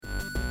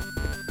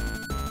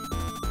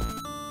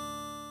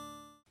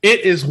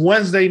It is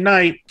Wednesday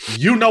night.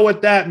 You know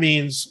what that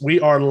means. We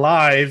are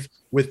live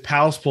with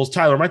Pals Pulls.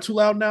 Tyler, am I too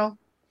loud now?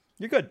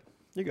 You're good.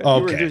 You're good. You were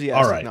Okay. All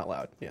enthusiastic, right. not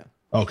loud. Yeah.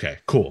 Okay.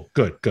 Cool.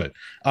 Good.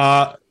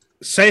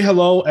 Say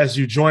hello as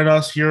you join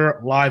us here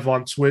live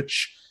on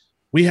Twitch.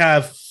 We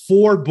have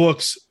 4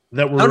 books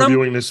that we're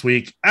reviewing this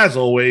week, as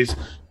always,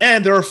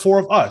 and there are 4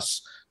 of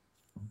us.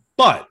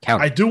 But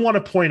I do want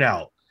to point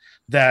out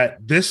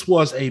that this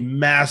was a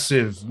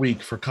massive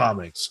week for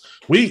comics.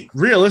 We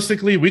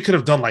could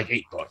have done like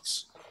 8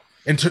 books,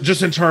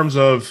 just in terms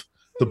of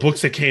the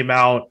books that came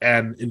out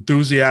and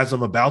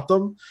enthusiasm about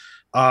them.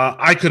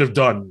 I could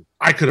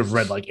have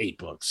read like 8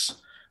 books,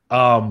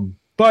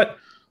 but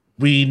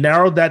we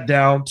narrowed that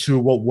down to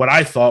what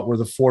I thought were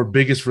the 4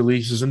 biggest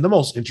releases and the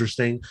most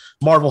interesting.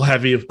 Marvel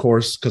heavy, of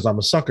course, because I'm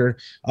a sucker.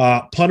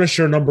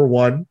 Punisher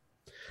 #1.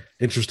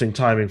 Interesting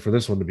timing for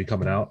this one to be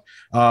coming out.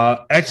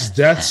 X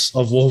Deaths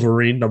of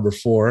Wolverine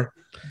 #4.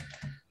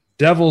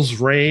 Devil's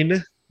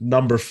Reign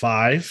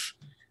 #5.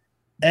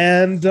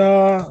 And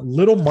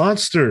Little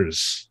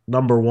Monsters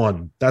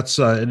 #1. That's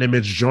an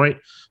Image joint.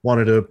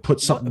 Wanted to put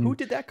something, who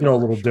did that a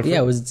little different.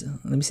 Yeah,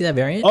 let me see that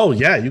variant. Oh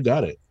yeah, you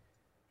got it.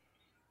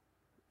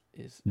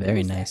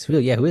 Very nice. Who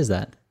is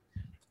that?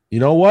 You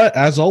know what?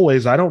 As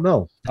always, I don't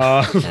know.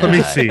 Let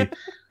me see. Looks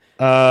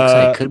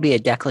like it could be a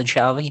Declan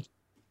Shalvey.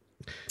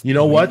 You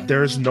know what?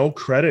 There's no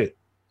credit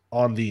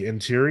on the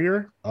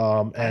interior,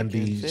 and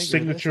the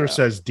signature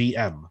says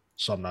DM,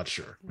 so I'm not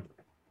sure.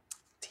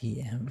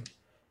 DM.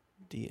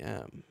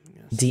 Yes.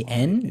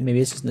 DN? Maybe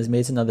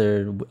it's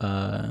another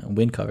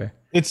wind cover.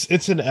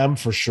 It's an M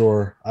for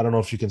sure. I don't know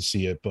if you can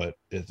see it, but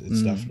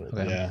it's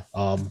definitely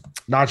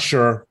not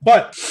sure.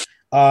 But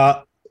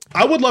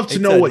I would love to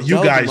know what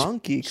you guys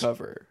monkey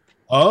cover.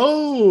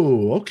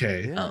 Oh,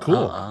 okay, Yeah.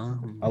 cool.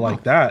 I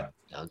like that.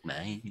 Doug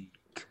man.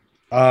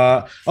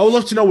 I would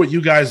love to know what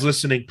you guys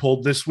listening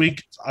pulled this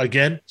week.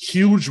 Again,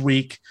 huge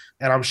week,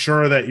 and I'm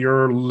sure that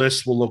your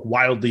list will look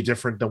wildly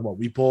different than what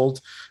we pulled.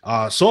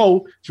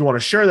 So if you want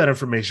to share that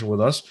information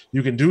with us,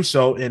 you can do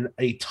so in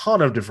a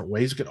ton of different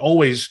ways. You can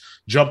always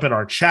jump in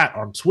our chat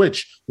on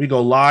Twitch. We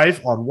go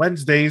live on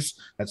Wednesdays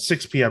at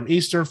 6 p.m.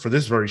 Eastern for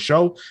this very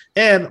show,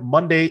 and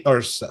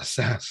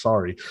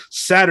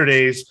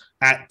Saturdays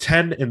at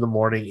 10 in the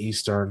morning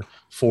Eastern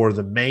for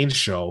the main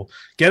show.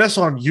 Get us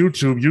on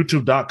YouTube,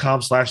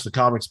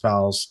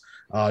 youtube.com/thecomicspals.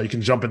 You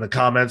can jump in the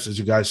comments, as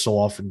you guys so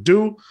often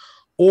do,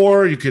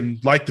 or you can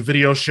like the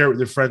video, share it with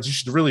your friends. You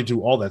should really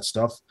do all that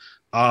stuff.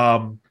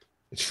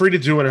 It's free to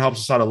do, and it helps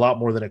us out a lot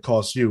more than it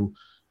costs you.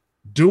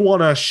 Do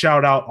want to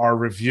shout out our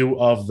review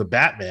of The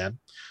Batman,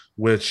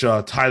 which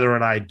Tyler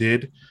and I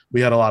did.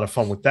 We had a lot of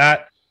fun with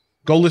that.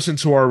 Go listen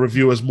to our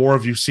review as more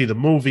of you see the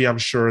movie. I'm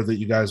sure that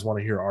you guys want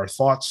to hear our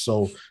thoughts,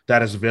 so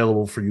that is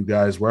available for you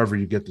guys wherever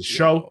you get the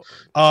show.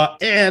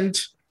 And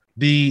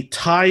the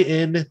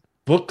tie-in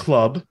book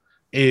club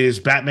is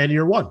Batman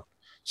Year One,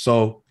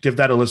 so give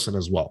that a listen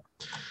as well.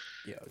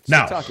 Yeah,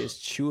 TikTok is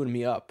chewing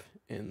me up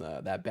in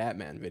that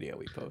Batman video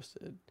we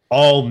posted.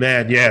 Oh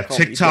man, yeah,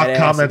 TikTok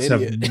comments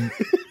have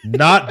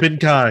not been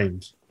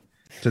kind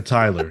to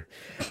Tyler.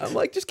 I'm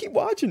like, just keep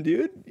watching,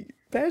 dude.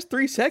 Past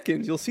 3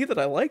 seconds, you'll see that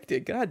I liked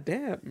it. God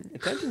damn,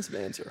 attention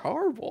spans are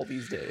horrible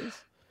these days.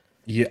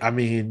 Yeah, I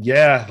mean,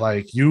 yeah,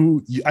 like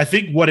you I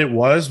think what it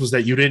was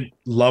that you didn't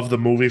love the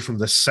movie from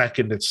the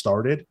second it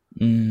started,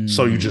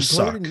 so you just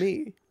suck.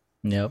 Me.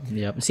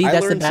 Yep. See,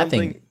 that's the bad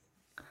thing.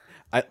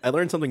 I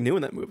learned something new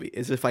in that movie.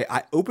 Is if I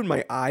open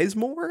my eyes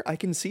more, I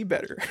can see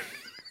better.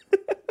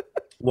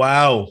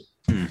 Wow.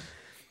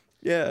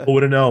 Yeah. Who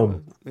would have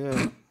known?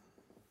 Yeah.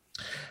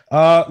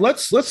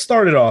 Let's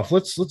start it off.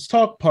 Let's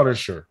talk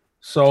Punisher.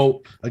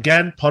 So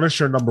again,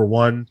 Punisher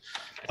 #1.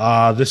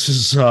 This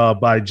is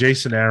by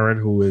Jason Aaron,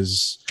 who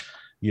is,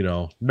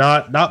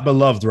 not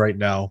beloved right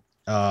now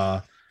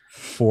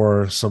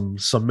for some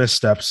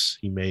missteps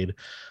he made.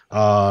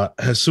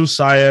 Jesus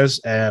Saez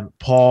and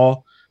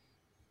Paul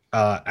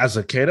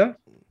Azaceta,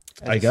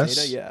 I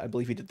guess. Yeah, I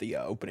believe he did the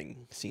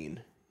opening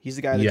scene. He's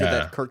the guy that did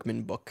that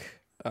Kirkman book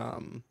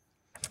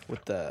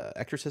with the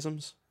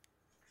exorcisms.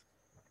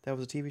 That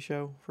was a TV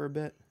show for a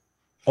bit.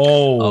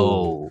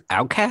 Oh,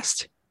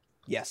 Outcast?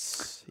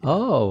 Yes.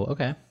 Oh,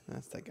 okay.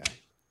 That's that guy.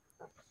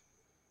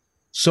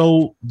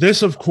 So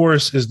this, of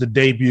course, is the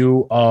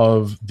debut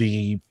of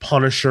the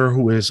Punisher,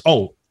 who is...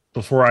 Oh,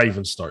 before I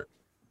even start,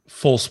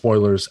 full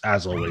spoilers,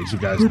 as always. You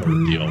guys know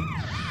the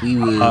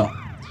deal.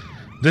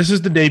 This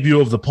is the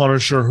debut of the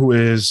Punisher, who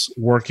is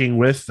working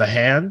with the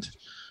Hand.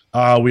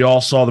 We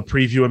all saw the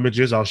preview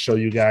images. I'll show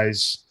you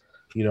guys,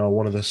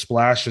 one of the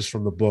splashes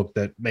from the book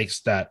that makes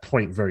that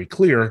point very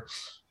clear.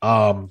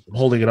 I'm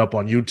holding it up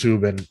on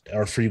YouTube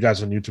or for you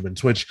guys on YouTube and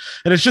Twitch.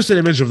 And it's just an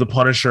image of the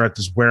Punisher at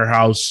this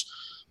warehouse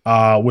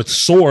with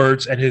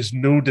swords and his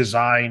new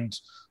designed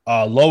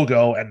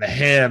logo and the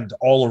Hand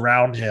all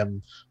around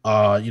him,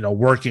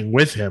 working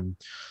with him.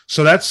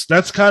 So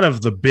that's kind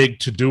of the big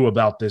to-do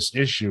about this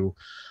issue.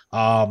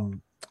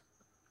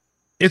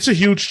 It's a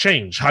huge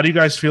change. How do you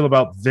guys feel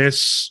about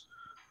this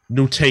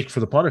new take for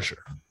the Punisher?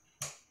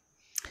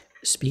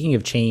 Speaking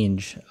of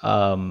change,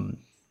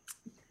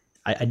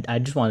 I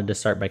just wanted to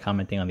start by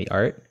commenting on the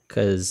art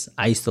because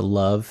I used to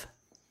love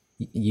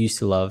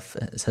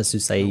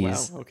Jesus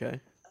Sai's. Oh, wow. Okay.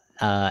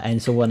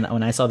 And so when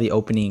I saw the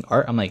opening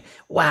art, I'm like,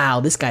 wow,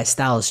 this guy's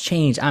style has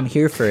changed. I'm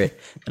here for it.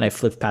 And I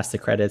flipped past the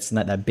credits and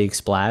that big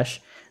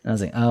splash. And I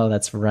was like, oh,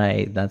 that's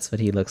right. That's what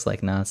he looks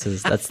like now.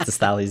 That's the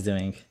style he's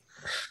doing.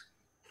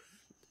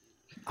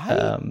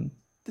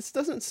 This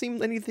doesn't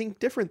seem anything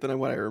different than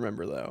what I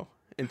remember, though,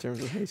 in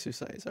terms of Jesus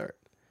Sai's art.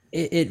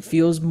 It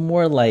feels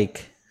more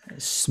like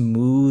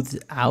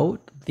smoothed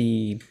out.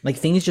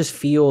 Things just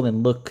feel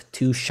and look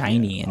too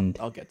shiny. Yeah, and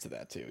I'll get to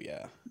that too.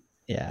 Yeah.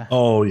 Yeah.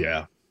 Oh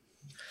yeah.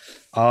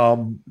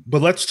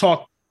 But let's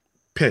talk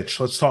pitch.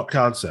 Let's talk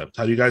concept.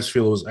 How do you guys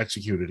feel it was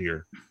executed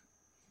here?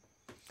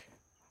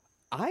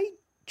 I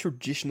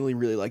traditionally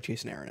really like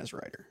Jason Aaron as a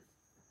writer.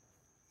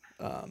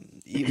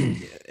 Even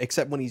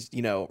except when he's,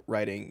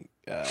 writing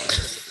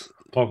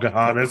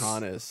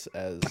Pocahontas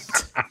as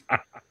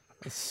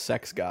a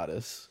sex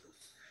goddess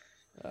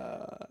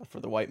for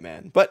the white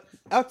man. But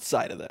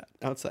outside of that,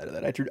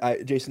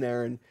 Jason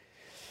Aaron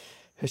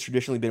has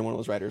traditionally been one of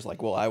those writers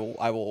like, well, I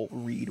will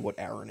read what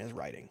Aaron is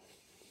writing.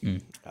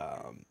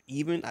 I've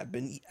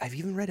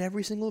even read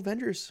every single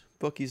Avengers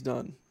book he's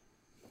done.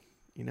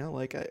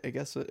 I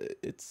guess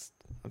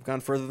I've gone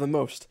further than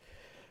most.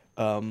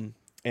 And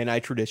I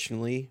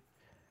traditionally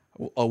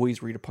will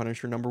always read a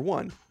Punisher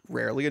 #1,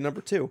 rarely a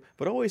 #2,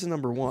 but always a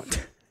 #1.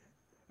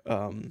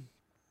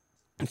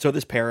 And so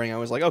this pairing, I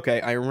was like,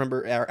 okay, I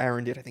remember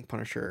Aaron did, I think,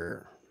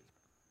 Punisher,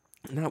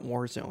 not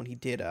Warzone. He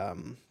did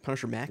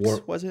Punisher Max,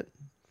 was it?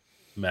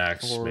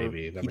 Max, or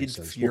maybe. That he makes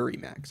did sense. Fury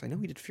Max. I know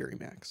he did Fury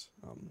Max.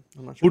 I'm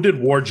not sure. Who did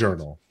War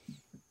Journal?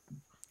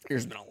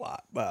 There's been a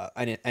lot.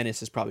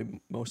 Ennis is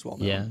probably most well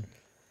known. Yeah.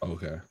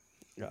 Okay.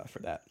 For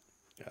that,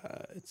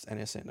 it's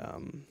Ennis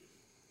and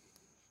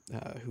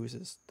who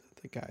is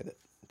the guy that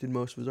did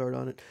most of his art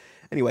on it?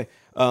 Anyway,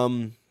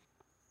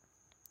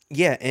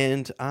 yeah,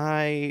 and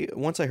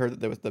once I heard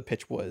that the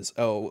pitch was,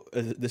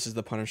 this is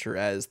the Punisher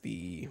as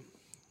the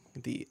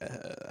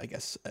I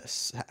guess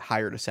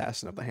hired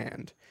assassin of the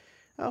Hand.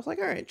 I was like,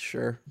 all right,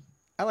 sure.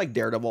 I like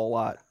Daredevil a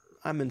lot.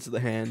 I'm into the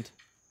Hand.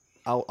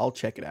 I'll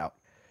check it out.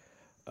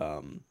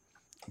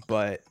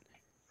 But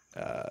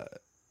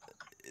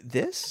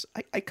this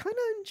I kind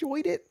of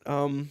enjoyed it.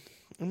 I'm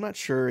not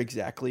sure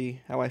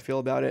exactly how I feel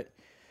about it.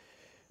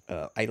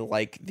 I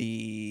like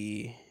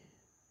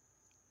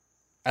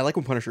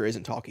when Punisher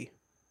isn't talky,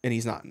 and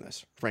he's not in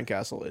this. Frank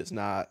Castle is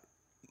not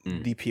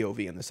the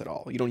POV in this at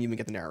all. You don't even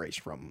get the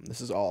narration from him. This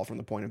is all from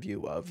the point of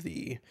view of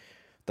the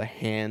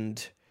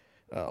Hand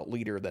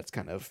leader that's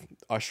kind of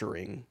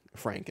ushering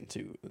Frank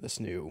into this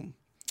new,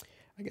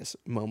 I guess,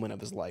 moment of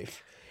his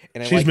life.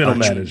 And she's middle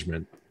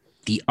management.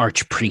 The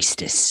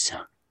archpriestess.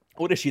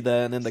 What is she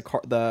then? And the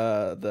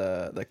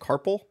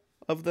carpal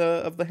of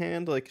the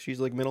Hand, like she's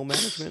like middle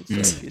management. So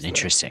she's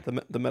interesting.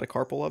 The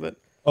metacarpal of it.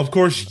 Of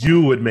course,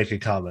 you would make a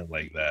comment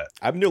like that.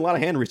 I've been doing a lot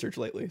of hand research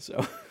lately,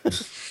 so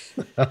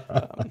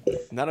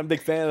not a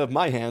big fan of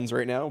my hands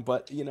right now,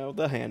 but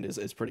the Hand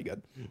is pretty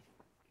good.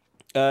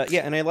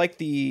 Yeah, and I like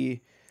the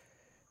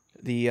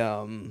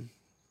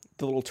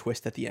little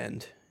twist at the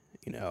end.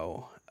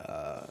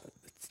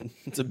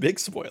 It's a big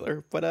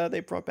spoiler, but they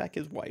brought back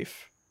his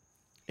wife,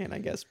 and I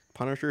guess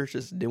Punisher's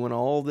just doing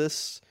all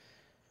this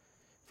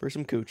for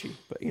some coochie.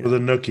 But for the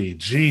nookie,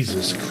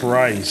 Jesus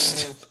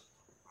Christ!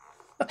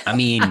 I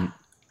mean,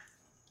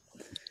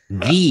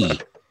 the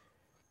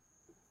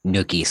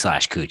nookie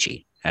 /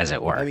 coochie, as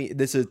it were. I mean,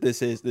 this is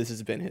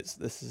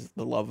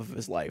the love of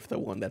his life, the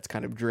one that's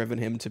kind of driven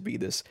him to be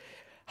this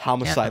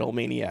homicidal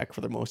maniac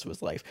for the most of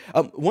his life.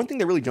 One thing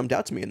that really jumped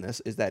out to me in this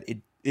is that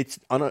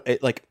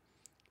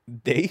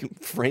they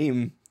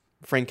frame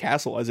Frank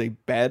Castle as a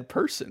bad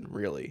person,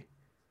 really.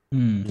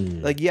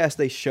 Like, yes,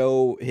 they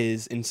show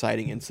his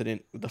inciting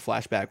incident with the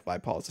flashback by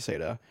Paul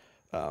Zaceta,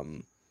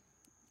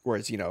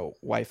 whereas,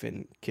 wife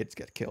and kids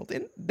get killed.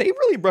 And they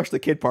really brush the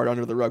kid part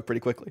under the rug pretty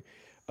quickly.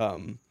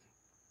 And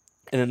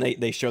then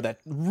they show that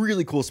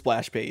really cool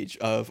splash page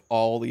of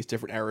all these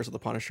different eras of the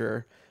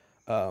Punisher.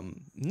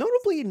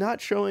 Notably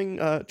not showing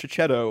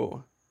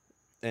Chichetto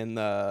and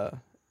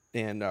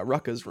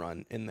Rucka's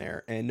run in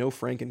there, and no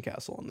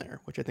Frankencastle in there,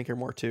 which I think are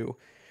more two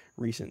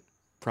recent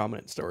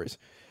prominent stories.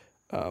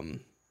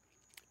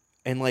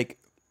 And like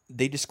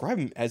they describe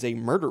him as a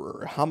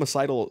murderer, a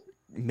homicidal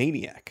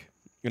maniac,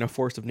 a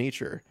force of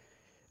nature,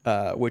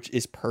 which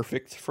is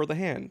perfect for the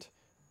Hand.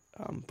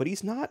 But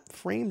he's not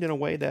framed in a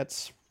way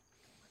that's,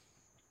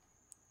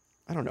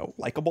 I don't know,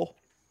 likable.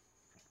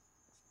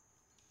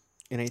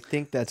 And I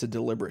think that's a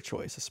deliberate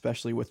choice,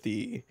 especially with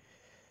the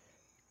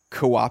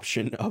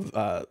co-option of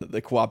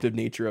the co-optive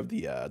nature of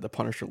the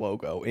Punisher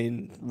logo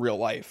in real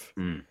life.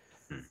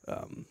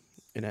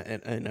 And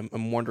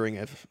I'm wondering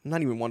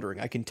not even wondering,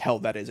 I can tell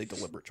that is a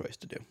deliberate choice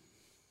to do.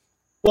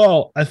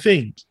 Well, I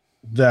think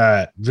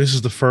that this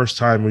is the first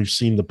time we've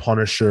seen the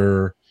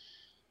Punisher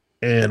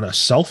in a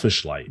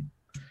selfish light.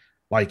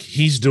 Like,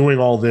 he's doing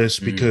all this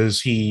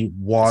because he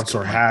wants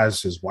or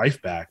has his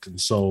wife back. And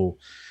so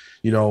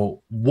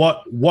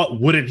what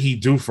wouldn't he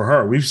do for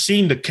her? We've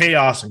seen the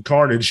chaos and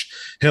carnage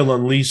he'll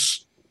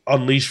unleash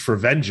for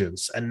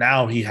vengeance, and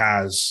now he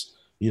has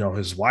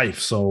his wife.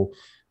 So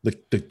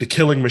the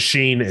killing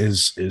machine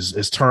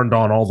is turned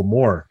on all the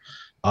more.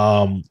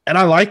 And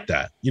I like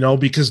that,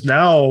 because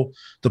now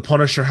the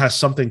Punisher has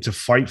something to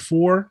fight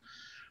for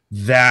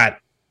that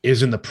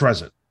is in the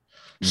present.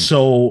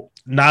 So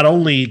not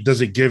only does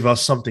it give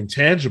us something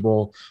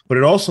tangible, but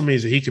it also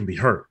means that he can be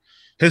hurt.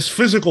 His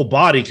physical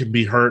body can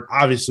be hurt.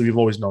 Obviously, we've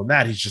always known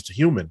that. He's just a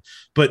human.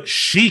 But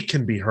she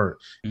can be hurt,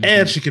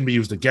 and she can be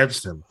used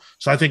against him.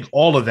 So I think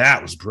all of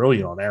that was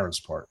brilliant on Aaron's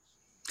part.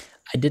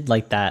 I did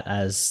like that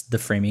as the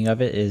framing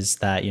of it is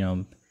that,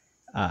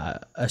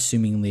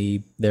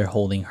 assumingly they're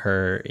holding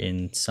her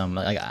in some,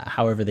 like,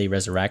 however they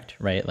resurrect,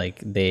 right? Like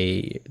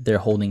they're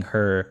holding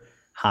her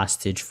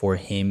hostage for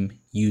him,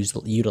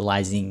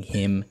 utilizing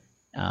him.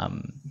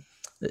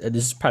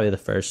 This is probably the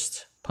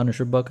first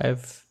Punisher book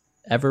I've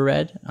ever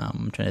read.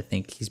 I'm trying to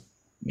think. He's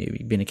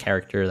maybe been a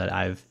character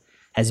that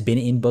has been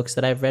in books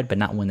that I've read, but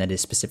not one that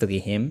is specifically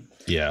him.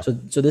 Yeah. So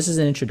this is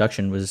an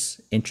introduction, was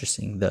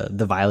interesting.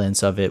 The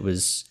violence of it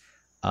was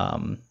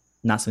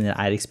not something that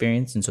I'd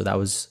experienced, and so that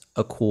was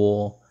a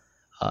cool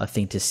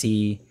thing to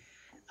see.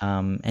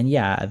 And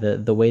yeah,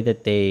 the way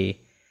that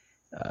they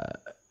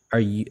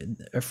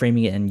are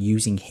framing it and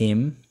using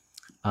him,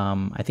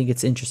 I think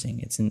it's interesting.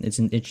 It's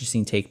an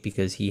interesting take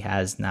because he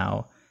has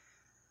now,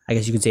 I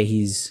guess you could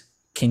say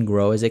can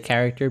grow as a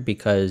character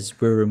because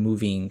we're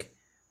removing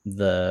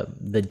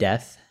the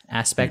death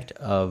aspect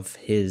of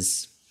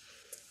his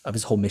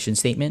whole mission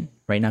statement.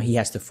 Right now he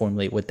has to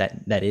formulate what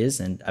that is,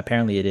 and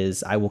apparently it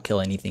is, I will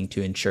kill anything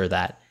to ensure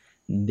that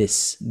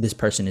this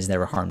person is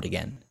never harmed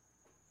again.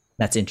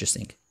 That's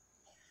interesting.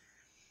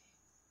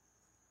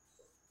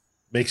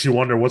 Makes you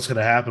wonder what's going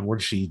to happen when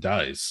she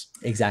dies.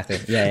 Exactly.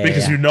 Yeah.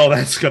 Because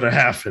that's going to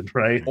happen,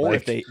 right? Or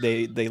if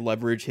they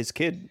leverage his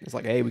kid, it's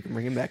like, hey, we can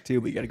bring him back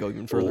too, but you got to go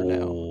even further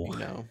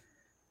now.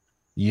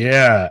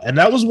 Yeah, and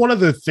that was one of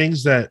the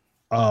things that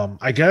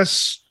I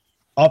guess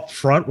up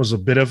front was a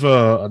bit of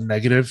a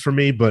negative for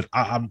me, but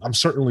I'm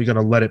certainly going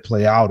to let it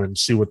play out and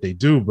see what they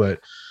do. But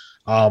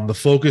the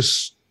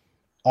focus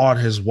on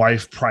his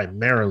wife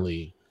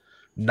primarily,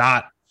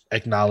 not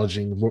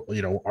acknowledging,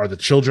 are the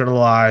children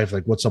alive?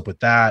 Like, what's up with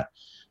that?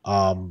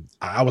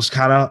 I was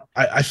kind of,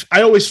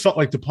 I always felt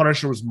like the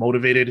Punisher was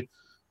motivated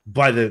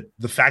by the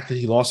fact that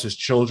he lost his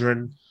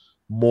children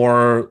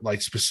more,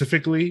 like,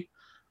 specifically,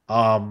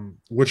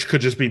 which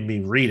could just be me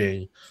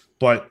reading.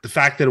 But the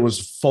fact that it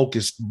was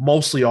focused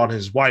mostly on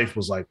his wife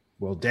was like,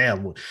 well,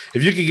 damn,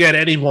 if you could get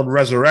anyone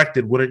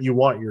resurrected, wouldn't you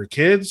want your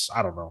kids?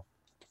 I don't know.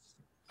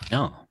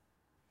 No.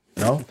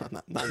 No?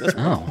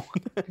 No.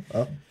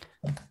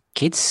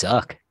 Kids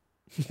suck.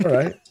 All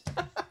right.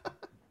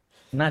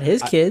 Not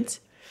his kids.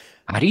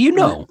 How do you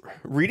know?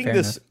 Reading Fair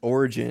this enough.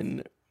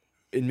 origin,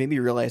 it made me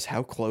realize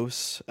how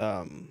close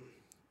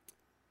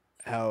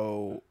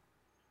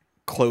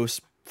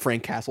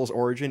Frank Castle's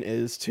origin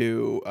is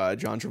to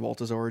John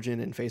Travolta's origin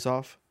in Face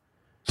Off.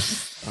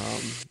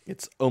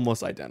 It's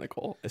almost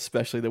identical,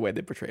 especially the way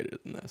they portrayed it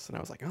in this. And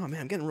I was like, oh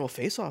man, I'm getting real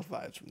Face Off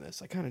vibes from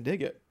this. I kind of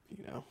dig it,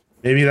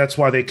 Maybe that's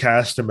why they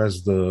cast him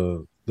as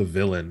the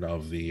villain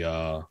of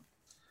the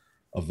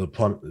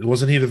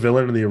wasn't he the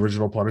villain in the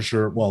original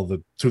Punisher? Well,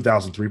 the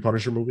 2003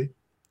 Punisher movie.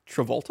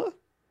 Travolta?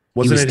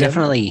 Wasn't it it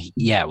definitely?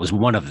 Yeah, it was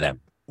one of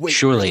them. Wait,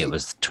 surely really? It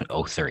was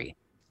 03.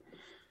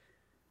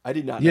 I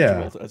did not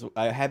know Travolta.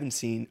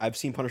 I've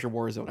seen Punisher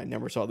Warzone. I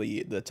never saw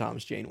the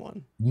Thomas Jane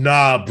one.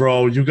 Nah,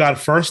 bro. You got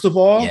first of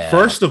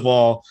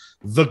all,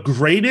 the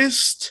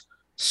greatest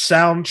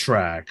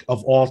soundtrack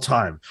of all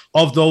time.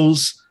 Of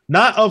those,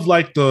 not of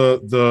like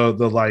the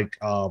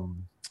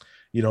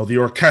the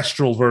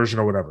orchestral version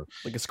or whatever.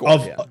 Like a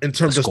score. In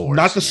terms of scores,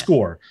 not the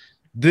score.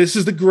 This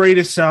is the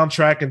greatest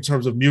soundtrack in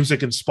terms of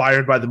music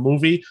inspired by the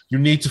movie. You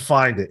need to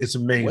find it. It's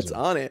amazing. What's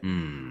on it?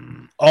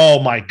 Oh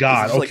my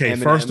god. Okay,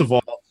 like first of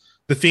all,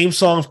 the theme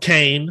song of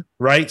Kane,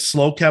 right?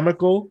 Slow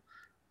Chemical.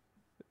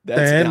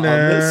 That's on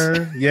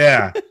this.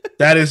 Yeah,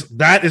 that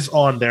is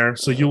on there.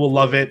 So you will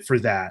love it for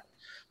that.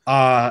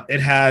 It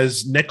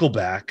has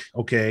Nickelback,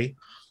 okay,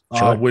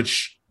 Sure.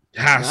 which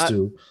has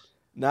to.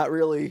 Not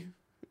really.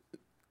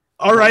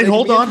 All right,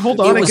 hold on.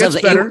 It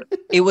gets better.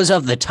 It was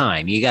of the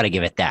time. You got to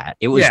give it that.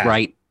 It was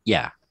right.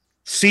 Yeah.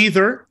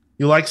 Seether.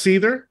 You like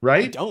Seether,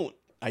 right?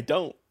 I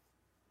don't.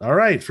 All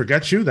right,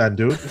 forget you then,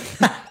 dude.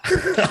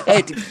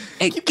 Hey,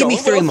 give me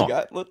three more.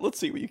 Let's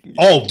see what you can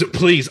get. Oh,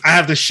 please. I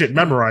have this shit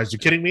memorized. You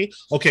kidding me?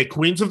 Okay,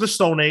 Queens of the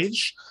Stone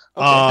Age.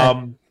 Okay.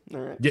 All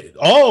right. Yeah,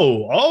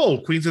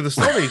 oh, Queens of the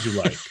Stone Age you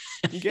like.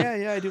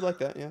 Yeah, I do like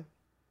that, yeah.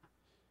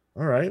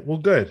 All right, well,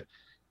 good.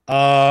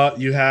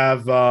 You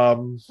have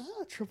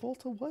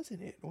Travolta was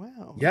in it.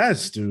 Wow.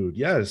 Yes, dude.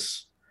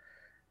 Yes.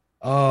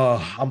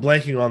 I'm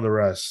blanking on the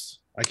rest.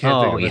 I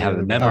can't think of you have it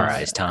anything.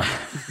 memorized, huh?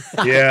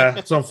 Yeah,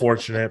 it's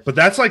unfortunate, but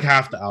that's like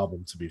half the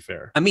album, to be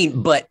fair. I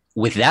mean, but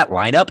with that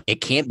lineup,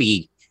 it can't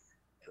be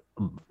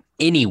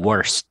any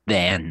worse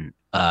than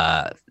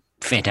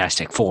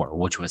Fantastic Four,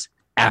 which was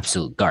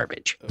absolute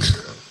garbage.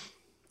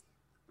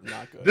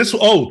 Not good.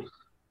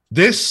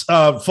 This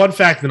fun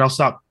fact, and I'll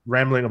stop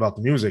rambling about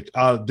the music.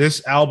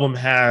 This album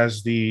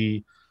has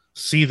the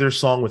Seether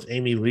song with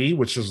Amy Lee,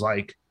 which is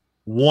like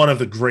one of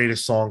the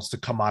greatest songs to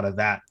come out of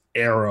that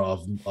era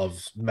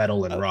of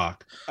metal and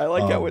rock. I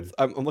like how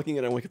I'm looking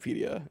at it on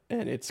Wikipedia,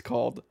 and it's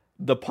called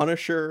 "The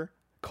Punisher: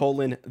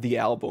 The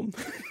Album."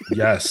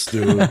 Yes,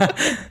 dude.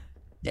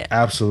 Yeah,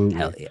 absolutely.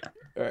 Hell yeah.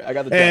 All right, I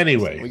got the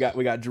anyway. We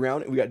got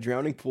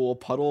Drowning Pool,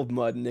 Puddle of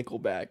Mud,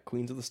 Nickelback,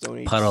 Queens of the Stone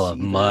Age, Puddle of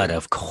Seether, Mud,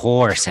 of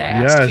course, it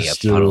has to be a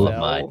Puddle of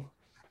Mud.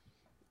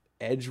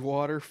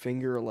 Edgewater,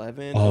 Finger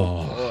 11.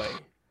 Oh boy.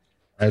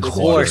 Of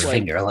course,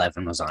 Finger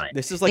 11 was on it.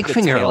 This is like the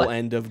tail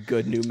end of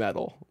good new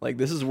metal. Like,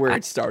 this is where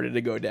it started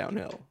to go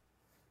downhill.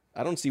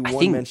 I don't see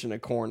one mention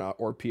of Korn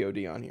or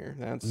POD on here.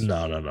 That's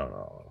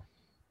No.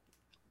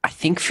 I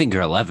think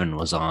Finger 11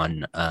 was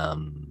on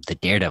the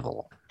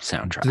Daredevil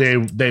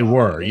soundtrack. They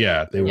were,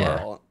 yeah, they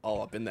were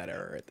all up in that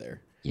era right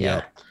there.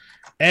 Yeah.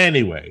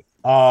 Anyway,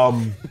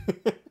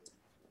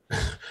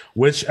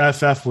 which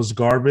FF was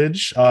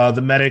garbage?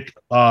 The Medic.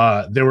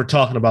 They were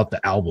talking about the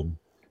album.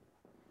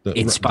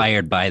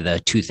 Inspired by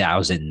the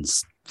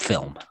 2000s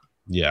film.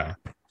 Yeah.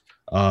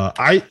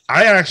 I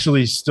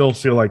actually still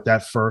feel like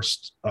that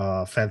first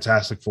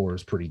Fantastic Four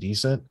is pretty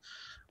decent.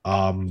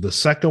 The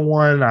second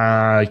one,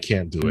 I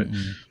can't do it.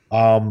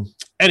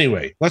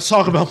 Anyway, let's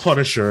talk about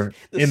Punisher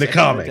in the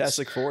comics.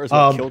 Fantastic Four is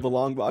what killed the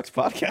Long Box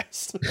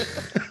podcast.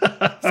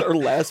 It's our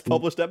last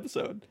published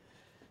episode.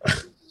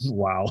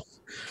 Wow.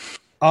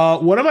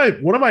 One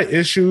of my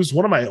issues,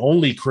 one of my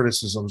only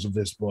criticisms of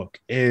this book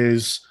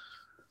is,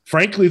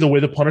 frankly, the way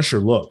the Punisher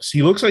looks.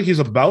 He looks like he's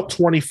about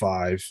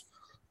 25,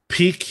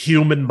 peak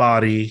human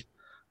body,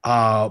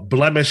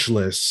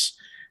 blemishless,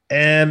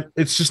 and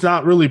it's just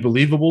not really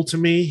believable to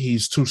me.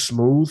 He's too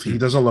smooth. He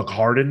doesn't look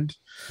hardened.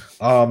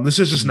 This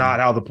is just not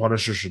how the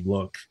Punisher should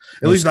look.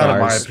 At least not in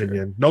my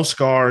opinion. No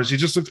scars. He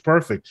just looks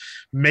perfect.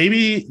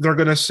 Maybe they're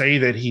going to say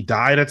that he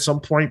died at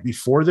some point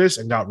before this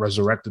and got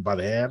resurrected by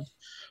the Hand.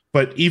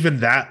 But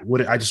even that,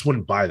 I just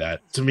wouldn't buy that.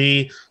 To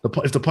me,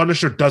 if the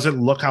Punisher doesn't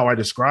look how I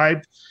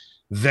described,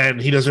 then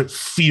he doesn't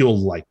feel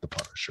like the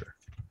Punisher.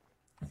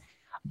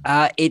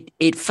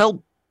 It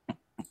felt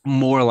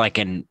more like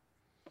an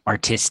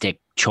artistic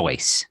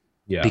choice.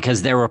 Yeah.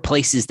 Because there were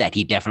places that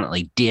he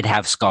definitely did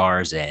have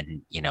scars,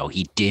 and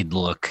he did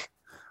look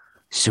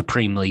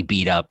supremely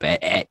beat up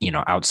at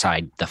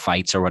outside the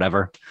fights or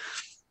whatever.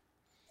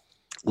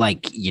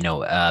 Like,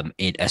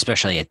 it,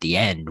 especially at the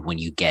end when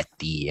you get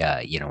the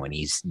when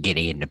he's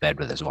getting into bed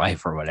with his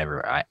wife or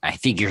whatever, I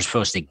think you're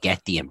supposed to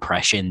get the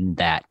impression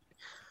that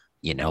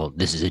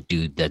this is a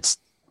dude that's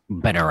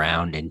been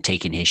around and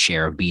taken his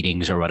share of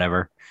beatings or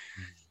whatever.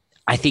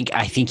 I think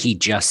he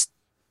just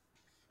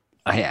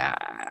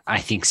I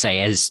think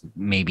Saez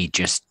maybe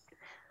just,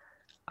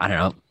 I don't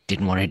know,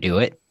 didn't want to do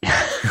it.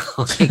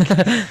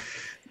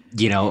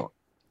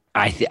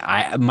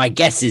 My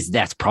guess is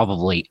that's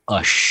probably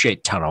a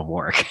shit ton of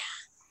work.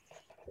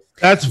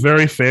 That's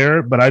very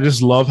fair, but I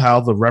just love how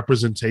the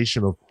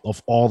representation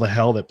of all the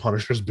hell that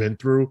Punisher's been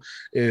through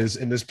is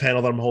in this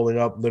panel that I'm holding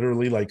up,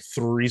 literally like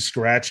 3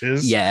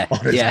 scratches. Yeah, on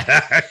his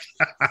back.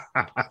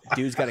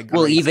 Dude's got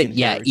a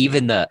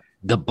even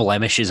the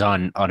blemishes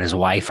on his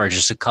wife are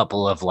just a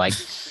couple of like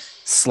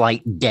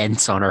slight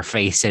dents on her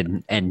face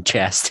and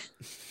chest.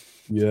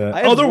 Yeah.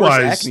 I have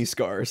otherwise acne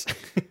scars.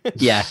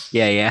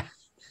 Yeah.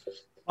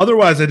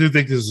 Otherwise, I do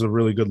think this is a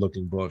really good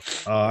looking book.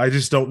 I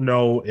just don't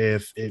know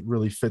if it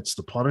really fits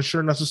the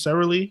Punisher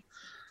necessarily,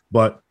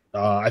 but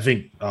I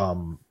think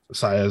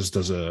Saez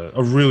does a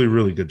really,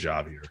 really good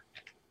job here.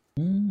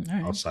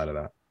 Right. Outside of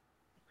that.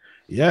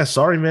 Yeah,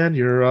 sorry, man.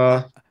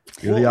 You're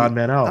the odd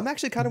man out. I'm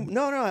actually kind of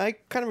I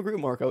kind of agree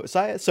with Marco.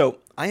 Saez, so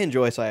I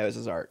enjoy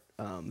Saez's art,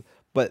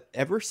 but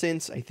ever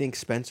since I think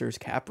Spencer's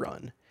Cap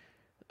run,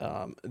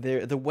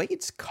 the way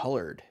it's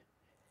colored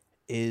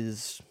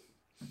is,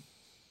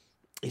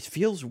 it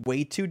feels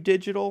way too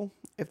digital,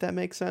 if that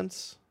makes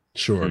sense.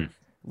 Sure.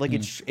 Like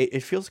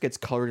it feels like it's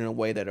colored in a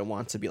way that it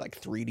wants to be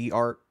like 3D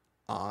art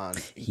on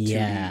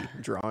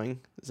 2D drawing.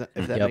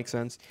 If that makes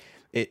sense.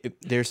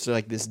 There's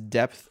like this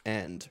depth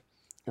and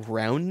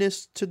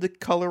roundness to the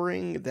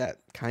coloring that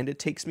kind of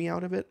takes me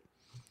out of it.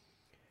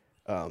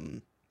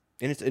 And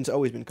it's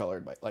always been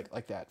colored by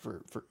like that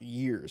for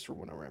years, from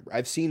what I remember.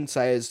 I've seen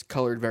Saez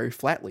colored very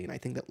flatly, and I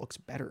think that looks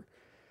better.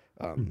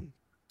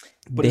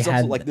 But it's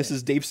also like, this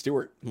is Dave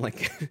Stewart,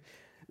 like,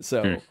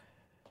 so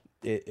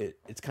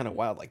it's kind of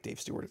wild. Like, Dave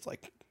Stewart, it's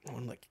like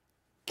one of like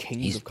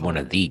kings. He's of color. one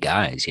of the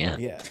guys,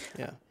 yeah.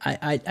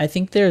 I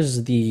think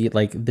there's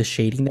the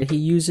shading that he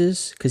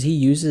uses, because he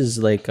uses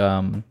like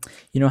how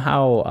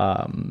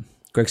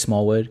Greg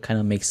Smallwood kind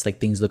of makes like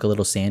things look a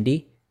little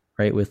sandy,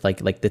 right, with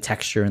like the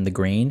texture and the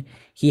grain.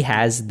 He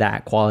has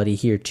that quality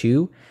here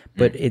too,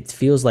 but it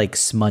feels like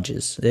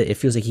smudges. It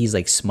feels like he's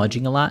like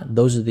smudging a lot.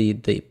 Those are the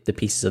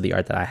pieces of the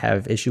art that I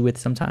have issue with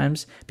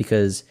sometimes,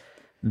 because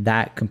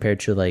that compared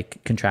to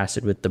like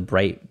contrasted with the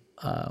bright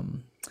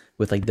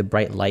with like the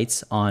bright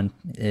lights on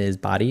his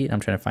body. I'm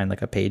trying to find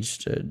like a page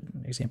to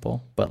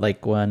example, but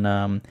like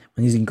when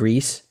he's in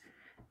Greece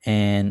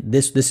And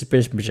this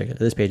page in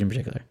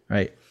particular,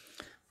 right?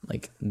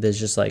 Like there's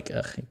just like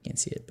I can't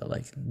see it, but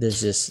like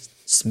there's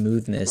just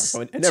smoothness.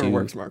 It never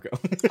works, Marco.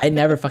 It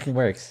never fucking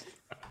works.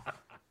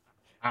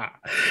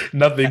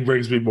 Nothing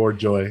brings me more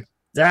joy.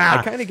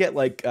 I kind of get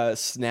like a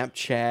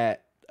Snapchat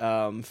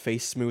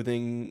face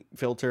smoothing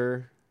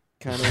filter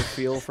kind of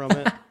feel from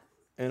it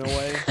in a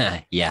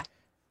way. Yeah.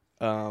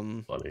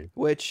 Funny.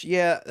 Which,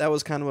 yeah, that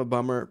was kind of a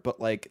bummer, but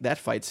like that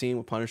fight scene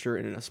with Punisher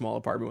in a small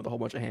apartment with a whole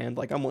bunch of hand,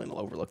 like I'm willing to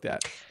overlook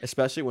that.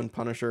 Especially when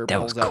Punisher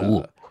pulls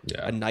out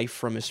a knife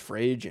from his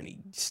fridge and he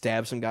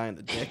stabs some guy in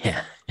the dick.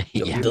 Yeah.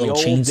 The little old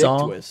chainsaw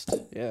dick twist.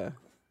 Yeah.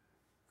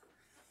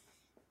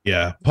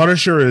 Yeah,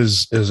 Punisher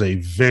is a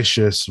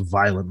vicious,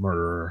 violent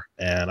murderer,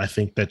 and I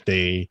think that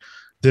they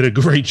did a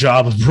great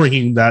job of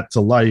bringing that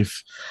to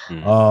life.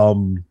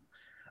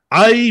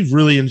 I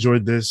really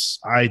enjoyed this.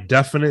 I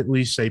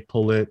definitely say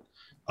pull it.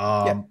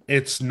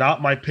 It's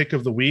not my pick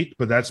of the week,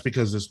 but that's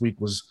because this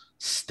week was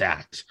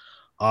stacked.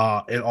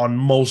 And on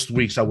most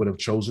weeks, I would have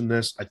chosen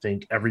this. I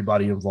think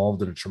everybody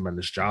involved did a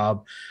tremendous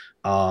job.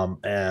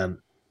 And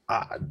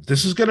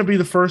this is going to be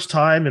the first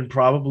time in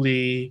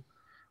probably,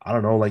 I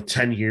don't know, like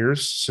 10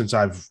 years since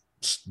I've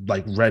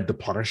like read The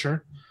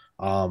Punisher.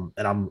 And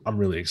I'm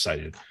really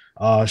excited.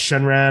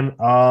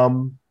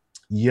 Shenran,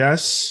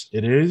 yes,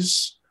 it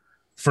is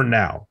for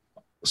now.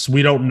 So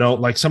we don't know.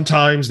 Like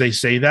sometimes they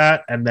say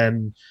that, and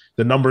then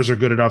the numbers are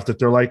good enough that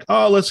they're like,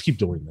 oh, let's keep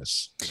doing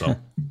this. So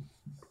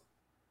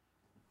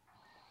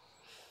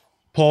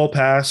Paul,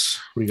 pass.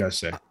 What do you guys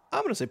say?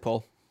 I'm gonna say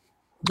pull.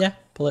 Yeah,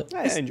 pull it.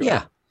 I enjoy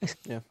it.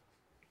 Yeah.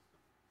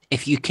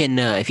 If you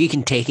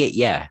can take it,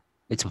 yeah,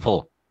 it's a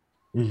pull.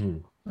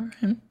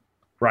 Mm-hmm.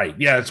 Right.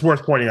 Yeah, it's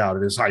worth pointing out.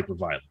 It is hyper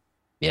violent.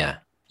 Yeah.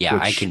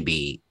 I can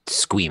be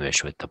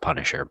squeamish with The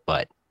Punisher,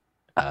 but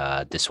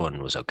this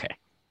one was okay.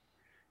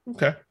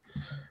 Okay.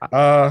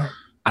 I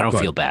don't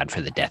feel bad for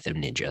the death of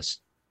ninjas.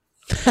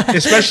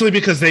 Especially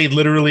because they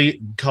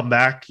literally come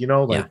back,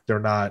 they're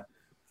not.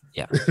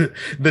 Yeah.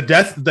 the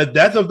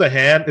death of the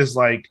hand is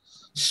like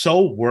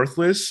so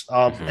worthless.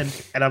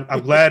 And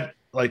I'm glad,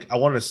 like I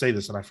wanted to say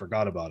this and I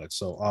forgot about it.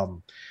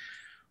 So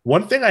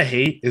one thing I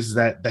hate is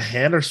that the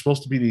hand are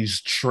supposed to be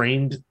these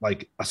trained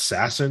like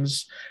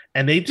assassins,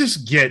 and they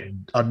just get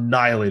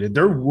annihilated.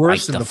 They're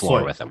worse than the floor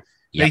foot. with them.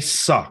 Yep. They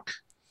suck.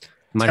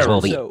 Might as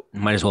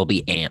well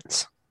be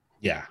ants.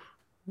 Yeah.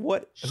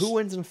 Who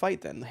wins in a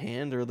fight then? The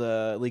Hand or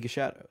the League of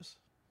Shadows?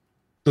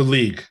 The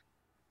League.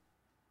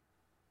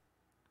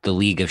 The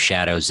League of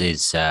Shadows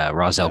is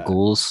Ra's al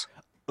Ghul's.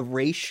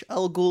 Ra's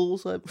al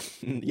Ghul's?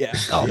 Yeah.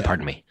 Oh,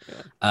 pardon me.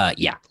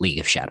 Yeah, League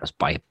of Shadows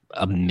by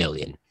a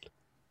million.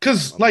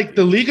 Because like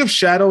the League of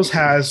Shadows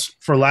has,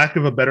 for lack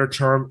of a better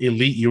term,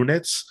 elite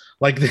units.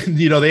 Like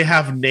they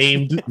have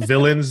named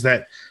villains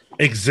that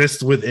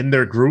exist within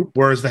their group,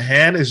 whereas the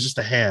Hand is just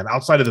a hand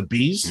outside of the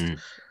bees.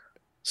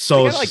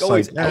 So it's like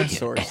always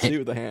outsource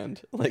to the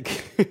Hand.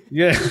 Like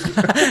yeah,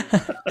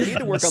 they need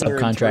to work on their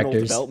internal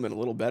development a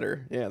little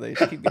better. Yeah, they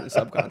should keep getting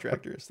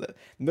subcontractors. The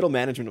middle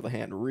management of the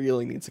Hand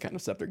really needs to kind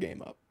of step their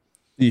game up.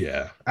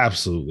 Yeah,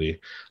 absolutely.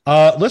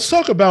 Let's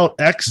talk about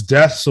X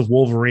Deaths of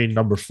Wolverine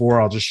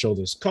 #4. I'll just show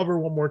this cover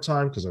one more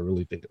time because I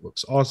really think it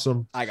looks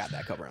awesome. I got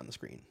that cover on the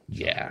screen.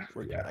 Yeah,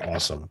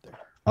 awesome.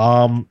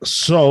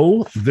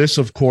 So this,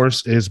 of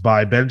course, is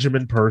by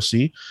Benjamin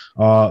Percy,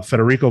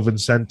 Federico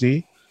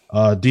Vincenti,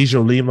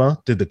 Dijo Lima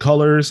did the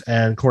colors,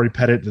 and Corey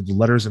Pettit did the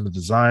letters and the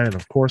design, and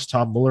of course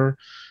Tom Muller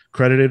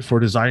credited for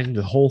designing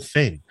the whole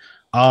thing.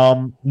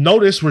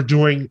 Notice we're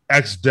doing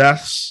X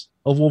Deaths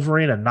of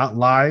Wolverine and not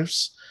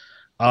lives.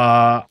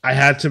 I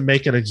had to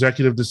make an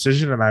executive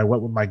decision, and I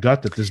went with my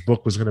gut that this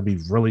book was going to be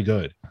really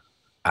good.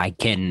 I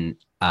can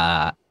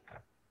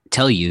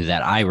tell you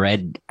that I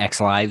read X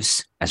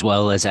Lives as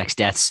well as X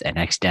Deaths, and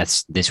X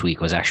Deaths this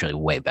week was actually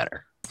way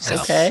better. So.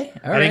 Okay.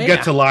 I didn't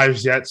get to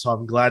lives yet, so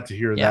I'm glad to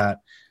hear that.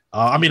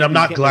 I mean, I'm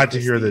not glad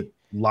to hear that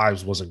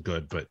lives wasn't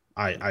good, but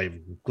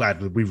I'm glad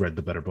that we read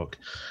the better book.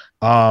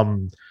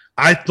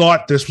 I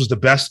thought this was the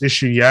best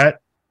issue yet.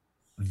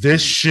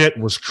 This shit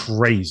was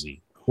crazy.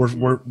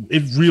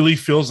 It really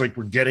feels like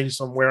we're getting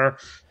somewhere.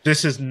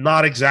 This is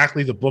not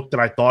exactly the book that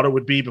I thought it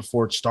would be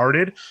before it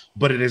started,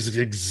 but it is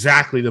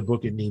exactly the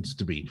book it needs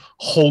to be.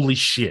 Holy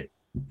shit.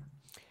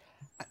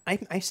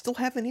 I still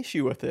have an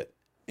issue with it.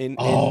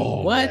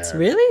 What? Man.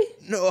 Really?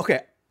 No,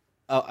 okay.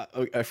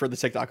 For the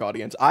TikTok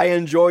audience, I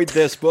enjoyed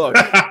this book.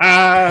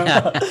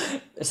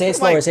 Say it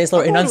slower. Say it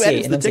slower.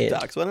 Enunciate. The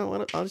TikTok,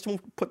 so I just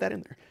won't put that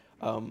in there.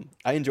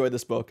 I enjoyed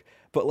this book,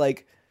 but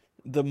like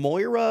the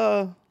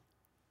Moira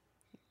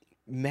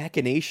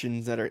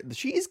machinations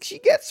she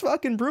gets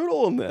fucking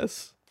brutal in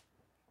this.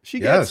 She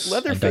gets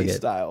Leatherface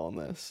style in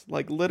this.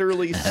 Like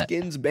literally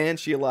skins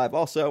Banshee alive.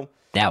 Also,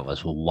 that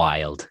was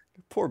wild.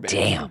 Poor Banshee.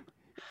 Damn.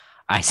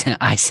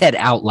 I said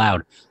out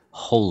loud,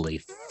 holy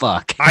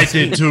fuck. I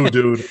did too,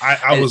 dude.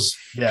 I was,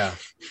 yeah.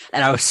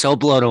 And I was so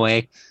blown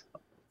away.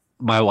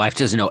 My wife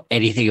doesn't know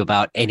anything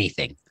about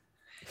anything.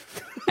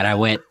 And I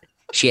went,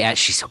 she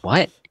said,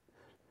 what?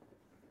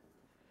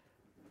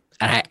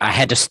 And I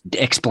had to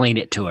explain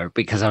it to her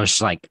because I was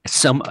just like,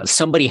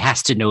 somebody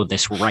has to know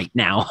this right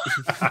now.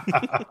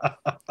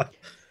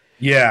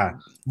 Yeah,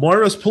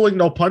 Moira's pulling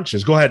no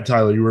punches. Go ahead,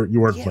 Tyler. You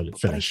weren't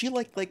finished. But I feel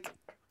like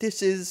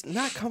this is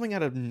not coming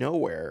out of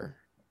nowhere.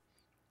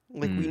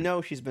 Like we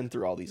know she's been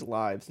through all these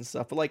lives and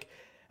stuff, but like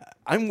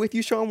I'm with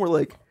you, Sean. We're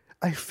like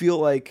I feel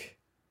like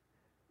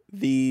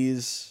we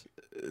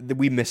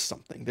missed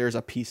something. There's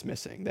a piece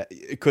missing that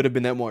it could have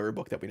been that Moira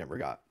book that we never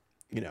got.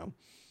 You know,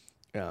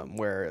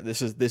 where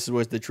this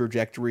was the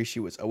trajectory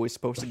she was always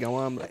supposed to go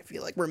on. But I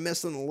feel like we're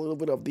missing a little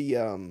bit of the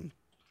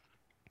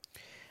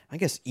I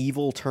guess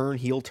heel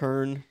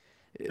turn.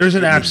 There's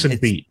an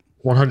absent beat,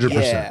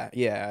 100%.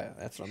 Yeah,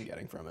 that's what I'm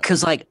getting from it.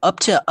 Because like up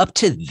to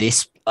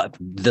this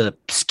the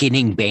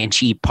skinning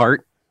banshee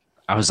part,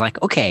 I was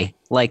like, okay,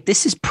 like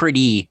this is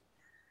pretty.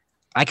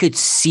 I could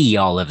see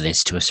all of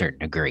this to a certain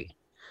degree,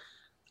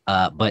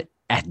 but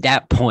at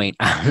that point,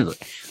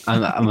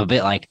 I'm a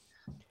bit like,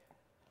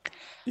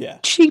 yeah,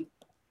 she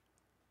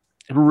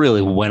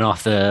really went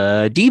off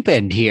the deep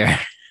end here.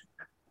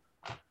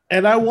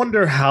 And I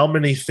wonder how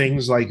many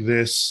things like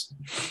this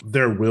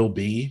there will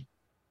be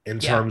in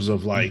terms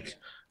of like,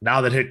 now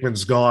that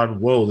Hickman's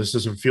gone, whoa, this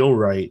doesn't feel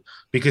right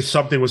because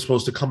something was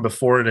supposed to come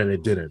before it and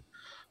it didn't.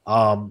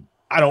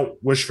 I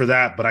don't wish for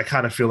that, but I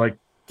kind of feel like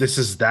this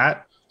is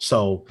that.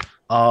 So,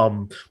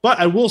 but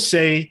I will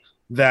say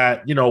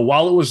that, you know,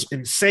 while it was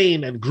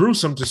insane and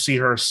gruesome to see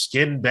her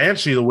skin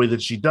Banshee the way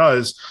that she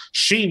does,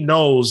 she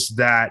knows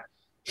that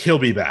he'll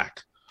be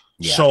back.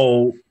 Yeah.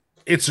 So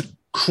it's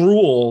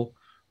cruel,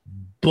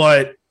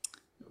 but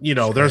you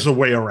know, there's a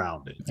way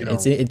around it. You know?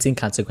 It's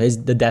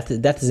inconsequential. The death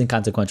is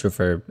inconsequential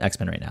for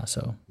X-Men right now.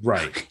 So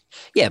right,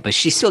 yeah, but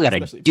she's still got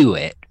to do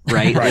it,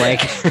 right? Right.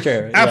 Like,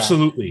 sure, yeah.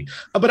 Absolutely.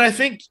 But I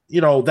think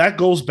that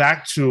goes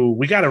back to,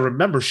 we got to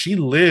remember she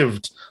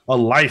lived a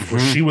life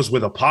where she was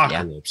with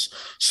Apocalypse. Yeah.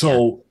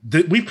 So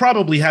we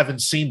probably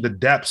haven't seen the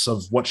depths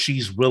of what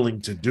she's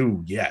willing to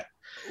do yet.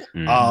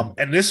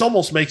 And this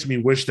almost makes me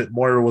wish that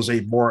Moira was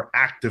a more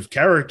active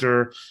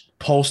character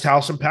post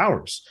House and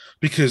Powers,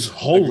 because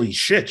holy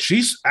shit,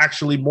 she's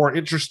actually more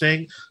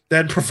interesting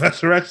than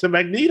Professor X and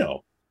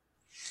Magneto.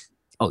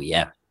 Oh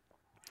yeah.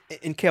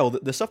 And Kale,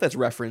 the stuff that's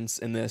referenced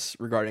in this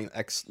regarding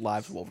X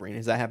Lives Wolverine,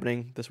 is that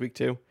happening this week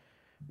too?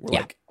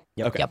 Yep.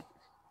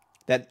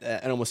 That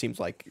it almost seems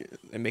like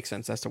it makes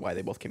sense as to why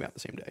they both came out the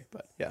same day.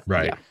 But yeah,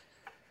 right,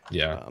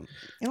 yeah.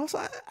 And also,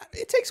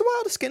 it takes a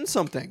while to skin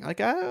something. Like,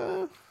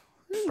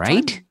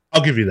 right?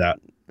 I'll give you that.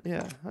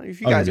 Yeah,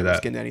 if you guys ever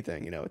skin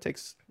anything, it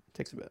takes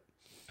a bit.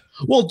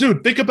 Well,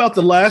 dude, think about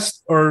the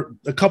last or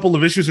a couple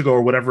of issues ago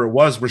or whatever it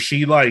was, where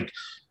she like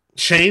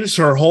changed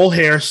her whole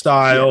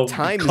hairstyle,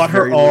 cut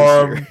her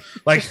arm.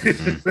 Like,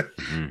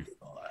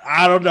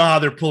 I don't know how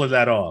they're pulling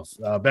that off.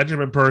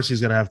 Benjamin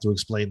Percy's gonna have to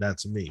explain that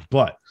to me.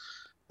 But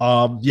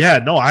I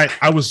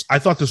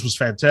thought this was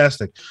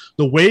fantastic.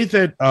 The way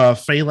that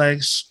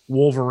Phalanx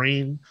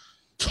Wolverine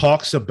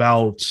talks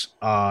about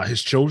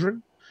his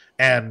children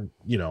and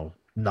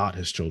not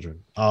his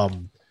children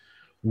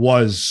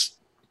was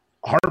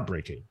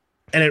heartbreaking.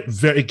 And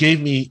it gave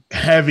me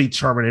heavy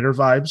Terminator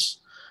vibes,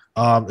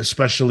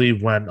 especially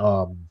when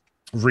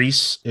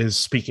Reese is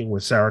speaking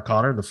with Sarah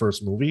Connor in the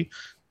first movie.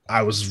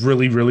 I was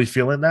really, really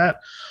feeling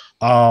that.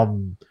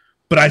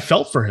 But I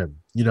felt for him.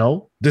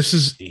 This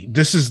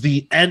is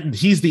the end.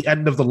 He's the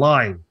end of the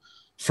line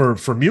for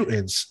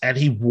mutants, and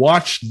he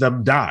watched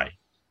them die.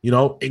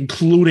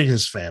 Including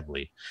his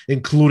family,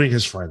 including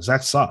his friends.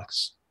 That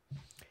sucks.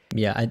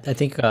 Yeah, I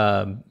think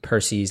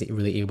Percy's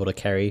really able to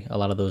carry a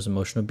lot of those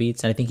emotional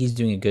beats, and I think he's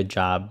doing a good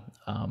job.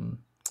 I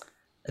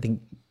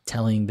think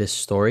telling this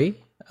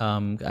story. I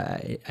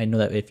know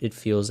that it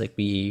feels like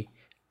we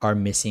are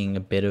missing a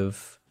bit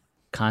of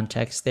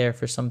context there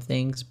for some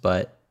things,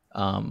 but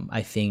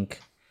I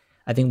think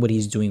what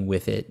he's doing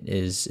with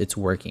it's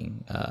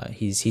working.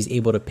 He's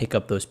able to pick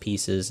up those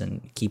pieces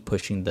and keep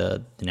pushing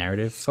the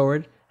narrative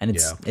forward, and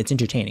it's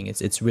entertaining.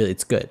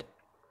 It's good.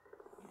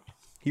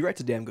 He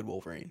writes a damn good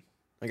Wolverine.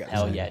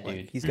 Hell yeah,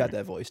 dude. He's got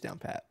that voice down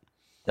pat.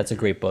 That's a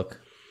great book.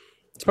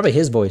 It's probably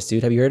his voice,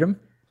 dude. Have you heard him?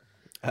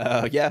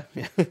 Yeah.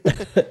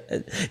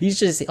 He's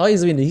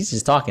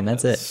just talking.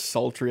 That's it.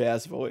 Sultry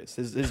ass voice.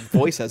 His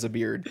voice has a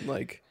beard.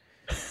 Like,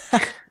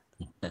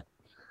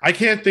 I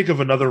can't think of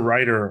another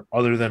writer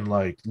other than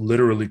like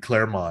literally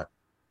Claremont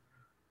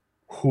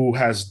who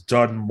has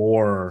done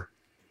more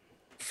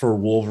for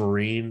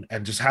Wolverine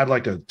and just had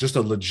like a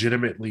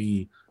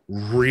legitimately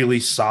really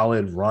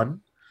solid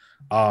run.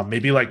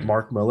 Maybe like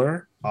Mark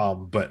Miller.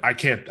 But I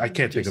can't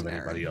think of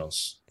anybody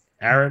else.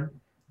 Aaron?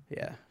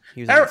 Yeah.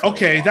 Aaron,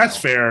 okay, that's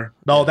fair.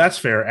 No, that's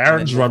fair.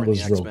 Aaron's run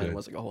was real good.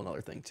 Was like a whole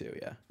other thing too,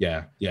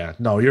 yeah. Yeah.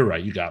 No, you're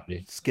right. You got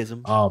me.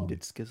 Schism.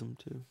 Did Schism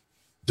too.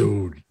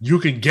 Dude, you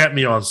can get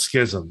me on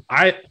Schism.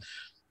 I'm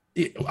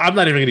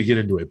not even gonna get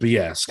into it, but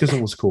yeah,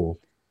 Schism was cool.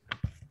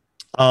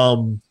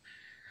 And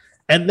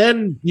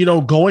then,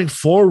 going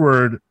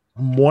forward,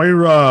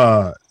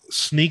 Moira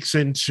sneaks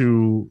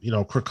into,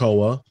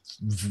 Krakoa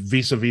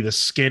vis-a-vis the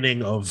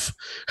skinning of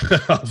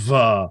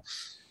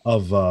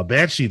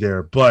Banshee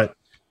there. But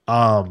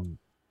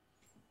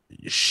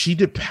she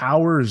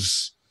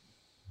depowers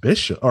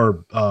Bishop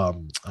or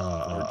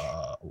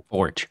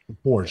Forge.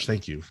 Forge.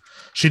 Thank you.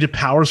 She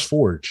depowers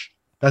Forge.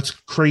 That's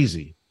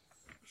crazy.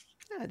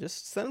 Yeah,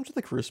 just send him to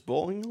the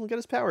Crucible and he'll get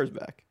his powers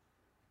back.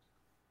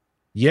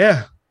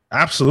 Yeah,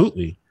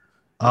 absolutely.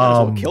 You might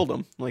as well killed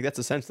him. Like that's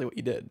essentially what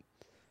you did.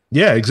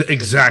 Yeah,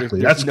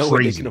 exactly. There's That's no crazy.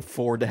 way they can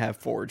afford to have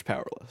Forge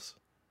powerless.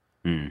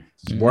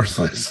 It's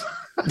worthless.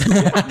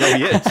 Yeah, no,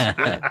 he is.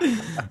 Yeah.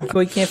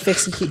 We can't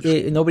fix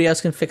it. Nobody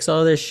else can fix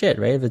all this shit,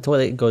 right? If the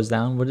toilet goes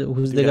down,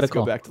 who's they gonna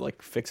call? Go back to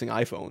like fixing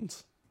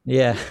iPhones.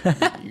 Yeah.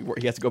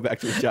 He has to go back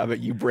to his job at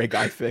You Break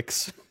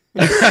iFix.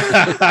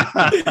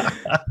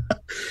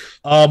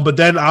 But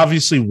then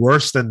obviously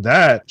worse than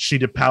that, she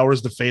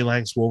depowers the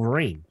Phalanx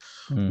Wolverine,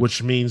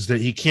 which means that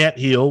he can't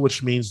heal,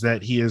 which means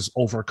that he is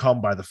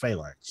overcome by the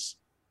Phalanx.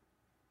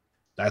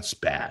 That's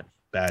bad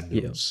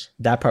news.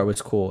 Yeah, that part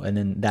was cool. And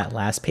then that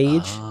last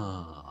page,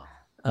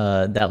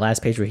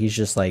 where he's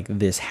just like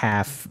this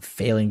half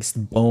Phalanx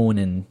bone,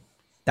 and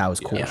that was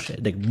cool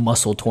shit. Like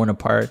muscle torn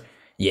apart.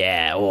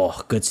 Yeah,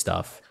 oh, good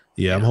stuff.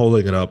 Yeah, I'm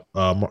holding it up.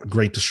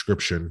 Great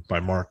description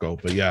by Marco.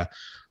 But yeah,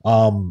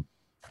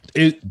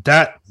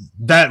 that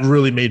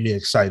really made me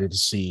excited to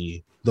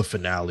see the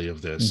finale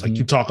of this. Like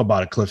you talk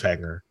about a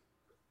cliffhanger.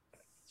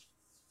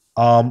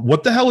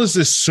 What the hell is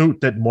this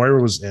suit that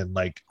Moira was in?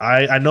 Like,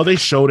 I know they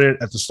showed it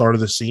at the start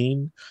of the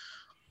scene,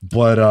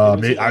 but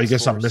I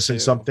guess I'm missing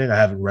something. I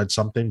haven't read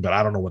something, but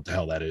I don't know what the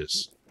hell that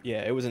is.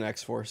 Yeah, it was an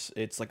X-Force.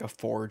 It's like a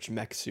Forge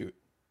mech suit.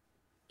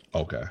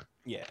 Okay.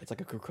 Yeah, it's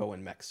like a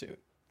Krakoan mech suit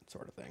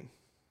sort of thing.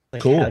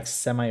 Like, cool. Like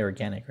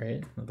semi-organic,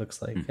 right? It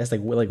looks like it's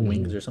like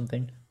wings or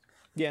something.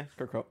 Yeah,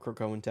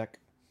 Krakoan tech.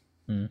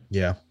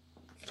 Yeah.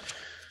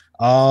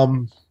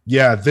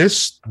 Yeah.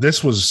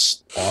 This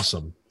was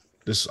awesome.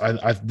 This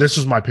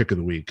was my pick of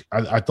the week.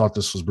 I thought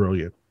this was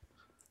brilliant.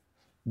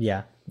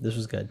 Yeah, this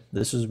was good.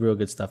 This was real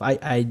good stuff.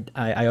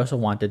 I also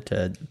wanted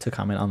to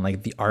comment on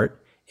like the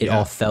art. It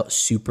all felt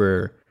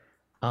super,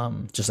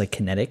 just like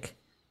kinetic,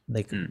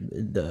 like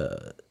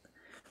the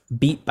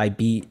beat by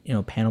beat,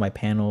 panel by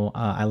panel.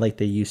 I like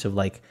the use of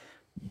like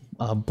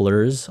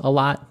blurs a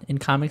lot in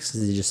comics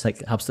because it just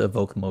like helps to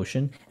evoke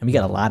motion, and we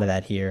got a lot of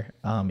that here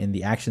in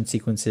the action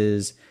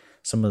sequences.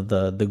 Some of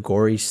the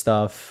gory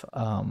stuff,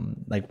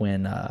 like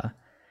when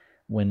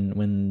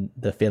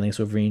the Phalanx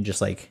Wolverine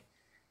just like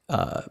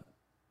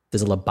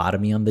there's a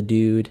lobotomy on the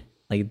dude.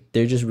 Like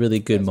they're just really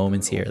good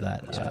moments here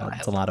that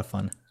it's a lot of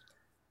fun.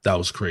 That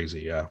was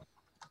crazy. Yeah.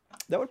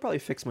 That would probably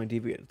fix my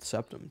deviated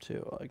septum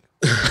too. Like,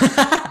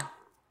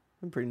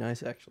 I'm pretty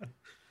nice actually.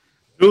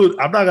 Dude,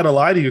 I'm not gonna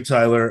lie to you,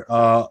 Tyler.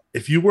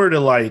 If you were to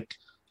like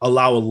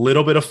allow a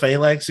little bit of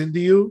Phalanx into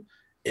you,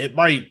 it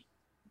might,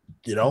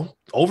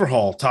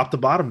 overhaul top to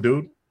bottom,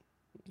 dude.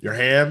 Your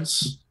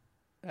hands.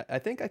 I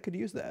think I could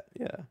use that.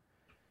 Yeah.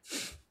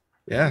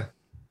 Yeah.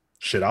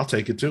 Shit, I'll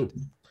take it too.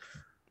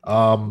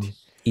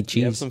 Eat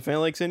cheese. You have some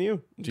Phalanx in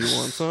you? Do you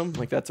want some?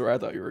 Like that's where I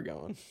thought you were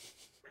going.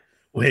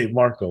 Wait,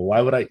 Marco, why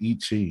would I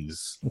eat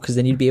cheese? Because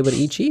then you'd be able to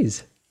eat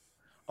cheese.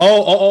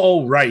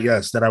 Oh, right.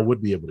 Yes, that I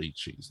would be able to eat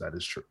cheese. That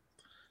is true.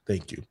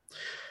 Thank you.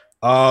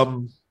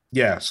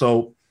 Yeah,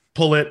 so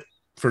pull it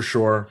for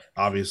sure,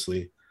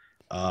 obviously.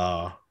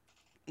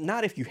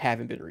 Not if you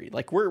haven't been reading.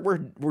 Like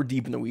we're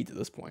deep in the weeds at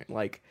this point.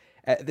 Like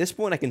at this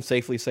point I can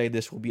safely say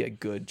this will be a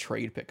good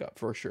trade pickup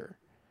for sure.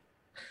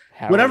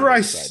 Whenever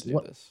I say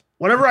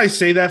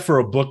that for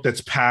a book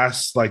that's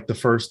past like the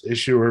first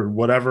issue or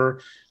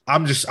whatever,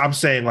 I'm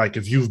saying like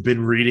if you've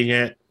been reading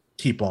it,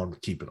 keep on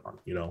keeping on,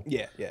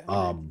 Yeah.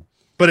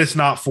 But it's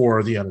not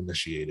for the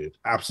uninitiated.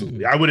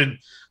 Absolutely. I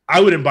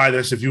wouldn't buy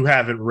this if you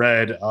haven't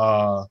read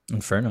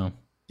Inferno.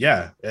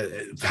 Yeah,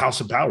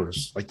 House of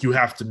Powers. Like you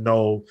have to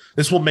know.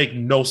 This will make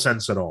no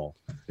sense at all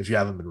if you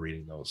haven't been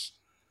reading those.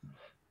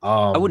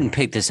 I wouldn't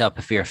pick this up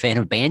if you're a fan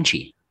of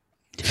Banshee.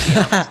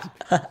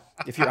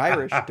 If you're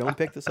Irish, don't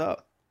pick this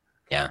up.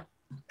 Yeah.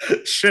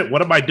 Shit,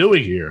 what am I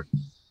doing here?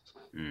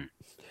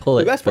 Pull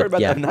it. The best part about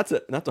that,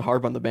 not to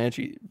harp on the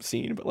Banshee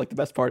scene, but like the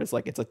best part is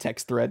like it's a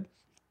text thread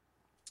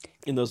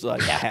in those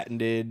like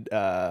patented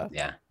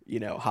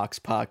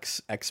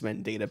Hoxpox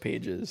X-Men data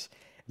pages.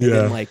 And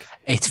then like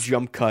it's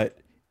jump cut,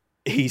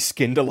 he's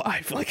skinned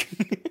alive. Like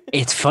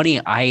it's funny.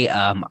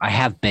 I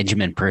have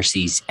Benjamin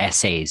Percy's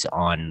essays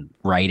on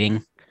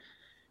writing,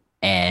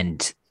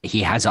 and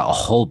he has a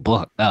whole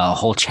book, a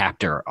whole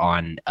chapter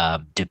on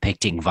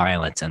depicting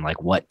violence and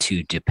like what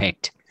to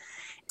depict.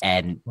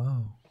 And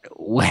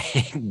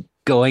when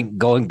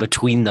going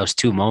between those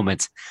two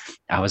moments,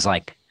 I was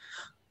like,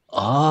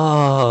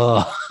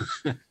 oh,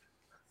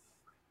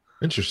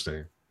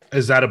 interesting.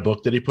 Is that a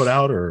book that he put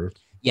out or?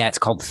 Yeah, it's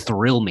called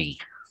Thrill Me.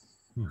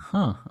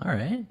 Huh. All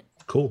right.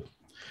 Cool.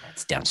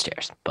 It's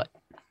downstairs, but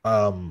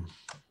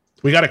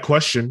we got a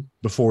question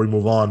before we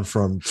move on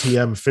from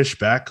TM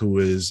Fishback, who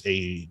is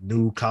a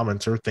new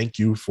commenter. Thank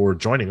you for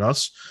joining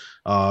us.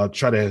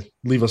 Try to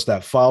leave us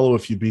that follow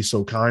if you'd be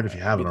so kind, if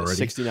you haven't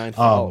already. 69th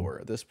follower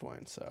at this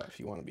point, so if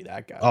you want to be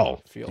that guy,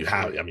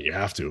 you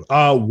have to.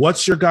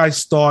 What's your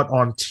guys' thought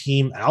on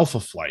Team Alpha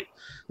Flight?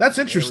 That's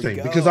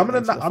interesting because I'm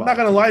not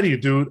gonna lie to you,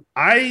 dude.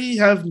 I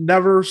have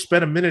never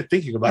spent a minute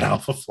thinking about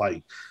Alpha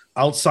Flight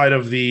outside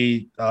of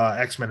the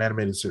X-Men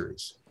animated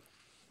series.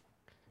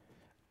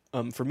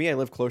 For me, I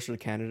live closer to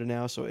Canada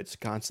now, so it's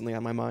constantly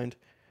on my mind.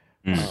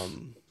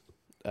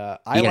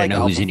 I like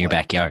know who's in your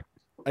backyard.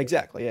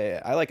 Exactly.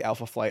 Yeah. I like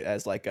Alpha Flight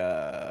as like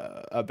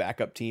a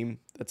backup team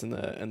that's in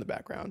the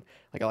background.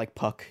 Like I like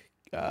Puck,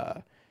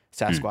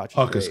 Sasquatch.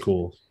 Puck is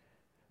cool.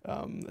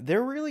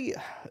 They're really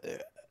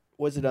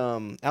was it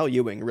Al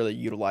Ewing really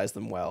utilized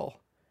them well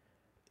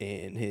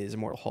in his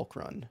Immortal Hulk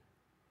run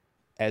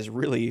as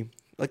really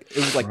like it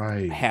was like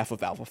half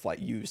of Alpha Flight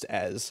used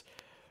as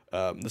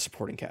the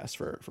supporting cast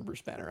for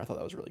Bruce Banner. I thought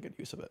that was a really good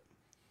use of it.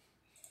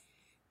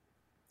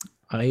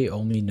 I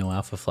only know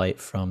Alpha Flight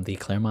from the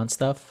Claremont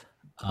stuff,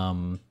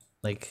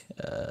 like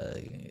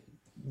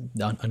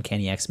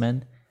Uncanny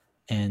X-Men,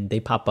 and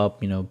they pop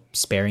up,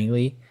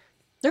 sparingly.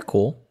 They're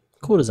cool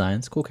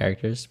designs, cool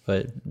characters,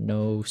 but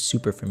no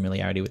super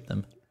familiarity with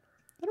them.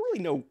 I don't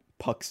really know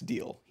Puck's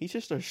deal. He's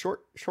just a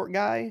short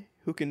guy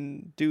who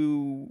can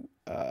do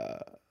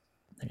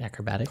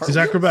acrobatics. He's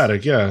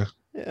acrobatic, yeah.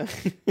 Yeah.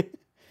 He's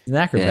an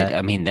acrobat. Yeah,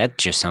 I mean, that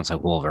just sounds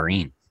like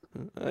Wolverine.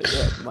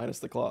 Minus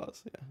the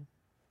claws.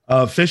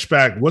 Yeah.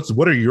 Fishback,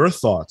 what are your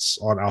thoughts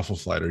on Alpha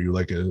Flight? Are you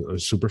like a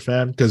super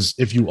fan? Because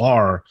if you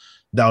are,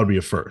 that would be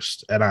a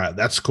first, and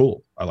that's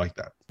cool. I like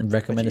that. And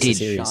recommend a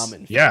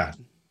series. Yeah.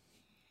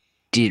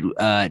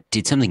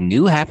 Did something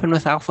new happen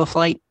with Alpha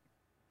Flight?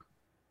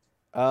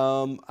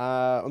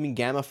 I mean,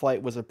 Gamma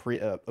Flight was a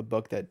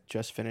book that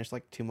just finished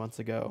like 2 months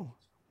ago,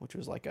 which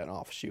was like an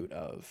offshoot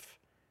of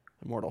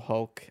Immortal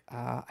Hulk.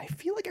 I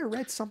feel like I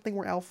read something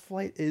where Alpha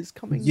Flight is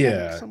coming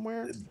back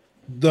somewhere.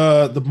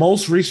 The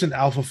most recent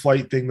Alpha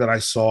Flight thing that I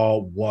saw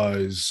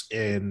was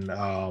in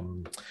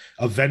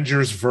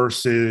Avengers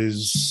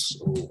versus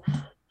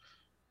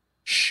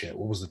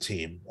what was the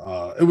team?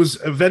 It was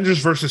Avengers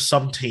versus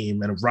some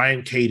team, and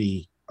Ryan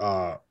Cady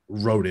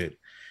wrote it.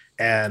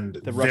 And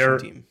the Russian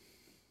team.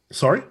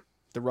 Sorry?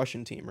 The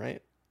Russian team,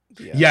 right?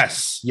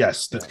 Yes.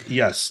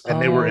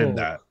 And they were in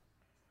that.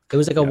 It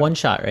was like a one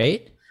shot,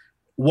 right?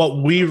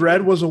 What we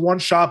read was a one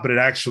shot, but it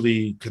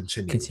actually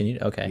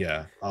continued. Okay.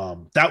 Yeah.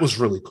 That was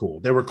really cool.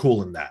 They were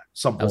cool in that.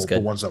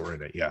 The ones that were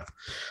in it. Yeah.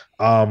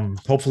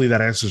 Hopefully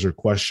that answers your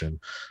question.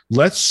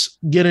 Let's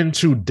get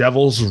into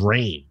Devil's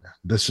Reign.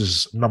 This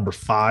is number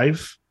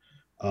 5.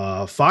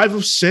 5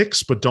 of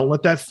 6, but don't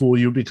let that fool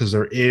you because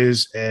there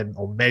is an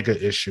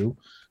Omega issue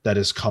that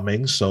is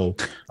coming. So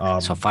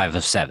 5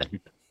 of 7.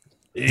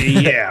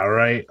 Yeah,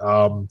 right.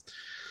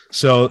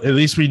 So at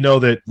least we know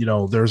that,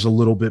 there's a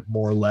little bit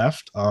more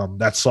left.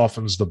 That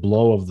softens the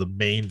blow of the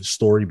main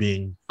story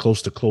being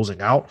close to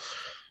closing out.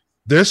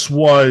 This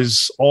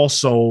was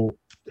also,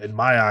 in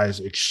my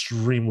eyes,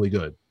 extremely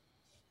good.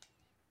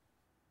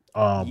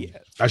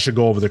 I should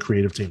go over the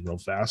creative team real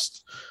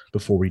fast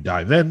before we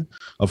dive in.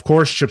 Of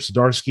course, Chip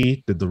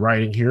Zdarsky did the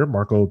writing here.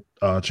 Marco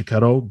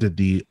Cicchetto did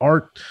the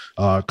art.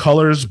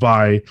 Colors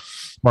by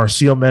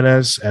Marcio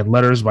Menez and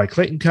letters by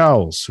Clayton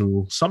Cowles,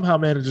 who somehow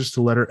manages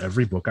to letter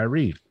every book I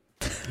read.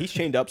 He's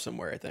chained up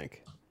somewhere, I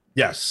think.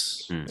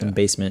 Yes. In the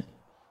basement.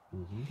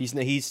 Mm-hmm.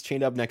 He's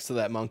chained up next to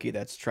that monkey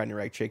that's trying to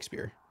write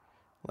Shakespeare.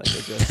 Like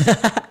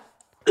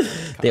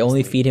they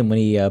only feed him when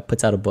he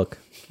puts out a book.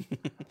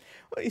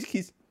 Well,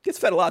 he gets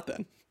fed a lot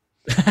then.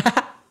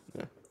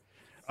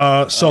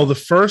 So the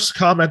first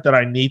comment that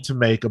I need to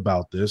make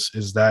about this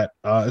is that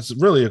it's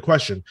really a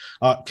question.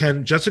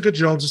 Can Jessica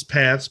Jones's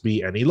pants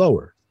be any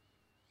lower?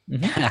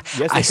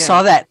 Mm-hmm. Yes, I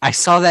saw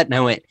that and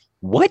I went,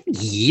 what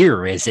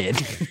year is it?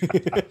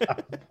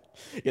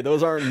 Yeah,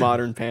 those aren't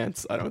modern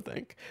pants, I don't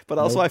think. But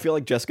also, I feel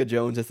like Jessica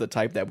Jones is the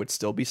type that would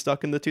still be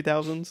stuck in the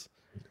 2000s.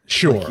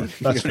 Sure,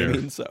 that's fair. I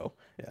mean? So,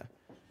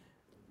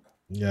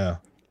 yeah.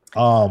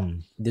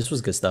 This was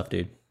good stuff,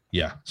 dude.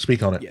 Yeah,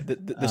 speak on it. Yeah,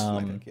 this is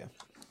my pick. Yeah.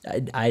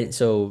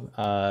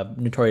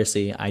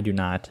 Notoriously, I do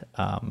not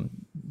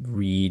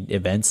read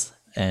events,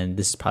 and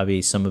this is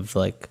probably some of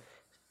like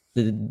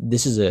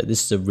this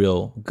is a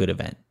real good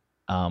event.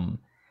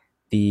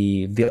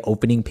 The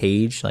opening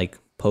page, like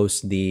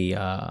post the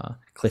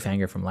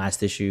cliffhanger from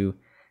last issue,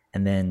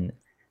 and then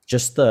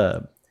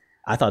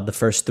I thought the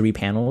first 3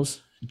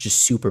 panels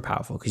just super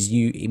powerful because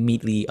you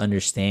immediately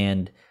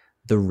understand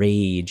the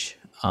rage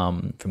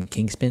from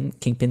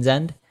Kingpin's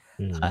end.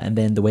 And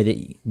then the way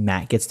that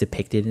Matt gets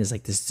depicted is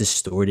like this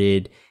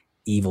distorted,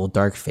 evil,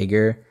 dark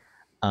figure,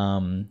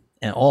 and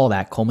all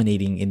that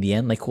culminating in the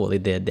end. Like, cool, they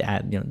did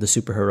the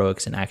super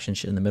heroics and action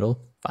shit in the middle.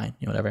 Fine,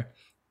 whatever.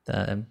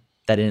 That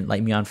didn't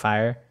light me on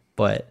fire,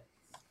 but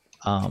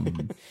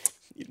you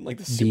didn't like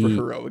the super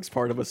heroics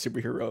part of a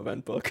superhero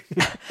event book.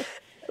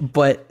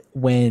 But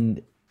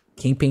when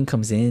Kingpin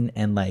comes in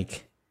and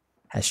like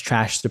has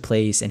trashed the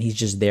place, and he's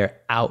just there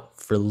out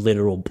for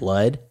literal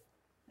blood.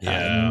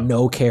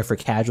 No care for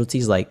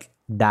casualties. Like,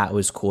 that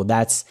was cool.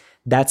 That's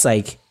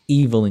like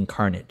evil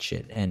incarnate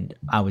shit, and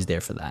I was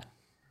there for that.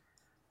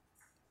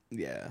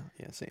 Yeah,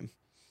 same.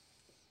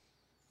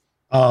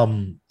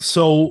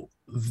 So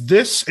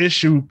this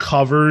issue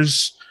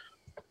covers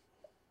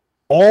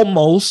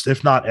almost,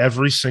 if not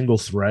every single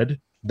thread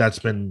that's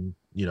been,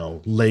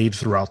 laid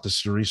throughout the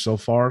series so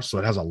far. So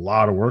it has a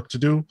lot of work to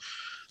do.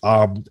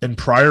 In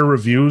prior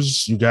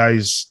reviews, you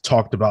guys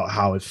talked about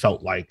how it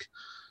felt like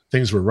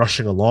things were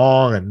rushing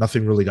along and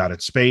nothing really got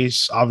its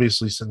space.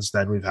 Obviously, since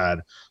then, we've had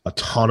a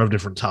ton of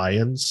different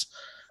tie-ins.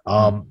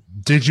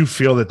 Did you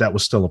feel that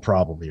was still a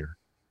problem here?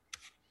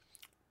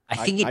 I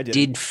think it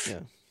did. Yeah.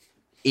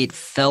 It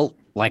felt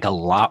like a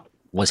lot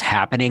was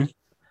happening,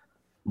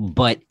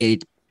 but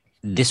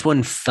this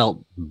one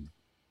felt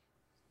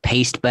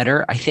paced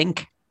better, I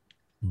think.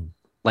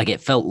 Like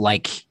it felt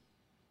like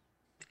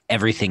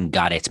everything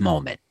got its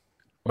moment,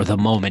 or the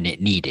moment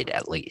it needed,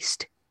 at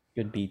least.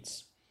 Good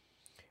beats.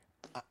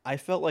 I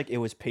felt like it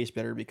was paced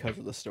better because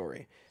of the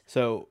story.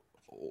 So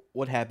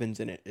what happens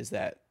in it is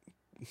that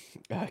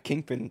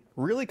Kingpin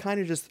really kind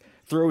of just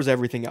throws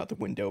everything out the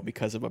window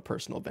because of a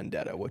personal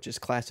vendetta, which is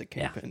classic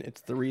Kingpin. Yeah.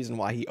 It's the reason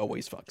why he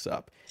always fucks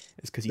up,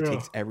 is because he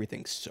takes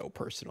everything so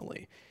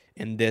personally.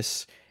 And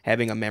this,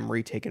 having a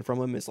memory taken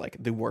from him, is like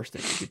the worst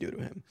thing you could do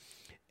to him.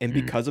 And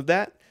because of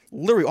that,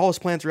 literally all his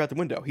plans are out the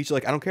window. He's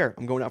like, I don't care.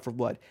 I'm going out for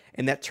blood.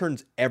 And that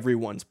turns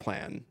everyone's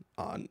plan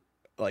on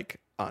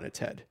its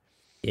head.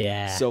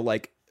 Yeah. So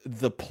like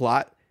the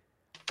plot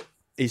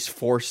is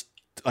forced,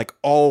 like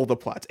all the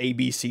plots, A,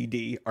 B, C,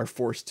 D, are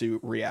forced to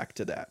react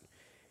to that.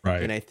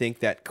 Right. And I think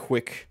that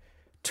quick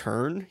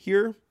turn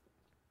here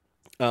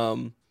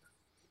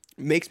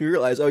makes me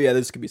realize, oh yeah,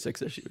 this could be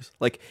 6 issues.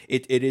 Like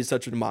it is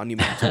such a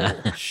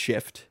monumental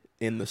shift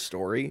in the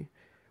story,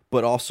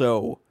 but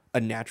also a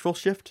natural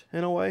shift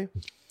in a way.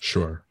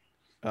 Sure.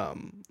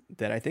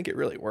 That I think it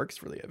really works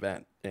for the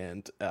event.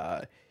 And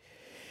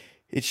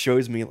it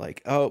shows me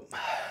like, oh,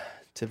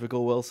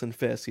 typical Wilson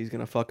Fisk, he's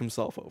gonna fuck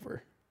himself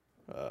over.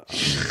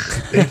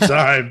 Big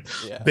time.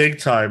 Big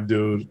time,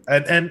 dude.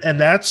 And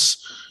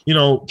that's,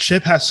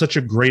 Chip has such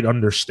a great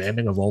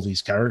understanding of all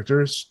these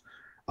characters,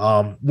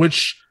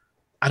 which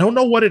I don't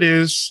know what it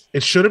is.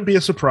 It shouldn't be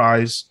a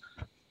surprise,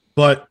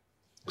 but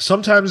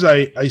sometimes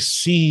I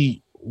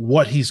see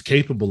what he's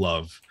capable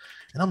of,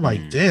 and I'm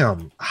like,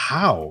 damn,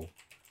 how?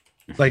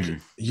 Like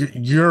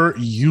you've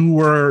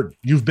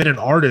been an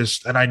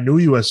artist, and I knew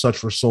you as such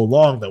for so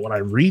long that when I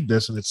read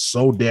this and it's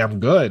so damn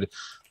good,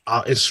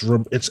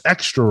 it's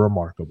extra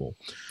remarkable.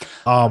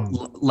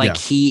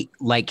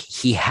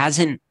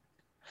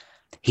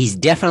 He's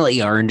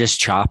definitely earned his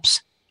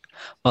chops,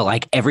 but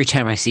like every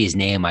time I see his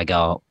name, I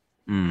go,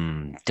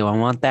 do I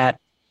want that?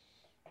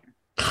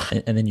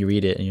 And then you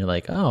read it and you're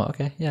like, oh,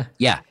 okay,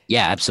 yeah,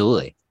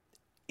 absolutely.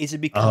 Is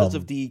it because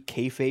of the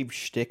kayfabe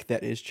shtick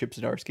that is Chip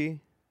Zdarsky?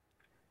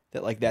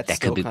 That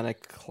still kind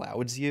of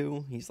clouds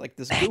you. He's like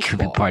this. That could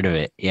be part of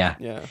it. Yeah.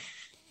 Yeah.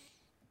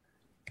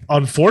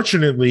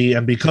 Unfortunately,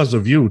 and because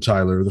of you,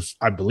 Tyler,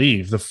 I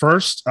believe the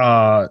first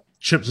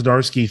Chip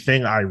Zdarsky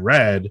thing I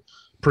read,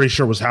 pretty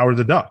sure was Howard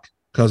the Duck,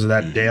 because of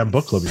that damn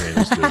book club you made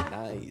us do.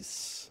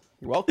 Nice.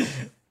 You're welcome.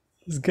 It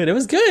was good. It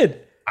was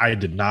good. I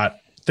did not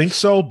think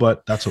so,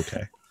 but that's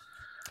okay.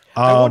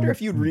 I wonder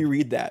if you'd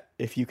reread that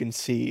if you can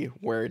see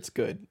where it's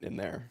good in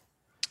there.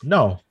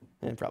 No.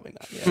 And probably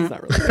not. Yeah, it's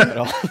not really good at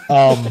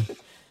all.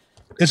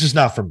 It's just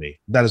not for me.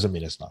 That doesn't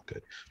mean it's not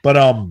good.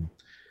 But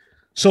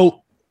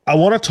so I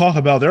want to talk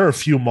about, there are a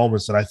few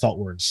moments that I thought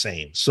were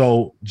insane.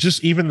 So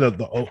just even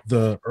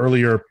the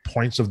earlier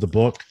points of the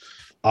book,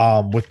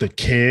 with the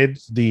kid,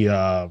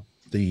 the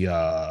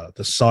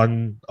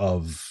son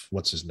of,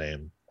 what's his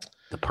name?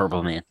 The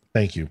Purple Man.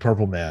 Thank you,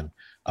 Purple Man.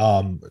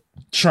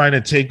 Trying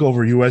to take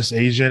over US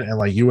Agent, and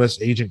like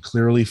US Agent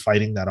clearly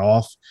fighting that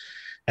off.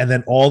 And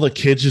then all the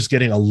kids just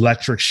getting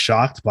electric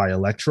shocked by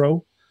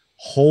Electro.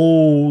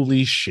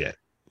 Holy shit.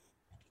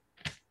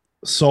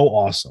 So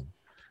awesome.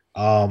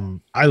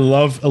 I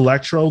love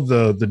Electro,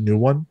 the new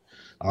one.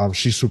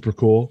 She's super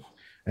cool.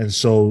 And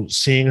so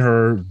seeing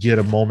her get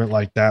a moment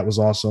like that was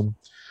awesome.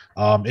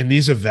 In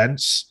these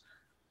events,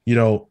 you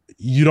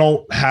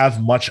don't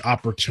have much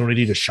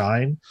opportunity to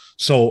shine.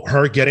 So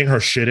her getting her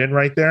shit in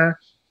right there,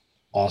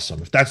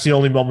 awesome. If that's the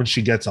only moment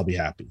she gets, I'll be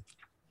happy.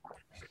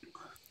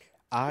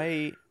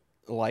 I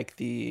like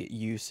the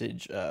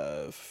usage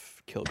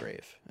of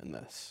Kilgrave in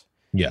this.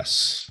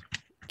 Yes.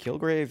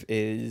 Kilgrave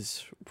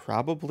is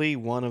probably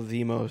one of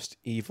the most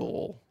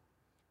evil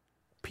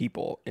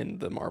people in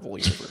the Marvel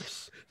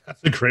universe.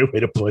 That's a great way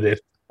to put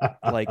it.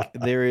 Like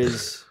there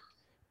is,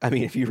 I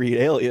mean, if you read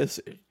Alias,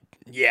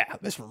 yeah,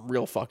 there's some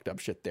real fucked up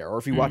shit there. Or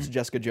if you watch the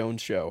Jessica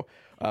Jones show,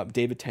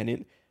 David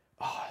Tennant,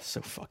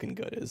 so fucking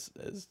good as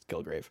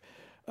Kilgrave.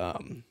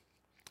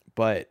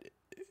 But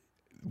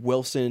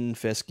Wilson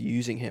Fisk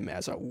using him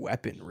as a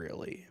weapon,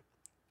 really,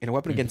 and a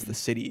weapon against the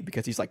city,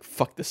 because he's like,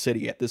 fuck the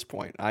city at this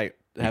point. I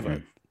have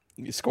a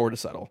score to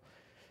settle,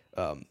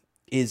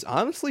 is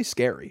honestly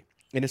scary.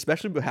 And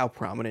especially with how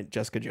prominent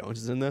Jessica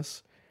Jones is in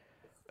this.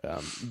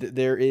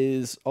 There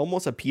is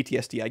almost a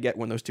PTSD I get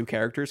when those two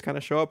characters kind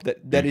of show up.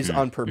 That is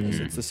on purpose.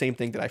 It's the same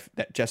thing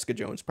that Jessica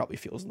Jones probably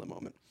feels in the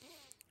moment.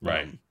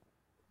 Right.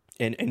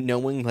 And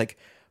knowing like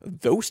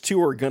those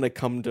two are gonna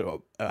come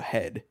to a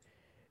head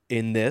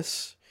in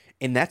this,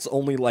 and that's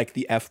only like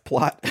the F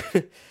plot.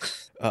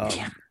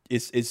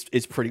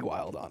 Is pretty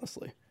wild,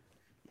 honestly.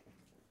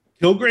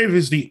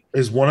 Kilgrave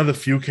is one of the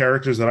few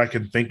characters that I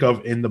can think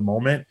of in the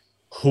moment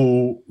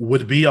who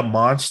would be a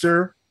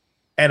monster,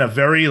 and a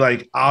very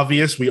like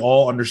obvious, we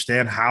all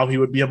understand how he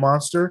would be a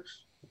monster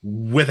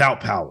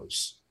without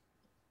powers.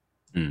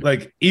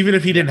 Like even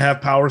if he didn't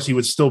have powers, he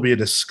would still be a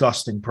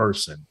disgusting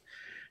person.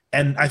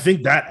 And I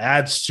think that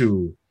adds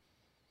to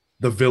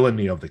the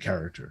villainy of the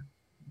character.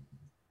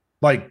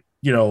 Like,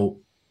 you know,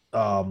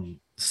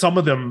 some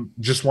of them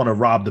just want to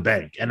rob the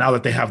bank. And now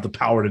that they have the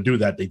power to do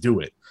that, they do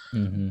it.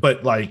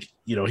 But like,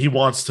 you know, he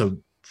wants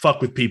to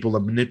fuck with people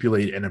and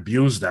manipulate and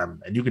abuse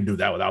them. And you can do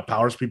that without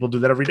powers. People do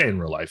that every day in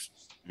real life.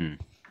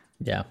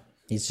 Yeah,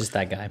 he's just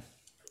that guy.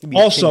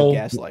 Also,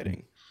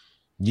 gaslighting.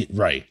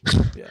 Right.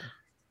 Yeah.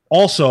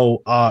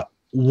 Also,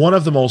 one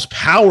of the most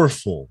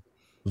powerful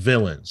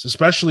villains,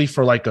 especially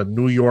for like a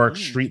New York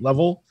street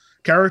level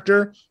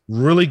character,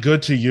 really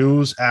good to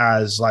use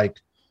as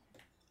like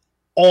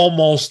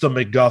almost a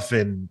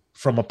MacGuffin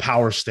from a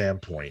power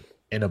standpoint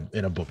in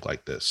a book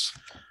like this.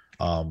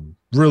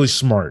 Really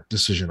smart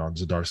decision on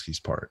Zdarsky's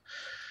part.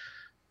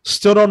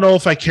 Still don't know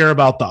if I care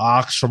about the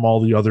Ox from all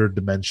the other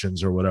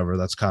dimensions or whatever.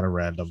 That's kind of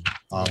random.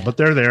 But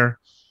they're there.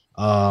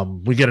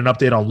 We get an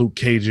update on Luke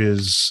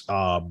Cage's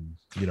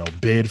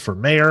bid for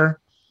mayor,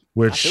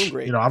 which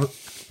you know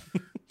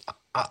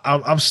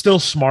I'm still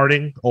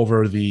smarting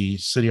over the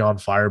City on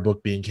Fire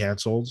book being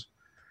canceled.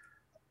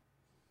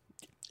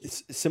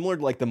 It's similar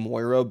to like the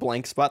Moira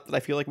blank spot that I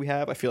feel like we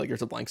have. I feel like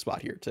there's a blank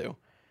spot here too.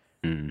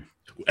 And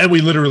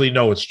we literally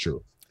know it's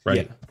true,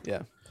 right?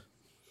 Yeah.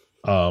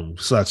 So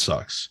that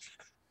sucks.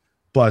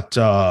 But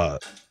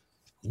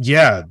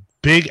yeah,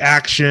 big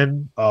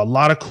action, a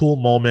lot of cool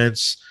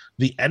moments.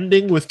 The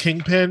ending with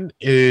Kingpin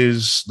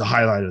is the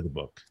highlight of the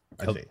book,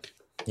 I think.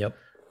 Yep,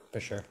 for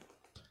sure.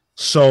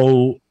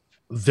 So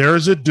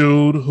there's a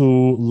dude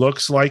who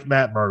looks like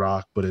Matt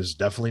Murdock, but is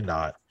definitely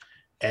not.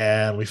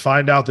 And we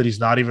find out that he's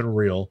not even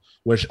real,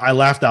 which I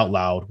laughed out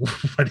loud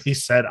when he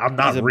said, I'm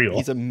not real.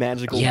 He's a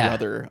magical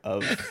brother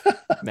of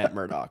Matt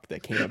Murdock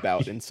that came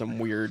about in some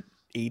weird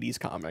 80s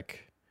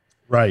comic.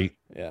 Right.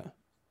 Yeah.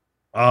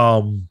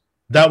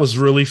 That was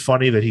really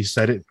funny that he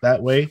said it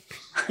that way.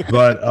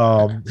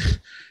 But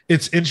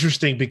it's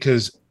interesting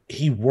because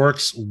he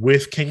works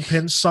with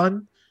Kingpin's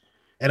son.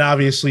 And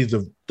obviously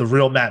the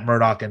real Matt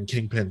Murdock and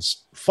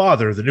Kingpin's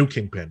father, the new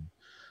Kingpin,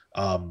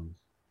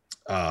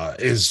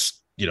 is,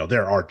 you know,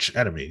 they're arch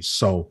enemies.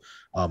 So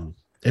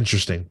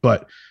interesting.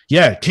 But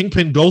yeah,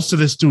 Kingpin goes to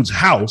this dude's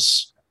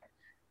house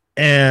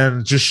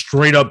and just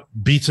straight up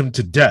beats him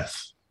to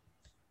death.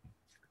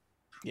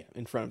 Yeah,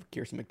 in front of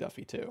Kirsten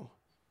McDuffie too.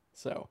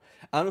 So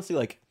honestly,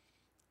 like,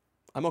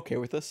 I'm okay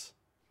with this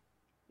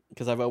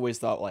because I've always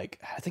thought, like,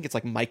 I think it's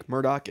like Mike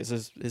Murdock is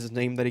his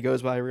name that he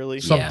goes by, really.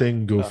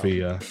 Something goofy,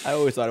 yeah. I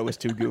always thought it was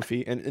too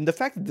goofy, and the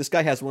fact that this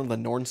guy has one of the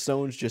Norn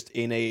Stones just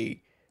in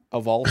a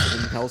vault in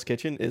Hell's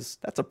Kitchen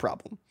that's a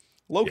problem.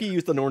 Loki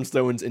used the Norn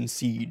Stones in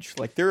Siege,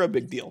 like they're a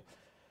big deal.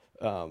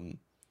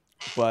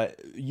 But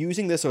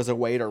using this as a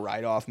way to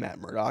write off Matt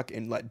Murdock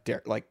and let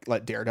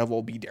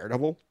Daredevil be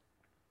Daredevil.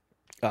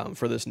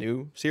 For this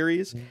new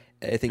series,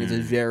 I think it's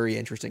a very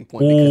interesting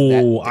point.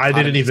 Oh, I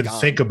didn't even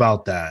think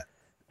about that.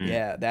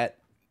 Yeah,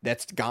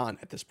 that's gone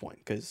at this point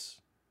because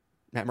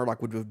Matt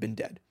Murdock would have been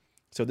dead.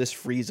 So this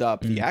frees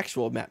up the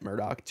actual Matt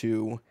Murdock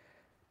to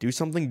do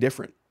something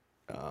different.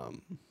 It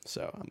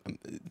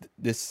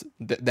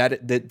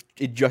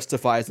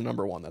justifies the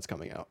 #1 that's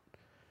coming out.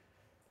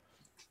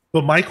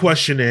 But my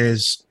question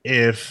is,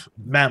 if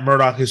Matt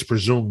Murdock is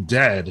presumed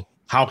dead,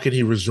 how can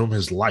he resume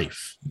his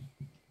life?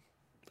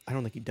 I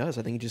don't think he does.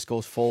 I think he just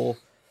goes full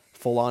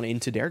on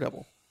into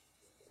Daredevil.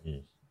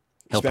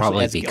 He'll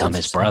probably become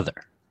his brother,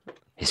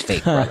 his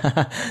fake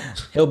brother.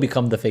 He'll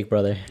become the fake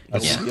brother.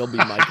 He'll be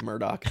Mike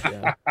Murdock.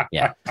 Yeah.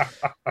 Yeah.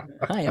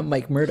 Hi, I'm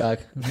Mike Murdock.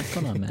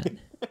 Come on, Matt.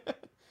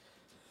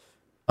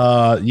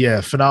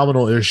 Yeah,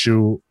 phenomenal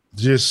issue.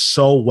 Just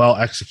so well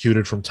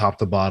executed from top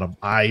to bottom.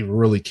 I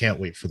really can't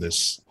wait for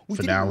this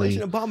finale.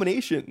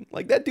 Abomination.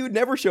 Like, that dude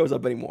never shows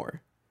up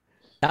anymore.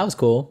 That was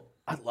cool.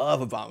 I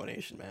love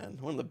Abomination, man.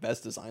 One of the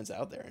best designs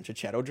out there. And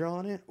Chichetto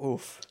drawing it.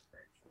 Oof.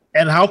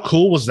 And how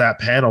cool was that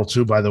panel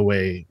too, by the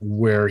way,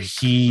 where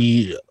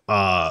he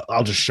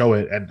I'll just show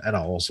it and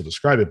I'll also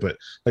describe it, but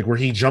like where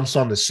he jumps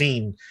on the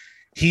scene,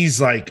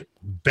 he's like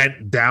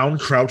bent down,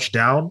 crouched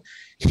down.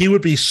 He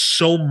would be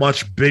so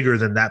much bigger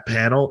than that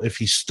panel if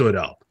he stood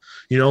up.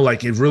 You know,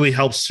 like it really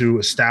helps to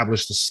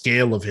establish the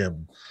scale of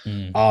him.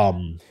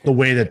 The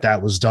way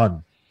that was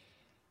done.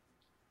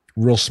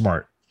 Real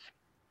smart.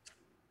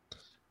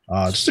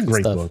 Just a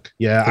great book.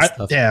 Yeah,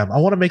 I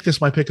want to make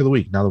this my pick of the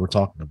week now that we're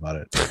talking about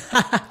it.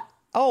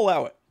 I'll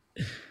allow it.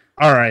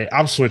 All right,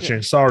 I'm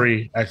switching.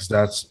 Sorry,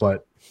 X-Dats,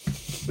 but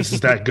this is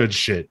that good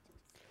shit.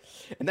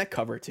 And that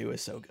cover too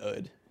is so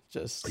good.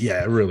 Just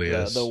Yeah, it really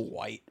is. The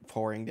white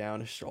pouring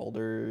down his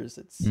shoulders.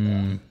 It's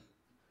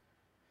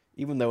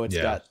even though it's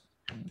got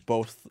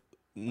both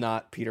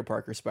not Peter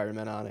Parker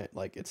Spider-Man on it,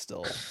 like it's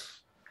still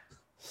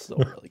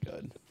really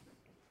good.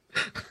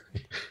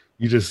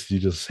 You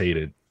just hate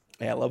it.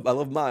 Yeah, I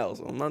love Miles.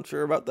 I'm not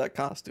sure about that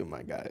costume,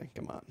 my guy.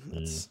 Come on,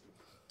 that's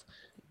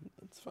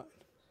fine.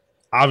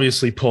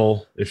 Obviously,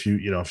 pull if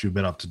you've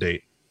been up to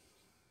date.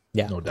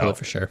 Yeah, no doubt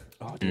for sure.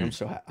 Oh, dude, I'm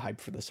so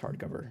hyped for this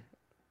hardcover.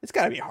 It's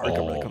got to be a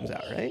hardcover that comes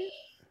out, right?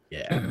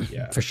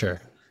 Yeah, for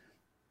sure.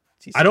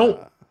 I don't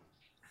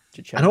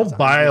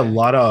buy a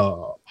lot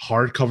of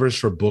hardcovers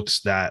for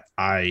books that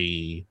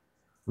I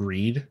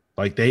read.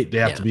 Like they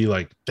have to be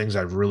like things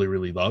I really,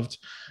 really loved.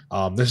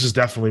 This is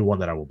definitely one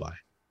that I will buy.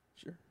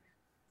 Sure.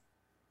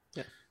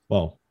 Yeah.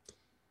 Well,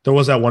 there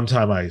was that one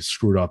time I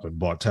screwed up and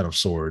bought 10 of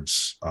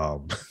Swords.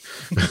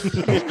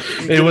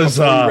 It was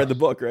you read the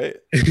book, right?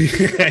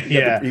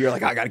 Yeah. You're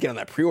like, I gotta get on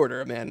that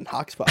pre-order, man.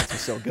 Hawkspots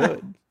is so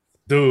good.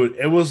 Dude,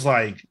 it was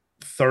like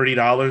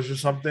 $30 or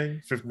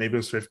something. Maybe it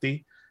was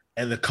 50.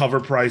 And the cover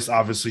price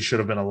obviously should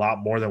have been a lot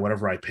more than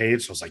whatever I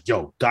paid. So I was like,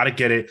 yo, gotta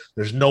get it.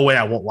 There's no way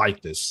I won't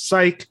like this.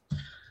 Psych.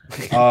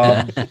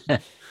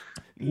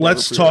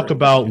 Let's talk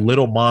about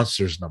Little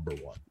Monsters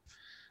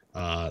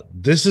 #1.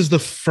 This is the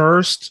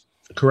first,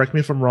 correct me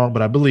if I'm wrong,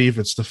 but I believe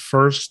it's the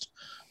first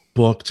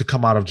book to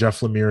come out of Jeff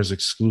Lemire's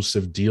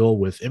exclusive deal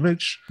with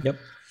Image. Yep.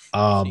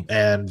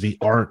 And the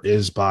art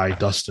is by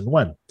Dustin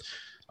Nguyen.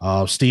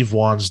 Steve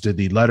Wands did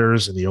the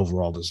letters and the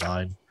overall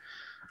design.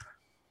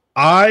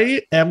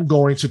 I am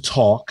going to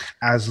talk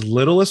as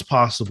little as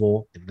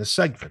possible in this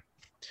segment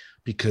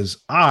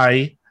because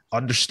I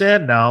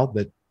understand now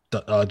that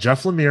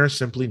Jeff Lemire is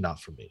simply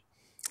not for me.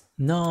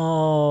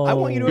 No. I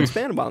want you to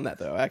expand upon that,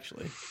 though,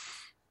 actually.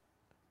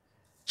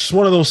 Just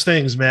one of those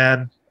things,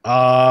 man.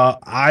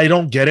 I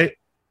don't get it.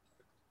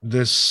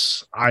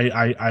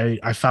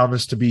 I found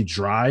this to be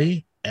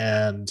dry,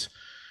 and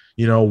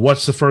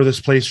what's the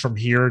furthest place from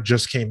here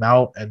just came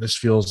out, and this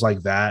feels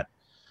like that.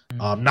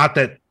 Not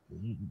that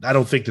I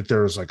don't think that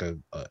there's like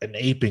an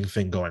aping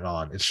thing going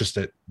on. It's just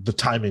that the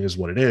timing is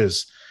what it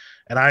is,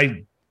 and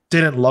I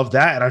didn't love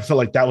that, and I felt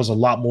like that was a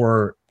lot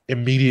more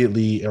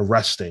immediately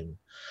arresting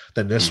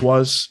than this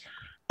was.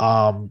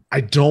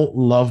 I don't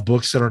love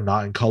books that are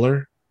not in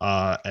color.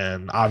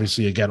 And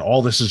obviously, again,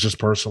 all this is just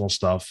personal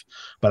stuff,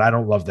 but I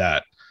don't love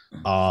that.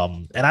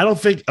 And I don't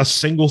think a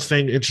single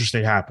thing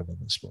interesting happened in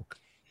this book.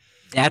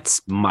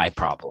 That's my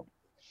problem.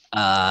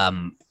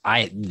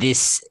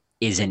 This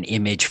is an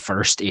Image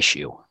first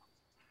issue.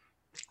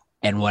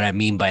 And what I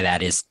mean by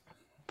that is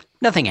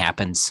nothing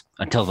happens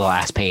until the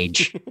last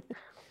page.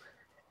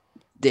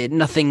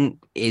 Nothing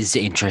is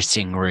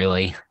interesting,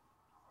 really.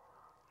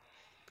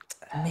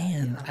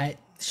 Man,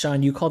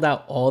 Sean, you called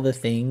out all the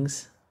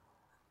things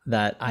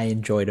that I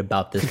enjoyed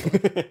about this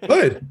book.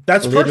 Good.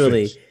 That's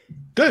literally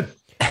perfect. Good.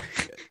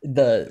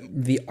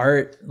 The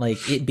art,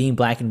 like it being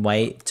black and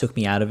white, took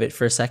me out of it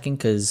for a second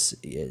because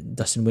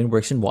Dustin Nguyen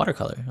works in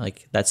watercolor.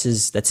 Like that's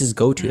his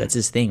go-to. That's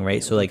his thing,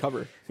 right? So like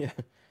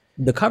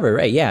the cover,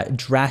 right? Yeah,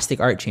 drastic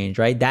art change,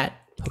 right? That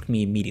hooked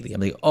me immediately.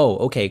 I'm like, oh,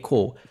 okay,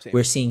 cool. Same.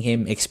 We're seeing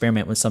him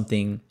experiment with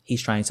something.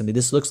 He's trying something.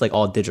 This looks like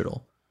all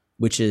digital,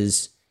 which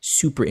is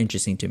super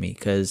interesting to me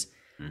because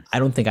I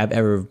don't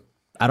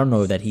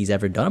know that he's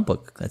ever done a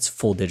book that's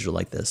full digital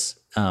like this.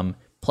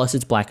 Plus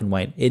it's black and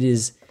white. It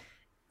is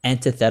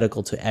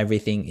antithetical to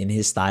everything in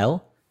his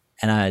style,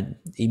 and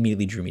it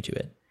immediately drew me to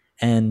it.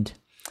 And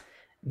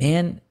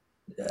man,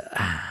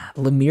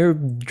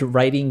 Lemire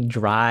writing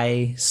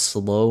dry,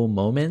 slow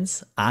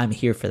moments, I'm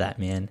here for that,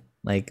 man.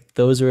 Like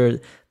those are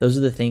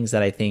the things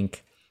that I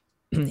think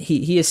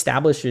he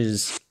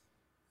establishes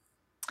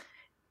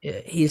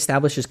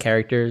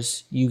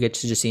characters. You get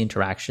to just see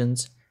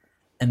interactions,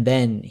 and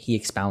then he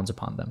expounds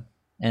upon them,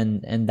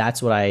 and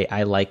that's what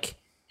I like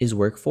his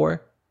work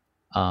for.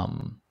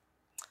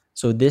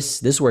 So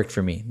this worked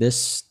for me.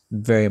 This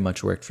very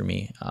much worked for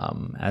me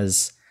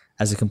as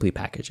a complete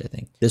package. I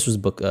think this was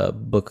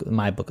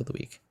my book of the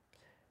week.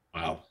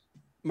 Wow,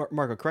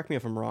 Marco, correct me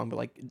if I'm wrong, but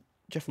like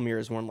Jeff Lemire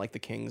is one of like the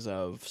kings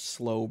of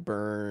slow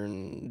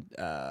burn,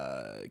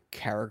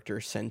 character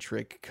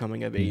centric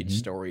coming of age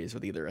stories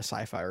with either a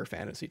sci-fi or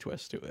fantasy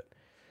twist to it.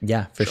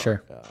 Yeah, for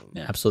sure.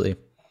 Absolutely.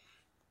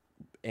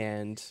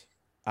 And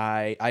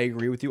I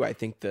agree with you. I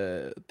think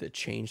the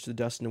change to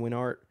Dustin Nguyen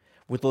art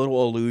with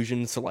little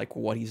allusions to like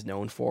what he's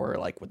known for,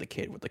 like with the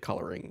kid with the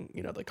coloring,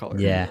 the color,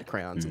 the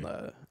crayons and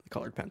the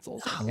colored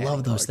pencils. I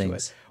love those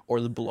things. Or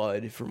the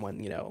blood from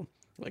when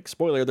like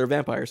spoiler, they're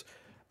vampires.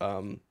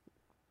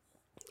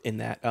 In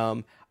that,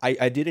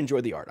 I did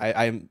enjoy the art.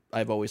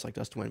 I've always liked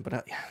Dustin Nguyen,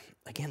 but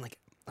again, like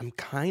I'm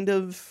kind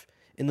of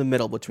in the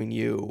middle between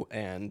you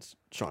and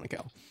Sean and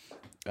Cal,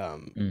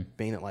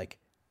 being that like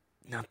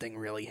nothing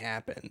really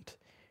happened,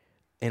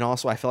 and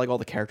also I feel like all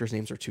the characters'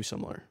 names are too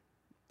similar.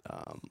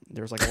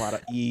 There's like a lot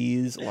of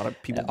E's, a lot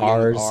of people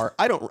R's. R.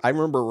 I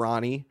remember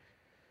Ronnie.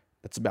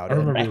 That's about I it.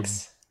 remember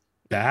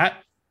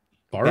Bat,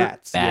 Bart,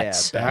 Bats.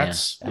 Bats. Yeah,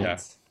 Bats. Yeah.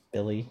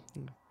 Billy.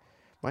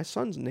 My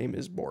son's name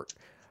is Bort.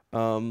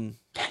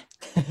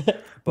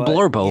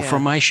 Blorbo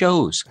from my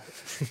shows.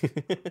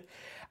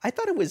 I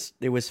thought it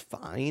was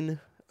fine.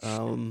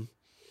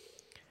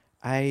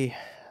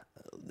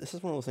 This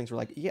is one of those things where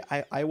like,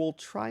 yeah, I will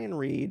try and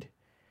read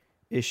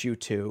issue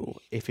 2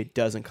 if it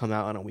doesn't come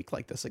out on a week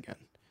like this again.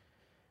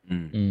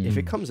 If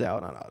it comes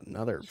out on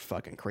another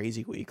fucking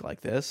crazy week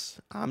like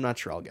this, I'm not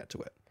sure I'll get to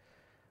it.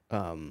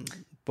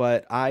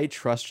 But I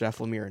trust Jeff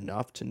Lemire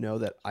enough to know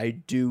that I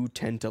do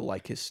tend to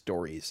like his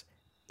stories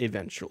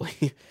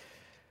eventually.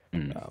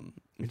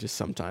 It just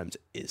sometimes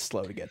is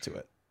slow to get to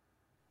it.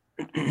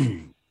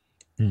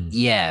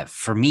 Yeah,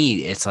 for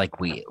me, it's like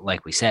we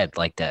said,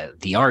 like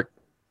the art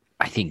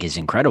I think is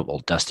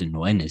incredible. Dustin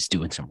Nguyen is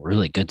doing some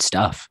really good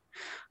stuff.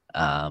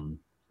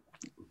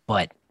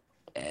 But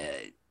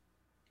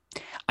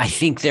I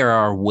think there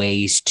are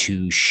ways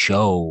to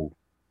show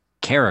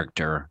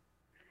character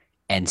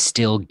and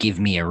still give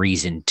me a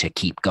reason to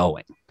keep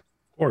going.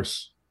 Of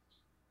course.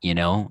 You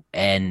know,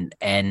 and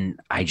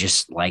I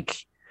just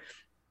like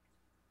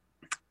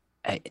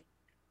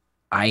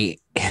I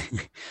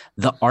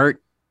the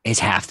art is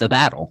half the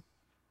battle,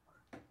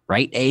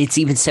 right? It's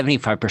even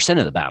 75%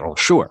 of the battle,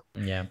 sure.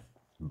 Yeah.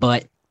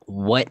 But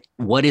what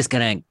is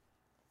gonna,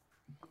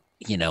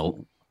 you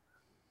know,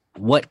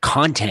 what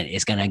content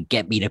is gonna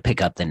get me to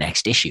pick up the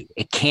next issue?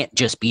 It can't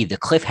just be the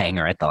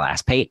cliffhanger at the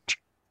last page.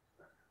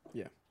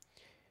 Yeah.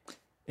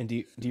 And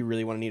do you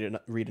really want to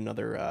read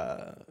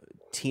another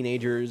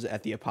teenagers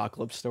at the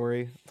apocalypse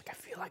story? Like, I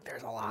feel like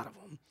there's a lot of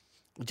them.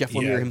 Jeff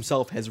Lemire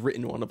himself has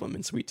written one of them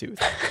in Sweet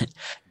Tooth.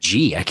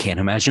 Gee, I can't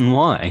imagine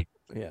why.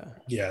 Yeah.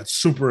 Yeah, it's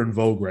super in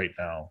vogue right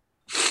now.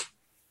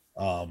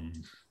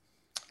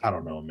 I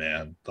don't know,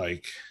 man.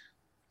 Like,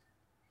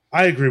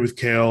 I agree with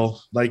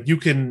Kale. Like, you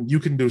can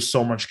do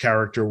so much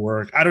character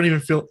work. I don't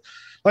even feel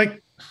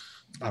like,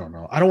 I don't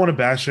know. I don't want to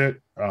bash it.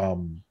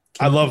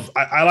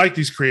 I like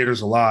these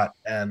creators a lot,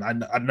 and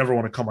I never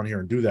want to come on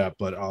here and do that.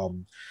 But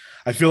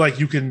I feel like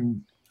you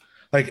can,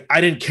 like, I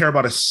didn't care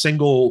about a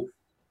single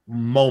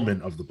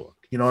moment of the book.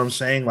 You know what I'm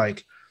saying?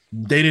 Like,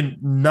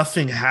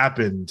 nothing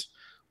happened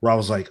where I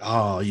was like,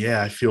 oh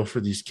yeah, I feel for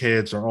these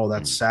kids, or oh,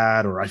 that's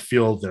sad, or I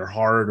feel their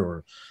heart,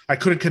 or I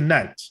couldn't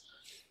connect.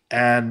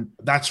 And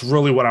that's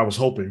really what I was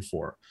hoping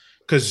for.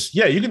 Because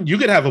yeah, you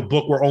could have a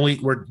book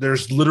where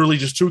there's literally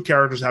just two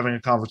characters having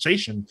a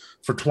conversation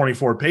for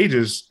 24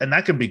 pages, and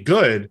that can be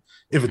good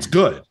if it's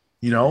good,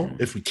 you know,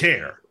 if we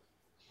care.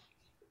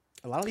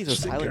 A lot of these are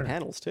silent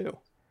panels too.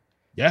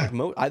 Yeah.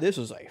 Like this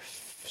was a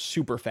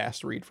super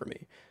fast read for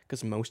me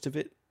because most of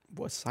it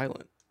was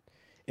silent.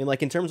 And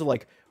like in terms of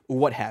like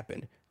what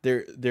happened,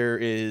 there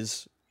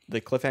is the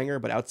cliffhanger,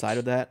 but outside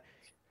of that,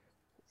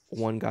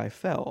 one guy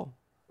fell,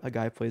 a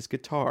guy plays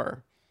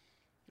guitar,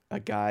 a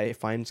guy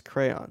finds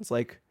crayons.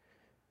 Like,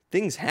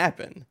 things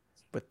happen,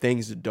 but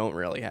things don't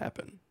really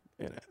happen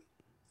in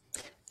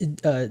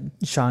it.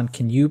 Sean,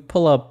 can you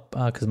pull up,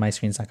 because my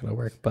screen's not going to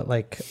work, but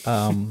like,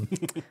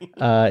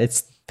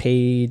 it's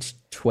page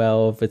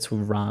 12. It's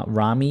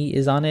Rami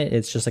is on it.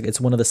 It's just like, it's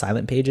one of the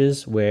silent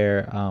pages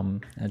where, I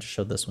just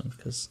showed this one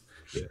because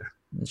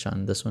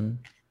Sean, this one,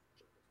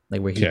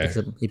 like where he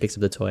picks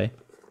up the toy.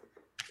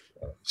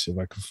 Let's see if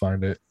I can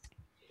find it.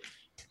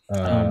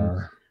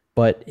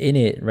 But in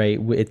it, right,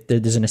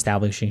 there's an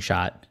establishing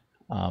shot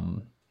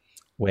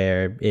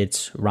where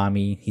it's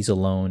Rami. He's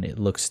alone. It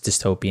looks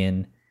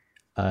dystopian.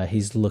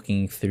 He's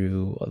looking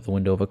through the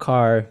window of a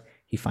car.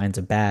 He finds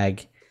a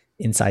bag.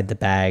 Inside the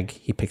bag,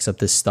 he picks up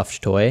this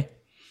stuffed toy,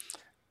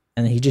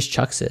 and then he just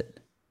chucks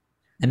it.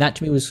 And that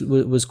to me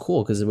was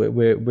cool because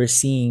we're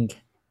seeing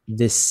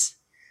this.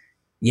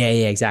 Yeah,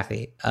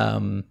 exactly.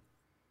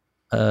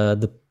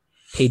 The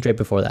page right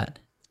before that.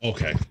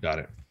 Okay, got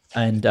it.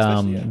 And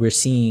we're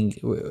seeing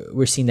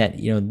that,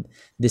 you know,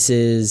 this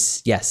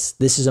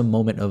is a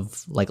moment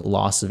of like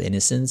loss of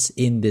innocence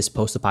in this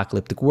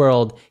post-apocalyptic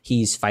world.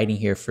 He's fighting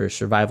here for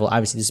survival.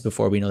 Obviously, this is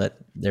before we know that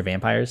they're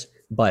vampires,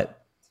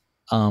 but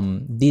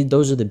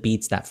those are the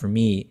beats that for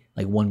me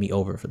like won me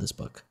over for this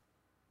book.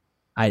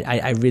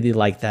 I really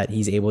like that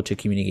he's able to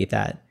communicate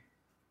that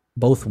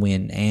both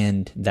win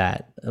and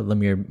that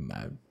Lemire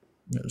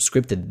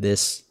scripted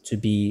this to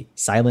be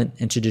silent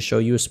and to just show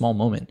you a small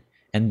moment.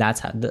 And that's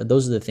how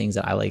those are the things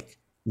that I like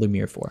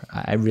Lemire for.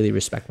 I really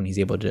respect when he's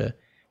able to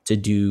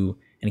do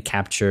and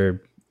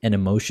capture an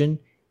emotion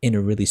in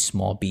a really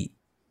small beat.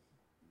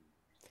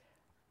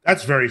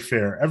 That's very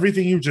fair.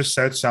 Everything you just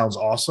said sounds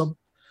awesome.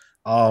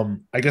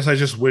 I guess I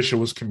just wish it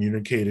was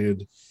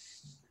communicated.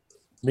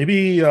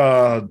 Maybe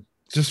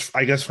just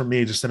I guess for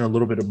me, just in a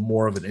little bit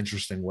more of an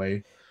interesting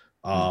way.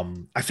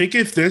 I think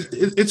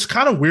it's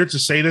kind of weird to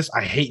say this.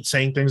 I hate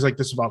saying things like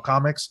this about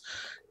comics.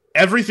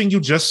 Everything you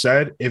just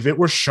said, if it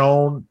were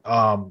shown,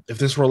 if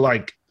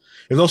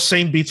those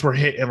same beats were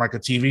hit in like a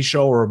TV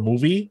show or a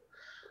movie,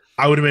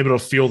 I would have been able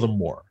to feel them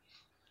more.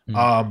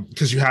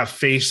 Because you have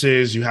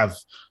faces, you have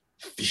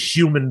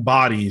human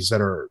bodies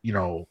that are, you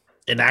know,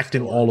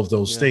 enacting all of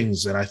those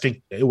things, and I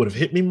think it would have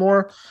hit me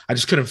more. I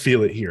just couldn't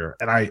feel it here,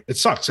 and it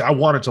sucks. I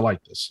wanted to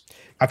like this.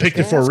 I picked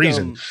it for a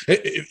reason.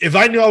 If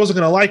I knew I wasn't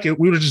going to like it,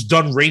 we would have just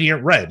done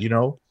Radiant Red, you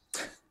know?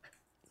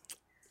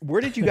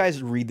 Where did you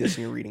guys read this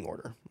in your reading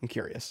order? I'm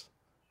curious.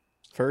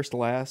 First,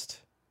 last?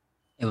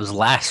 It was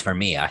last for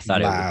me. I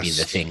thought it would be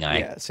the thing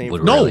I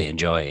would really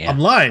enjoy. Yeah. I'm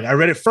lying. I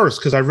read it first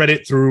because I read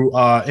it through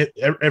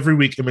every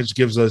week. Image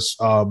gives us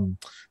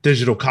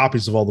digital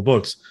copies of all the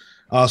books.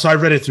 So I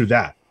read it through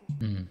that.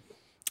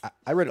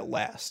 I read it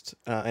last,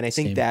 and I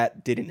think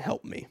that didn't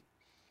help me.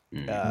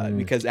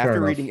 Because after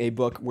reading a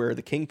book where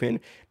the Kingpin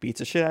beats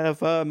the shit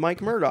out of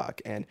Mike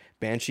Murdock, and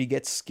Banshee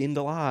gets skinned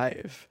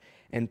alive,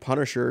 and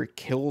Punisher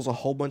kills a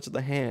whole bunch of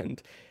the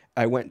Hand,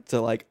 I went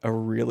to like a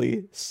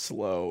really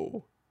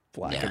slow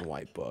black and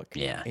white book.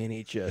 Yeah. And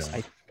it just,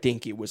 I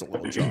think it was a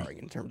little jarring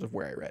in terms of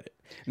where I read it.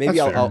 Maybe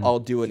I'll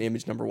do an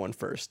Image number 1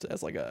 first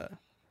as like a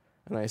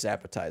nice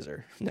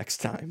appetizer next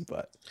time.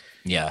 But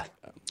yeah,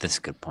 that's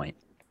a good point.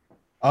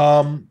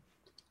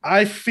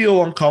 I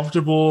feel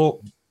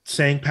uncomfortable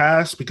saying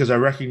pass because I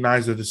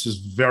recognize that this is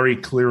very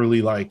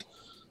clearly like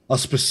a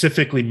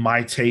specifically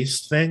my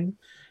taste thing.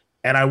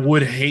 And I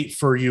would hate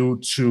for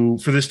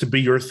this to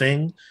be your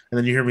thing. And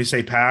then you hear me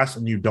say pass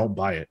and you don't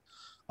buy it.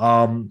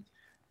 I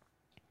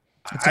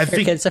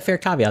think it's a fair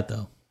caveat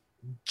though.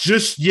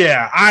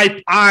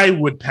 I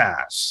would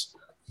pass,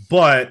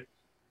 but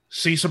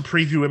see some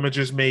preview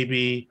images,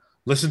 maybe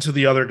listen to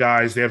the other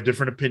guys. They have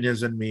different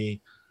opinions than me,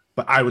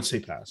 but I would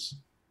say pass.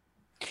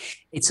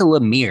 It's a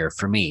Lemire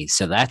for me,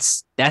 so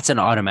that's an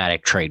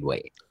automatic trade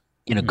weight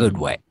in a good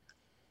way.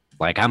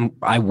 Like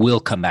I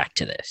will come back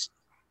to this.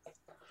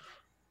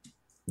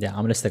 Yeah,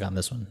 I'm gonna stick on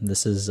this one.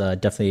 This is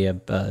definitely a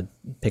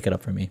pick it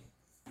up for me.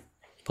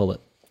 Pull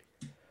it.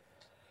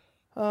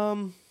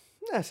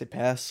 I say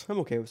pass. I'm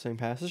okay with saying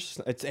pass. It's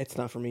just it's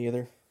not for me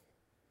either.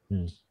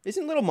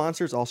 Isn't Little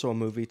Monsters also a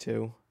movie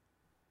too?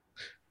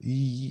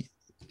 The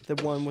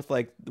one with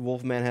like the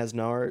Wolfman has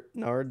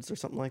nards or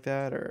something like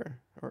that, or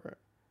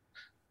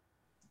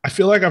I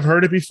feel like I've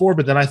heard it before,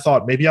 but then I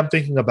thought maybe I'm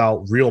thinking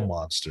about Real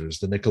Monsters,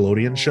 the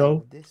Nickelodeon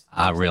show.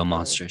 Real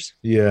Monsters.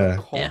 Yeah.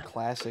 Cult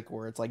classic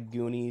where it's like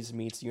Goonies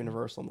meets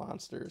Universal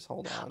Monsters.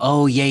 Hold on.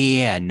 Oh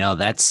yeah. No,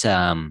 that's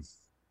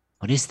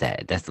what is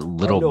that? That's the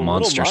Little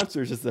Monsters. Little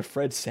Monsters is the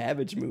Fred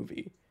Savage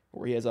movie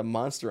where he has a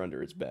monster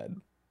under his bed.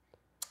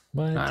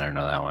 What? I don't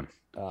know that one.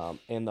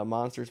 And the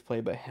monster's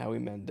played by Howie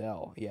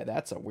Mandel. Yeah,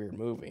 that's a weird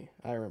movie.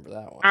 I remember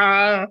that one.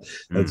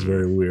 That's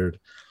very weird.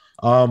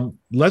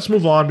 Let's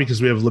move on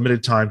because we have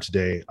limited time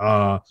today.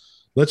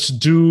 Let's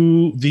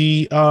do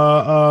the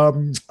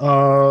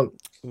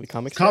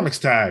comics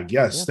tag.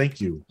 Yes,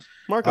 thank you.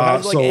 Marco,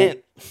 how's like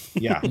Ant?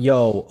 Yeah.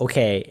 Yo,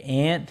 okay.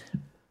 Ant,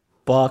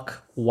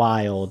 Buck,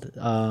 Wild.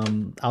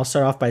 I'll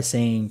start off by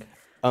saying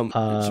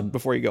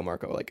before you go,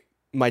 Marco, like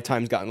my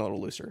time's gotten a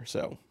little looser,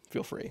 so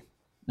feel free.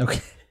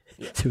 Okay.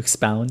 To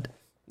expound.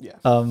 Yeah.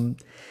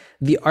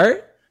 The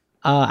art,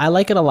 I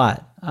like it a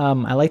lot.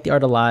 I like the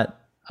art a lot.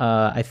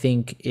 I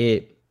think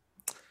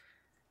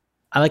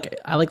I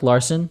like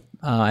Larson.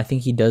 I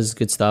think he does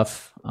good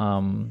stuff.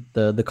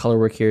 The color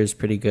work here is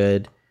pretty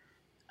good.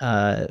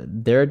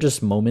 There are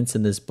just moments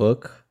in this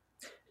book.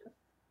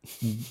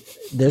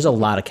 There's a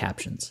lot of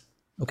captions.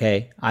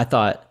 Okay. I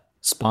thought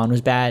Spawn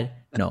was bad.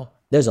 No,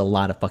 there's a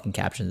lot of fucking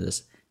captions in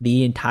this.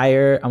 The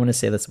entire, I'm going to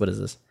say this. What is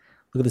this?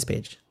 Look at this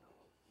page.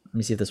 Let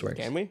me see if this works.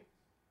 Can we?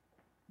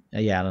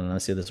 Yeah, I don't know.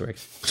 Let's see if this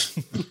works.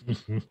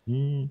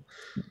 Look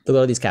at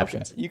all these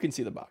captions. Okay. You can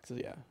see the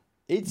boxes, yeah.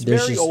 It's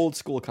very old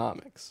school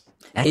comics.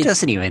 That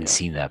doesn't even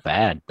seem that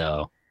bad,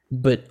 though.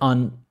 But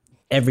on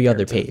every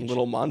other page.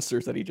 Little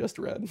Monsters that he just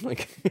read.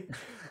 Like,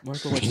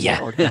 Marco likes the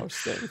art house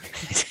thing.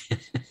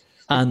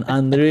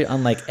 on literally,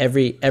 on like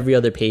every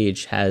other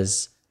page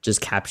has just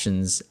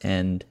captions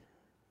and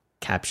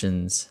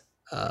captions.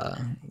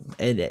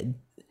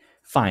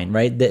 Fine,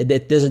 right?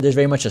 There's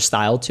very much a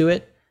style to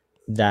it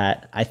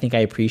that I think I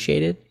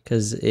appreciated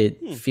because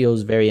it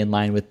feels very in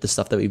line with the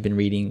stuff that we've been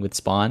reading with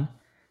Spawn.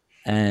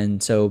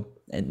 And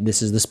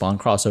this is the Spawn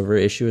crossover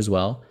issue as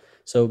well.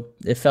 So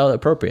it felt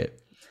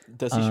appropriate.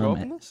 Does he show up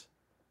in this?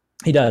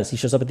 He does. He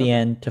shows up at the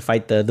end to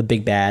fight the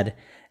big bad.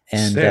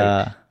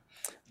 And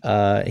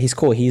he's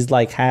cool. He's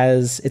like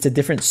it's a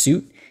different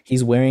suit.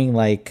 He's wearing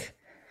like,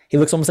 he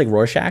looks almost like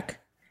Rorschach.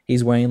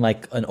 He's wearing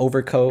like an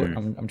overcoat.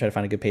 I'm trying to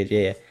find a good page.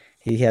 Yeah.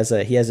 He has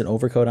an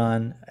overcoat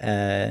on.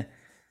 Let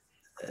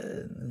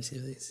me see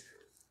these.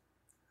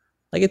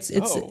 Like it's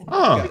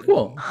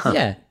cool. Huh.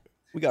 Yeah.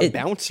 We got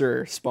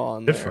Bouncer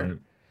Spawn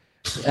different.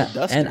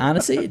 And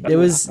honestly, it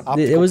was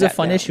a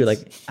fun issue.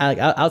 Like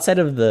outside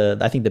of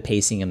I think the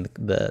pacing and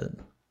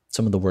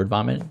some of the word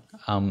vomit,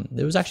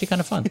 it was actually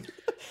kind of fun.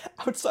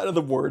 Outside of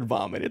the word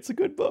vomit, it's a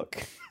good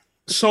book.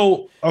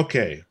 So,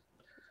 okay.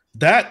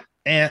 That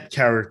Ant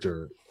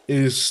character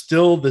is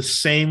still the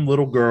same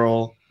little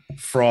girl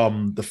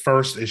from the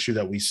first issue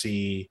that we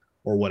see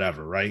or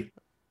whatever, right?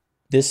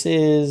 This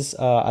is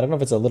I don't know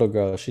if it's a little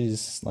girl.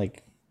 She's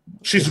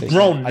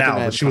grown now,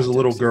 but she was a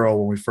little girl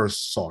when we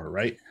first saw her,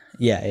 right?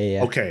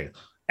 Yeah. Okay.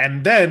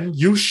 And then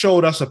you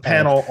showed us a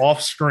panel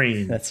off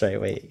screen. That's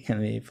right. Wait, let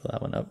me pull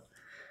that one up.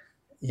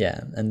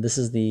 Yeah, and this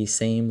is the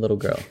same little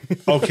girl.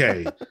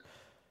 Okay.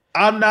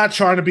 I'm not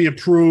trying to be a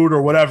prude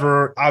or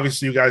whatever.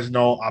 Obviously, you guys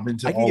know I'm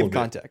into I can all give of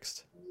context.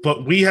 it.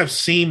 But we have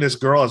seen this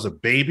girl as a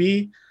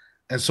baby.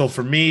 And so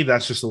for me,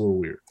 that's just a little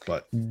weird.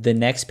 But the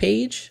next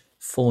page,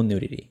 full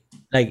nudity.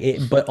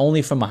 But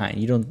only from behind.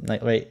 You don't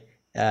right?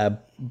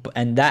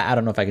 And that I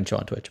don't know if I can show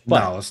on Twitch.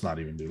 But no, let's not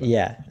even do that.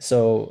 Yeah.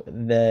 So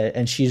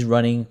she's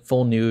running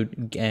full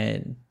nude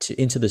and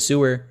into the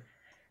sewer,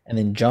 and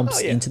then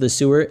jumps into the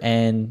sewer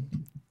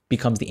and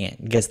becomes the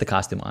ant. Gets the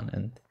costume on,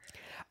 and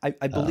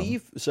I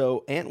believe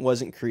so. Ant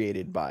wasn't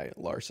created by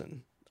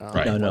Larson.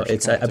 Right. No.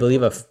 It's I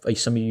believe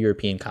some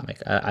European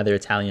comic, either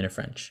Italian or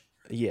French.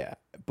 Yeah,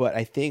 but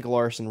I think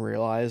Larson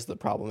realized the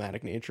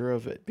problematic nature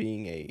of it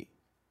being a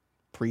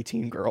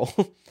preteen girl.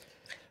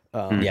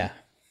 Yeah.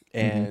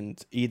 And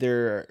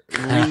either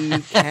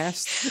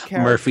recast the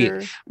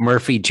character.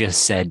 Murphy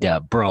just said,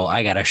 "Bro,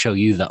 I gotta show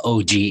you the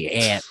OG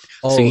Ant,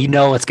 so you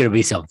know it's gonna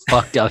be some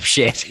fucked up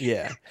shit."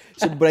 Yeah.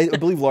 So, but I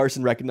believe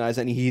Larson recognized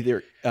that, and he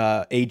either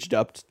aged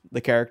up the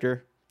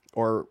character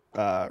or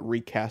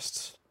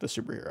recast the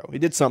superhero. He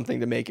did something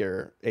to make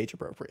her age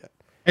appropriate.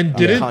 And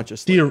didn't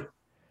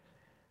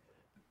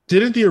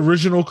the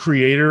original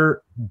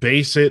creator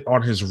base it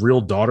on his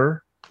real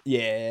daughter?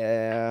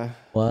 Yeah.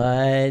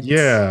 What?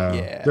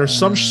 Yeah. There's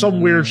some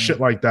weird shit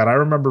like that. I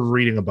remember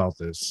reading about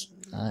this.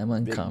 I'm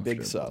uncomfortable.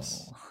 Big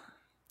sus.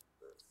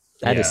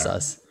 That is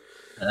sus.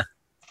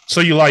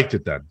 So you liked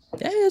it then?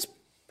 Yeah, it's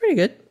pretty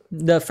good.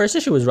 The first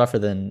issue was rougher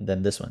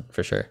than this one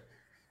for sure.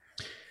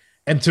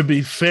 And to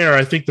be fair,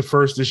 I think the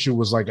first issue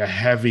was like a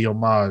heavy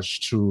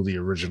homage to the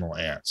original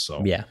Ant.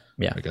 So yeah.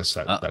 I guess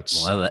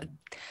that's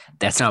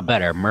that's not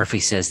better. Murphy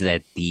says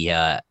that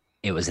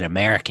it was an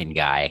American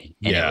guy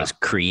and it was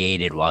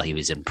created while he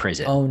was in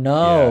prison. Oh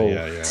no!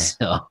 Yeah.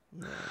 So.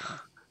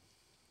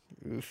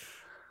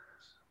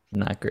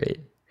 Not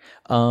great.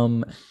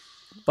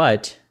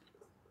 But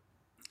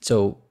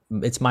so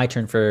it's my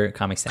turn for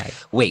Comic Snag.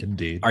 Wait,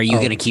 Indeed. Are you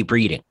gonna keep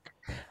reading?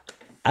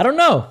 I don't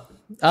know.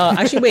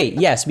 Actually, wait.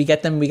 Yes, we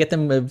get them. We get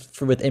them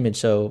with Image,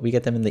 so we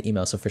get them in the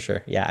email. So for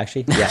sure, yeah.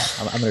 Actually, yeah,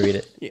 I'm gonna read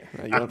it. Yeah,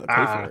 you don't have to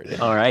pay for it.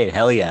 All right,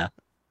 hell yeah.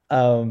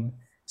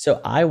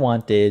 So I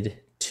wanted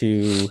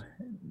to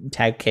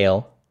tag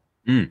Kale.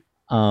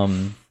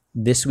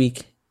 This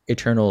week,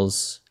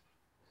 Eternals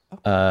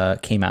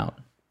came out,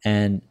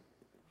 and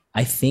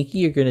I think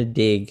you're gonna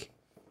dig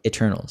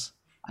Eternals.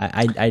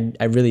 I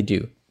really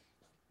do.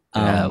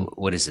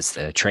 What is this?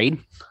 The trade?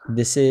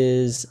 This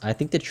is. I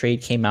think the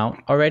trade came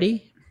out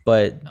already.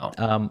 But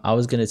I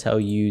was going to tell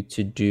you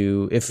to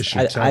do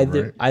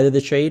either the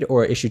trade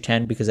or issue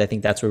 10, because I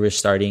think that's where we're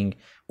starting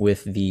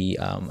with the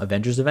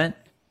Avengers event.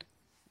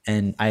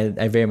 And I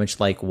very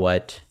much like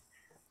what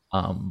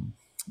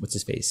what's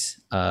his face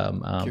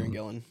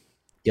Kieran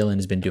Gillen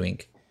has been doing,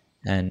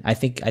 and I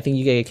think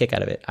you get a kick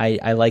out of it.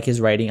 I like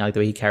his writing. I like the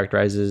way he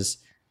characterizes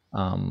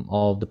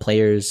all the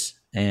players,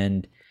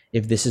 and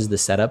if this is the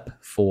setup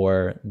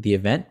for the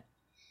event,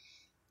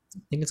 I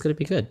think it's going to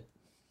be good.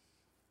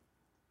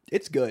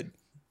 It's good.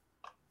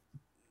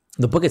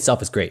 The book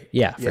itself is great.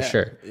 Yeah, for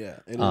sure. Yeah,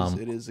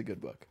 it is a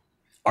good book.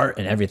 Art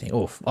and everything.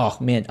 Oh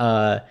man.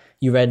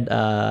 You read?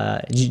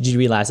 Did you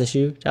read last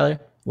issue, Tyler?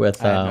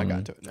 With I have not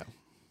gotten to it. No.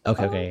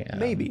 Okay.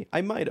 Maybe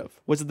I might have.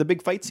 Was it the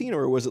big fight scene,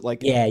 or was it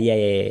like? Yeah.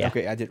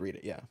 Okay, I did read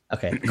it. Yeah.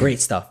 Okay, great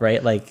stuff,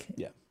 right? Like.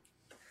 Yeah.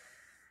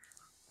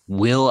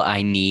 Will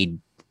I need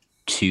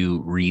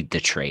to read the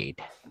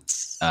trade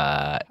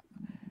to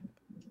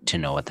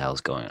know what the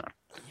hell's going on?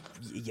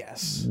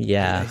 Yes.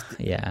 Yeah.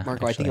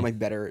 Marco, I think it might be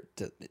better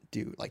to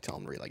do tell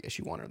him to read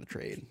issue 1 or the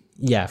trade.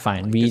 Yeah,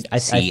 fine. Read. I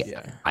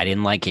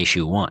didn't like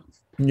issue 1.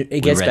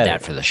 It gets better.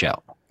 That for the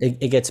show.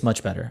 It gets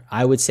much better.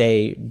 I would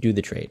say do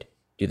the trade.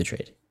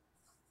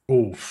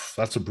 Oof,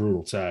 that's a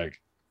brutal tag.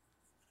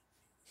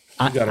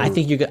 I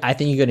think you're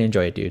gonna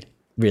enjoy it, dude.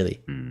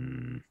 Really.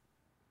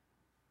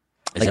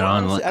 Is it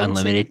on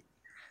unlimited?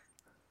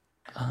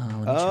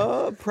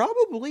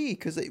 Probably,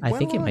 because it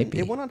might be.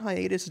 It went on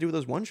hiatus to do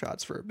those one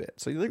shots for a bit,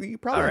 so you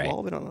probably have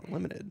all of it on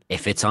unlimited.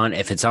 If it's on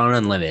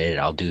unlimited,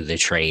 I'll do the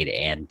trade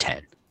and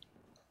 10.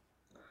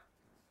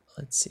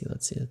 Let's see.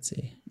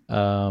 Okay,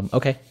 all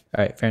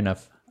right, fair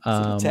enough. So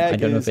the tag I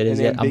don't know if it is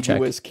yet. I'm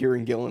checking.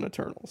 Kieran Gillen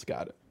Eternals.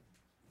 Got it.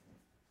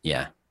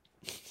 Yeah.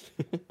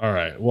 All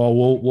right. Well,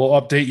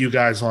 we'll update you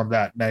guys on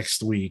that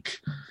next week.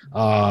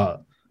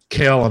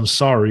 Kale, I'm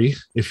sorry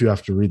if you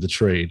have to read the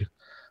trade.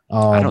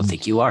 I don't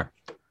think you are.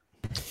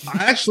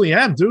 I actually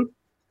am, dude.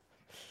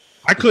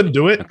 I couldn't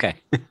do it. Okay.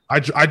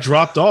 I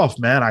dropped off,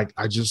 man. I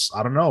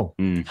don't know.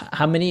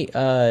 How many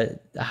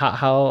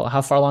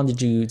how far along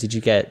did you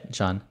get,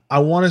 Sean? I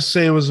want to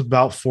say it was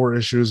about 4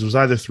 issues. It was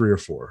either 3 or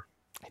 4.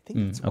 I think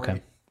it's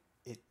okay.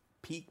 It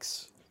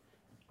peaks,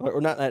 or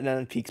not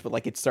peaks,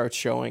 but it starts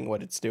showing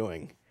what it's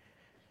doing.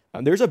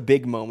 There's a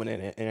big moment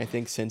in it, and I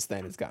think since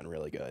then it's gotten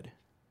really good.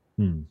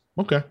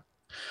 Okay.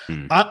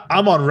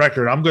 I'm on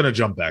record. I'm gonna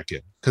jump back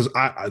in because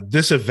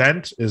this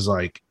event is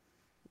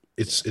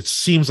it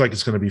seems like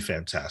it's going to be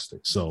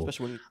fantastic. So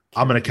especially when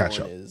I'm going to Kieran catch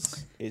up. Gillen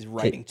is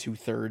writing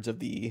 2/3 of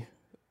the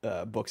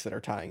books that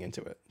are tying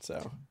into it.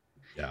 So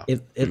yeah,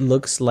 it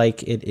looks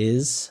like it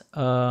is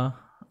on.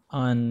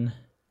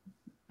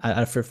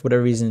 For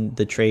whatever reason,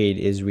 the trade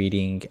is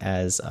reading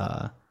as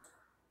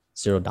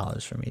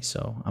 $0 for me.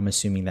 So I'm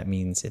assuming that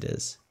means it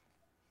is.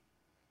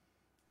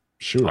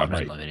 Sure, on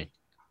Unlimited.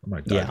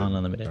 On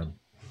Unlimited.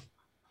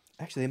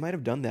 Actually, they might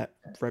have done that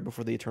right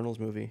before the Eternals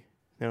movie.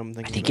 Now I'm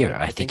thinking.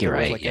 I think you're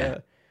right. Yeah,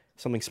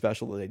 something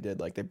special that they did.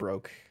 Like they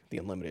broke the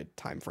Unlimited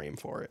time frame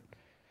for it.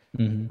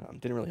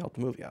 Didn't really help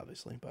the movie,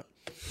 obviously, but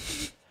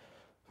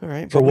all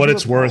right. For what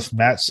it's worth,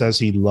 Matt says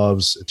he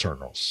loves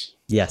Eternals.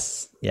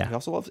 Yes. Yeah. He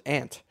also loves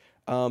Ant.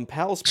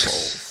 Pals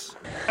polls.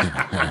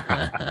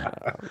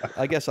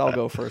 I guess I'll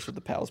go first with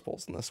the Pals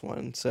polls in this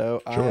one.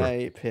 So sure.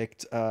 I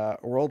picked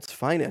World's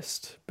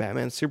Finest,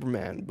 Batman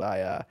Superman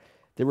by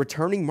the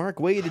returning Mark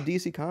Waid to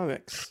DC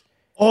Comics.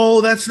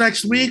 Oh, that's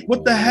next week.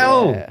 What the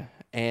hell? Yeah.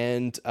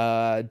 And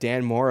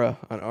Dan Mora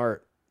on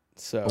art.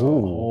 So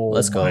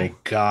let's go. Oh my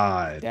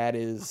god. That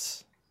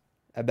is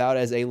about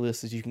as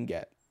A-list as you can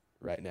get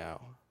right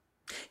now.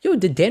 Yo,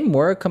 did Dan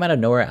Mora come out of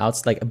nowhere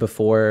else like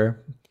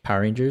before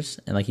Power Rangers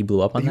and like he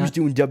blew up on that? He was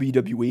doing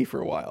WWE for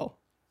a while.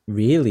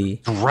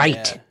 Really?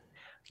 Right.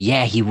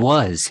 Yeah, he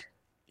was.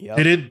 Yep.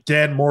 Didn't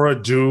Dan Mora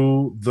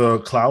do the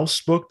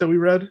Klaus book that we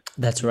read?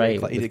 That's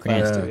right. He did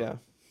Klaus too, yeah.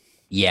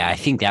 Yeah, I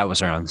think that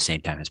was around the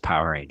same time as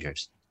Power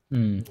Rangers.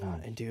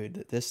 And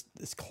dude, this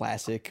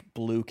classic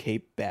blue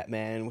cape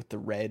Batman with the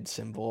red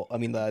symbol. I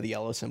mean the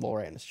yellow symbol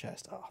right in his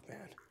chest. Oh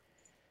man,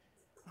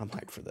 I'm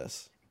hyped for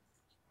this.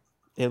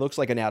 It looks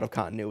like an out of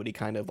continuity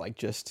kind of like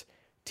just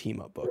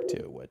team up book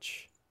too,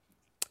 which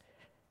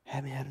I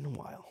haven't had in a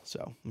while.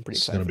 So I'm pretty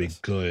excited. It's gonna be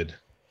good.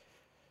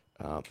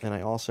 And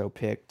I also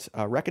picked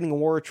Reckoning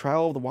War: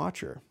 Trial of the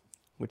Watcher,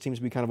 which seems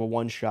to be kind of a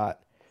one shot.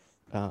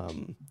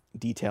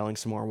 Detailing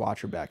some more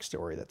Watcher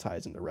backstory that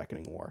ties into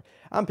Reckoning War.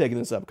 I'm picking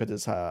this up because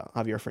it's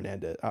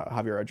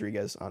Javier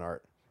Rodriguez on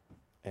art,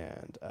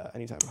 and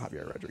anytime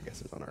Javier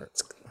Rodriguez is on art,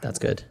 that's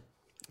good.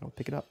 I'll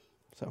pick it up.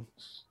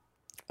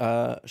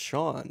 So,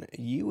 Sean,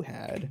 you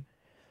had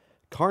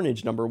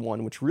Carnage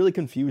 #1, which really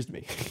confused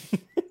me.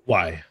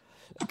 Why?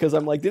 Because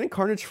I'm like, didn't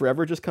Carnage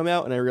Forever just come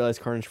out? And I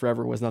realized Carnage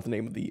Forever was not the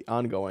name of the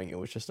ongoing. It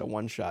was just a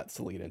one shot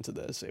to lead into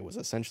this. It was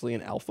essentially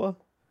an alpha.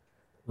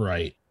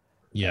 Right.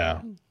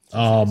 Yeah.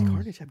 Does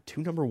Carnage have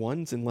 2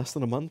 #1s in less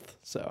than a month?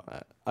 So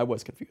I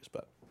was confused,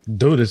 but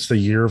dude, it's the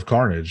year of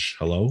Carnage.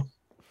 Hello.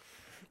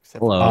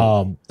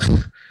 Hello.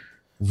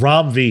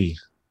 Ram V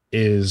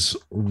is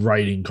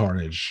writing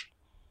Carnage.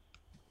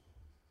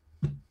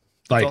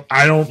 Like,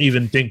 I don't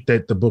even think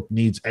that the book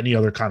needs any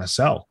other kind of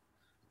sell.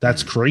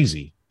 That's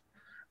crazy.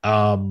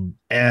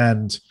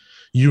 And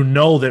you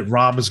know that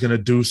Ram is going to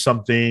do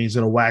something. He's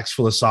going to wax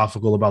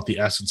philosophical about the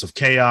essence of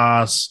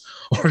chaos,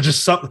 or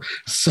just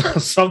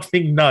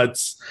something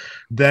nuts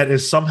that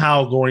is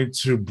somehow going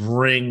to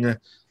bring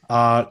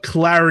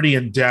clarity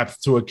and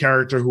depth to a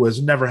character who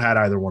has never had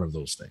either one of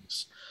those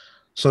things.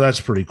 So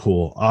that's pretty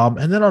cool.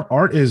 And then on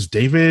art is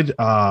David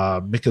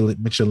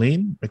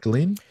Michelin.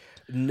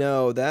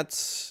 No,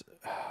 that's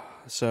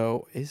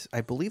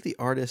I believe the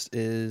artist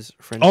is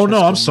Francesco. Oh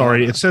no, I'm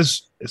sorry. It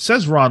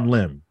says Ron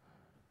Lim.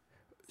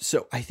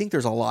 So I think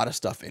there's a lot of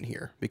stuff in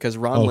here because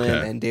Ron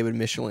Lim and David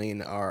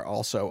Michelin are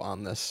also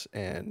on this,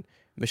 and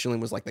Michelin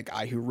was like the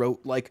guy who wrote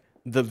like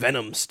the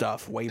Venom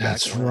stuff way back.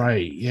 That's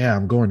right. Yeah,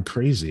 I'm going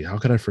crazy. How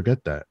could I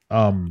forget that?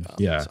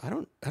 Yeah. So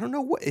I don't know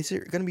what is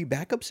there going to be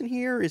backups in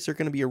here? Is there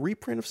going to be a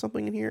reprint of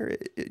something in here?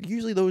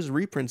 Usually those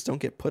reprints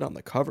don't get put on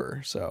the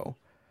cover, so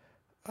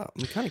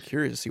I'm kind of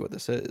curious to see what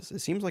this is. It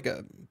seems like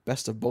a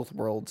best of both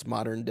worlds,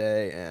 modern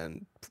day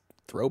and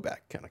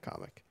throwback kind of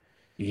comic.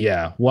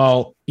 Yeah,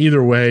 well,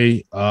 either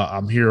way,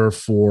 I'm here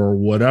for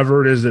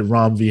whatever it is that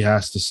Ram V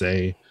has to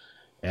say,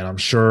 and I'm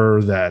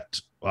sure that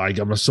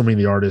I'm assuming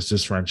the artist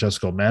is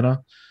Francesco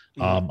Manna.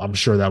 I'm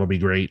sure that'll be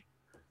great.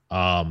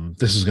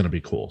 This is going to be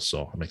cool,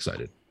 so I'm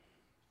excited.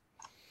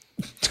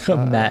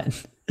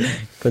 Matt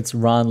puts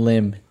Ron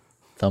Lim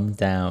thumb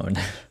down.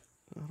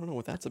 I don't know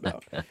what that's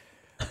about.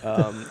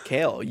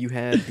 Kale, you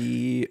had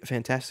the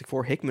Fantastic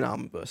Four Hickman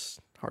omnibus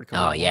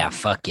hardcover. Oh yeah,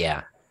 fuck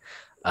yeah.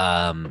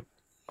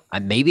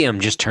 Maybe I'm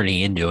just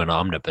turning into an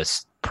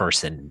omnibus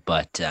person,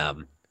 but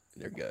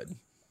they're good.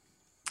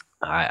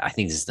 I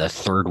think this is the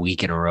 3rd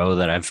week in a row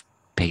that I've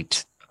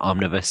picked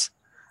omnibus.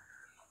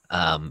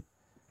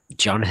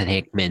 Jonathan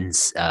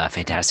Hickman's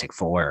Fantastic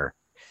Four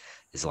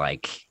is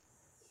like,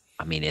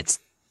 I mean, it's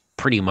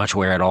pretty much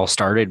where it all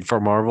started for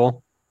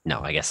Marvel.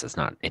 No, I guess that's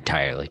not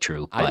entirely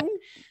true, but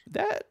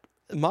that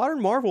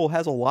modern Marvel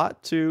has a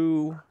lot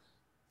to,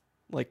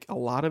 like, a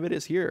lot of it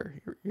is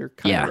here. You're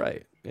kind of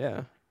right.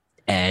 Yeah.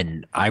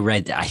 And I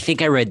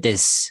think I read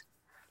this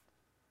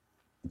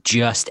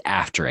just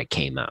after it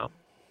came out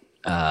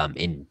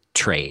in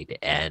trade,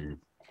 and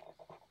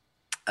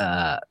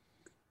the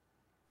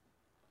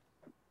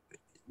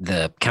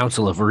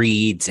Council of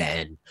Reeds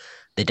and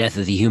the Death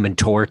of the Human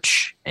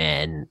Torch,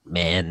 and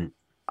man,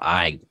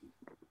 I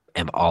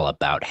am all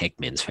about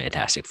Hickman's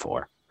Fantastic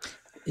Four.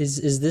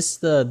 Is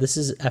this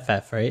is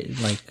FF, right?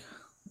 Like,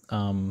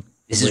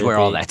 this is where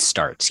all that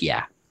starts.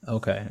 Yeah.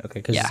 Okay.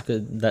 Because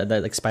that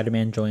like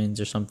Spider-Man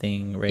joins or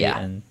something, right? Yeah.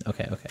 And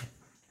okay.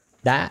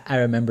 That I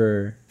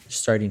remember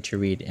starting to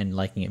read and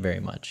liking it very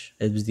much.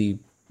 It was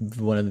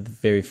one of the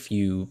very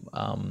few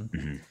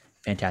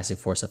Fantastic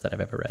Four stuff that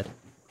I've ever read.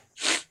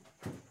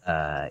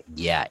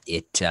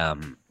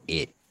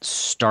 It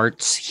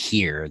starts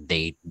here.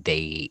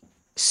 They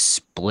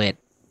split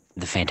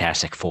the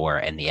Fantastic Four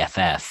and the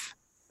FF,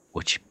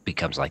 which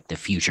becomes like the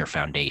Future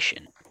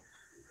Foundation,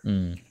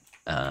 to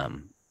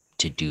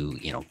do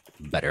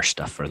better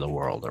stuff for the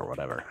world or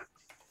whatever.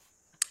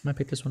 I might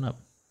pick this one up.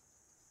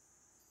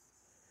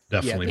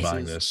 Definitely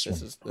buying this.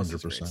 This is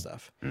 100%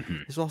 stuff.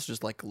 This will also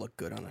just like look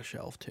good on a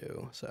shelf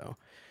too. So,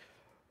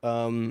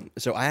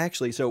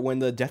 so when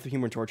the Death of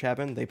Human Torch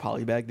happened, they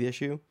polybagged the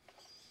issue,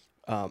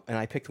 and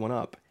I picked one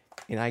up,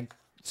 and I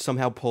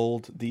somehow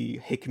pulled the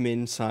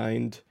Hickman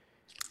signed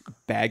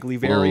Bagley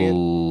variant.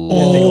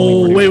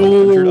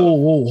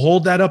 Whoa!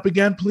 Hold that up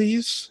again,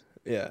 please.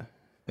 Yeah.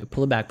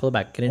 Pull it back.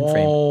 Get it in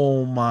frame.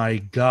 Oh my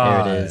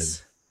god! There it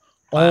is.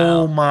 Wow.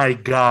 Oh my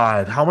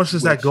god! How much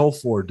does that go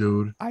for,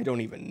 dude? I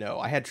don't even know.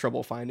 I had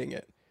trouble finding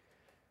it.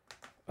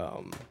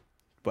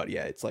 But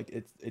yeah, it's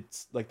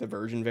like the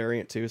version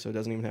variant too, so it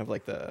doesn't even have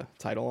like the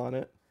title on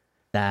it.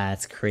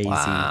 That's crazy.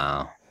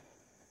 Wow.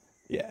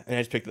 Yeah, and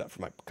I just picked it up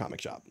from my comic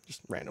shop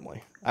just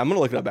randomly. I'm gonna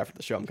look it up after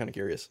the show. I'm kind of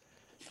curious.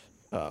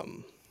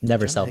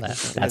 Never sell that.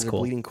 That's cool.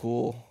 A bleeding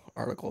cool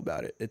article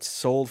about it. It's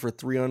sold for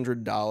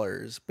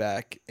 $300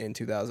 back in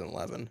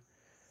 2011.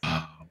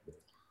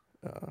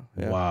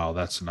 Yeah. Wow,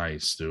 that's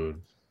nice,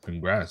 dude.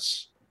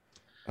 Congrats.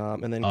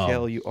 And then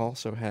Kale, you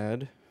also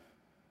had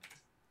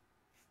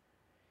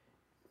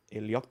a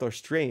Doctor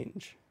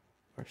Strange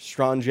or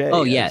Strange.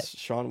 Oh yeah,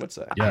 Sean would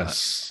say.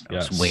 Yes. I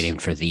was waiting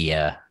for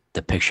the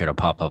picture to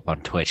pop up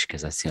on Twitch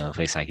because that's the only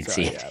place I can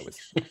see it. Yeah,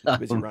 I was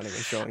busy running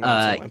and showing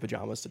my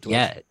pajamas to Twitch.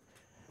 Yeah,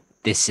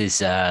 this is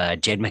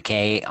Jed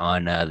McKay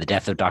on the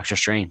Death of Doctor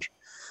Strange.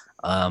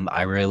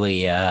 I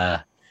really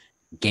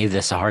gave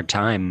this a hard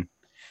time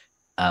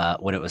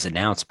when it was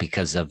announced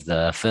because of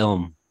the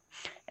film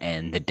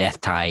and the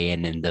death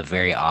tie-in and the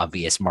very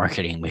obvious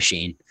marketing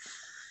machine.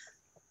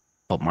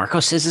 But Marco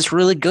says it's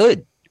really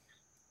good,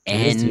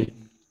 and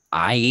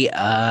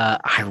I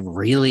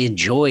really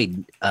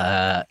enjoyed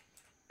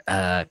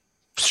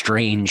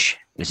Strange.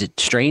 Was it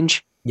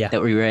Strange? Yeah,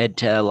 that we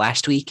read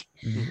last week.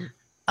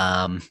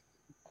 Mm-hmm.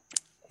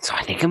 So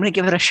I think I'm gonna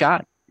give it a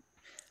shot.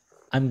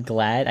 I'm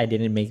glad I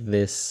didn't make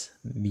this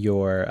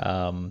your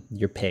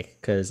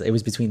pick because it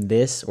was between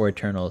this or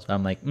Eternals.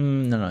 I'm like,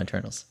 no,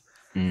 Eternals.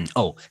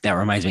 Oh, that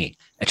reminds me.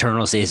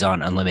 Eternals is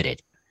on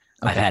Unlimited.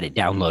 Okay. I've had it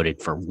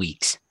downloaded for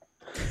weeks.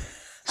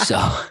 So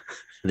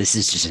this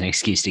is just an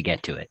excuse to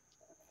get to it.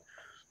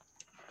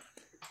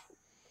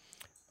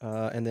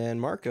 And then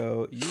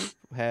Marco, you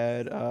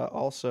had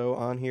also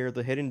on here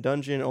the Hidden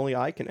Dungeon Only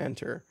I Can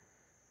Enter,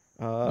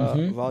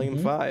 Volume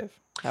 5.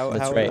 How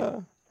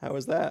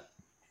was that?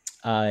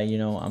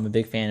 I'm a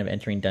big fan of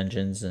entering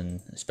dungeons,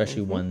 and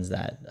especially ones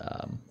that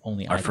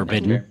only are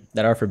forbidden.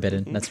 That are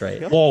forbidden. That's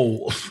right.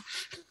 Whoa!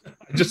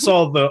 I just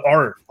saw the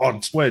art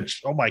on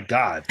Twitch. Oh my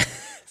god!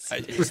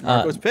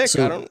 Marco's pick.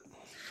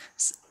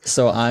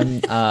 So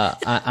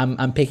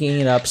I'm picking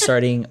it up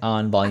starting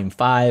on volume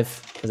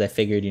 5 because I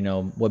figured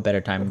what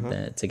better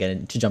time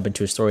to jump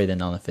into a story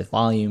than on the 5th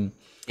volume.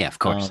 Yeah, of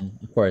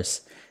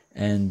course.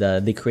 And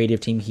the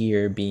creative team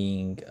here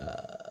being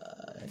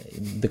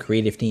the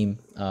creative team,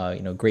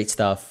 great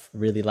stuff.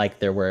 Really like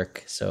their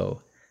work,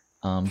 so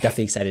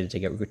definitely excited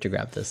to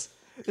grab this.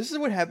 This is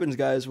what happens,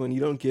 guys, when you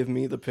don't give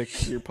me the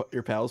picks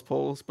your pals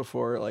polls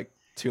before like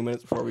 2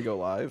 minutes before we go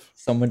live.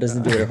 Someone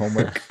doesn't do their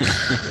homework.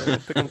 I'll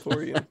pick them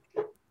for you.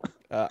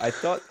 I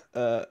thought,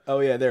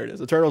 there it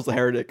is. Eternals the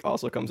Heretic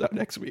also comes out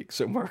next week.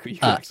 So, Marco, you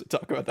can actually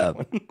talk about that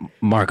one.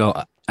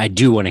 Marco, I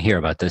do want to hear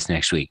about this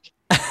next week.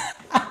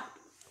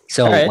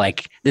 So,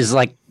 this is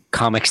like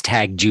Comics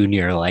Tag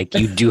Junior. Like,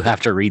 you do have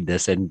to read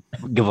this and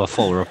give a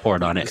full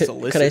report on it.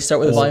 Could I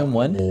start with volume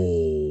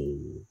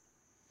 1?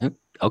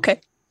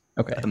 Okay.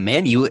 Okay.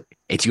 Man,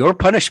 it's your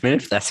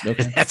punishment if that's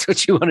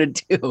what you want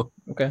to do.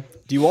 Okay.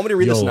 Do you want me to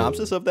read the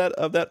synopsis of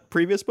that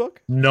previous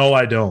book? No,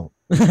 I don't.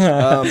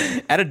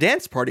 At a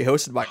dance party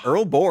hosted by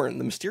Earl Bourne,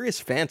 the mysterious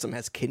Phantom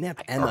has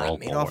kidnapped Emma and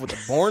made off with the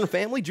Bourne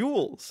family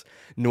jewels.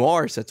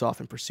 Noir sets off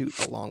in pursuit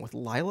along with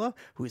Lila,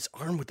 who is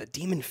armed with a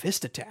demon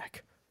fist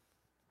attack.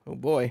 Oh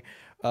boy.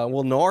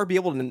 Will Noir be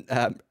able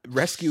to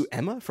rescue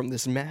Emma from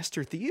this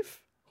master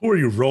thief? Who are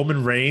you,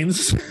 Roman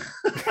Reigns?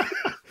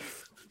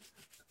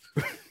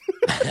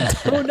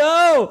 Oh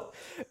no!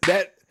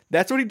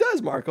 That's what he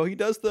does, Marco. He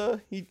does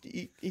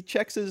he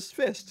checks his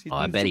fist.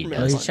 I bet he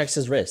does. He checks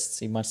his wrists.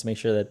 He wants to make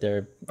sure that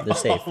they're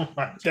safe.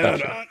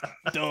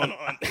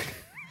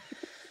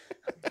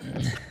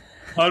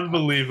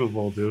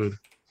 Unbelievable, dude.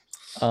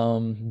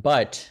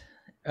 But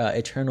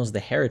Eternals the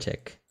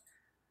Heretic.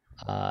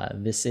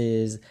 This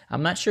is,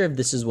 I'm not sure if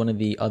this is one of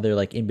the other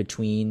like in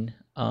between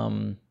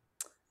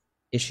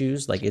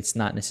issues. Like it's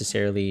not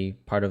necessarily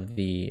part of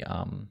the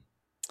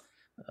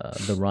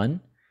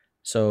run.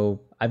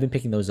 So I've been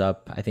picking those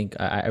up. I think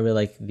I really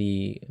like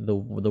the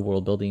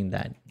world building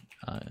that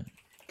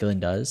Gillen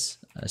does,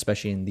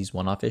 especially in these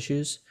one-off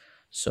issues.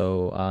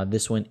 So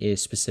this one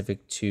is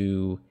specific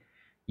to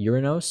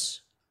Uranos,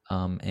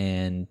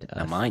 and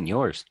not mine,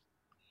 yours.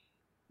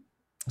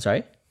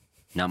 Sorry,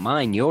 not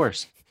mine,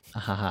 yours.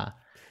 Haha.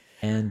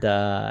 And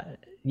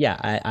yeah,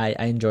 I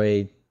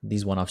enjoy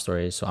these one-off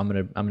stories, so I'm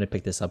gonna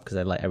pick this up because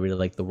I really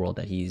like the world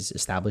that he's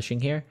establishing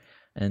here,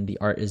 and the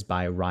art is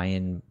by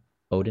Ryan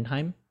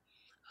Bodenheim.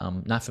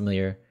 Not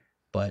familiar,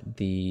 but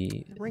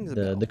the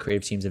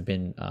creative teams have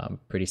been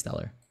pretty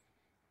stellar.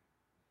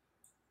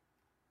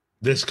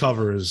 This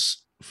cover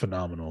is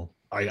phenomenal.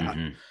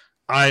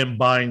 I am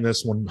buying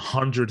this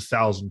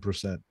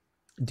 100,000%.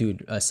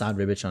 Dude, Saad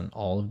Ribic on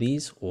all of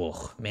these.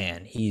 Oh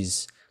man,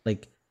 he's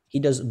like, he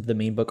does the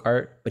main book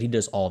art, but he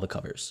does all the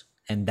covers,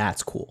 and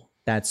that's cool.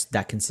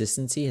 That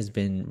consistency has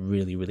been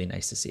really, really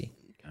nice to see.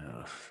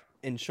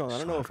 And Sean, I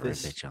don't know if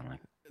this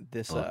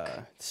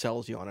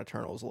sells you on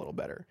Eternals a little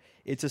better.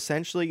 It's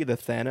essentially the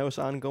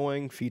Thanos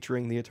ongoing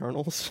featuring the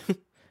Eternals.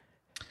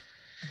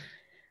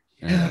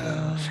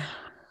 Yeah.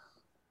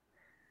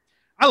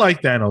 I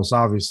like Thanos,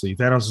 obviously.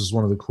 Thanos is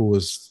one of the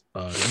coolest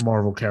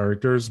Marvel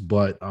characters,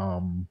 but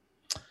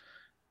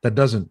that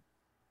doesn't,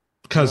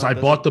 because I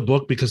bought the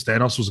book because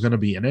Thanos was going to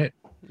be in it.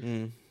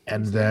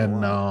 And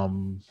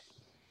then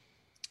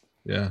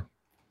yeah,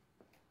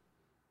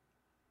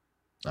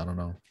 I don't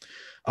know.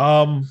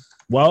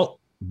 Well,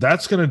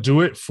 that's going to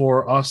do it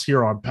for us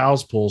here on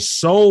Pals Pull.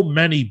 So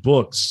many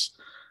books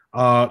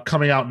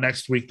coming out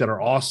next week that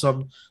are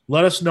awesome.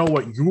 Let us know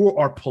what you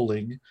are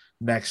pulling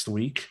next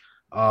week.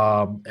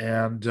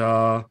 And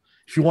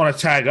if you want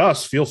to tag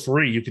us, feel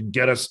free. You can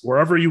get us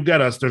wherever you get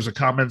us. There's a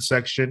comment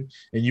section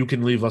and you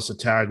can leave us a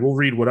tag. We'll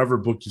read whatever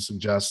book you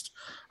suggest.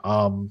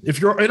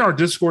 If you're in our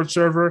Discord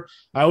server,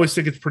 I always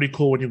think it's pretty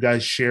cool when you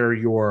guys share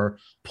your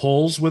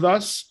pulls with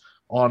us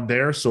on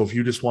there. So if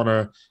you just want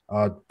to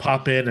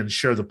pop in and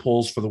share the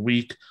pulls for the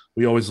week,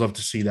 we always love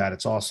to see that.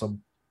 It's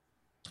awesome.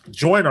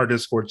 Join our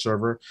Discord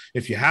server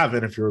if you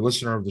haven't. If you're a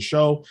listener of the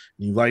show,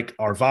 you like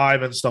our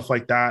vibe and stuff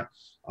like that,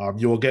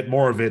 you will get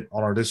more of it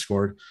on our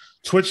Discord.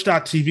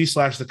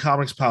 Twitch.tv/The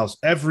Comics Pals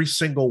every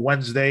single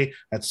Wednesday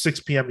at 6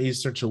 p.m.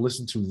 Eastern to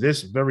listen to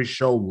this very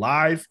show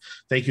live.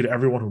 Thank you to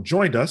everyone who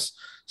joined us.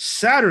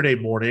 Saturday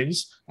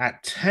mornings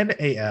at 10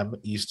 a.m.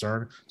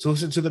 Eastern to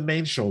listen to the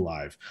main show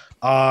live.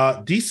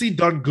 DC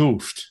done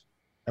goofed.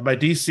 And by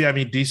DC, I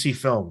mean DC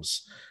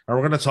Films. And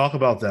we're going to talk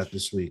about that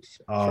this week.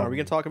 Are we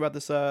going to talk about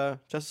this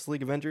Justice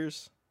League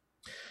Avengers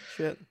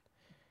shit?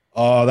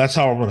 That's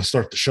how I'm going to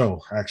start the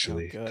show,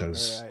 actually,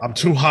 because I'm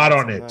too hot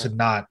on it to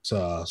not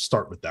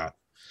start with that.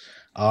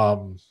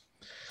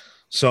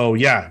 So,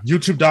 yeah,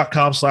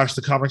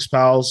 youtube.com/The Comics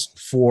Pals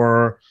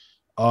for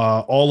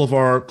all of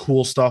our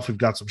cool stuff. We've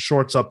got some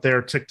shorts up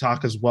there,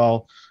 TikTok as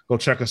well. Go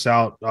check us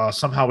out.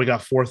 Somehow we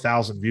got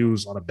 4,000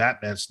 views on a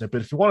Batman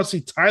snippet. If you want to see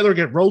Tyler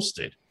get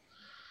roasted,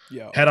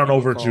 head on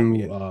over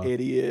to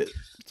idiot.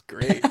 It's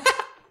great.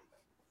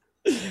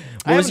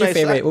 What was your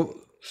favorite? What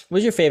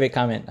was your favorite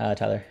comment,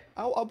 Tyler?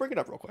 I'll bring it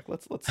up real quick.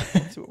 Let's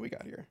see what we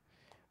got here.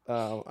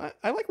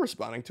 I like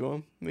responding to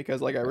him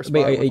because like I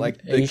respond with like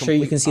are you sure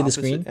you can see the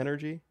screen?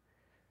 Energy.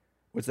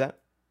 What's that?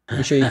 Are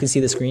you sure you can see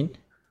the screen?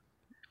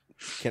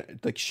 Can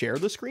like share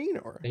the screen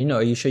or?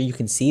 Are you sure you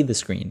can see the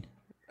screen?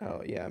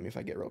 Oh yeah, I mean if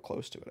I get real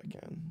close to it, I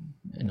can.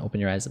 And open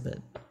your eyes a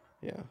bit.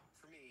 Yeah.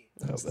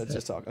 Oh, let's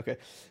just talk. Okay.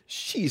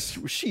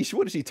 Sheesh.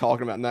 What is he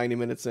talking about 90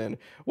 minutes in?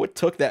 What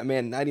took that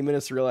man 90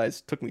 minutes to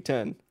realize took me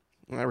 10?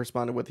 And I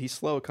responded with, he's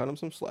slow, cut him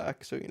some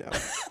slack. So, you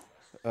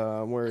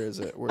know, where is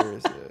it? I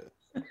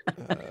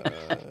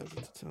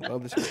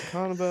love this great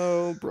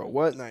combo. Bro,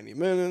 what? 90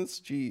 minutes?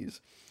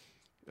 Jeez.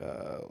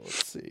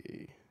 Let's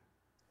see.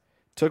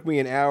 Took me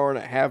an hour and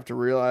a half to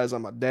realize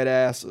I'm a dead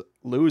ass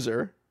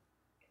loser.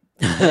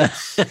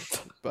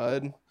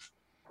 Bud.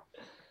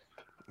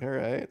 All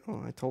right.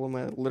 Well, I told him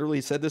I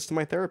literally said this to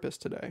my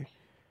therapist today.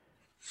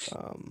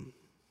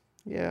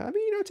 Yeah, I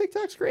mean,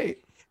 TikTok's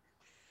great.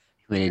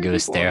 He went into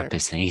his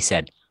therapist and he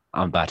said,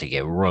 I'm about to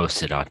get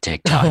roasted on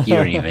TikTok. You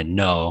don't even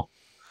know.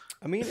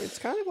 I mean, it's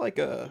kind of like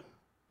a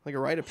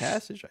rite of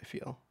passage, I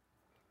feel.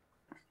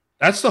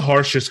 That's the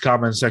harshest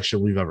comment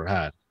section we've ever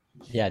had.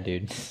 Yeah,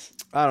 dude.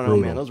 I don't know,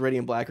 man. Those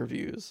Radiant Black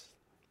reviews.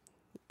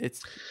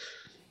 It's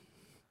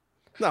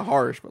not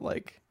harsh, but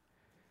like,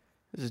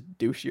 it's just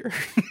douchier.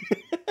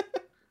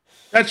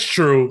 That's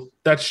true.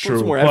 That's true. Put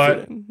some more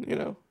effort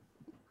in,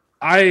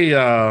 I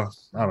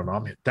don't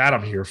know.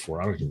 I'm here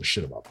for. I don't give a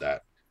shit about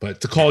that. But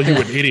to call you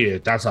an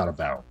idiot, that's out of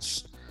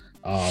bounds.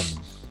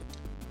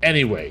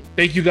 Anyway,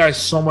 thank you guys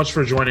so much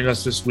for joining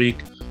us this week.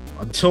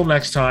 Until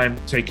next time,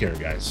 take care,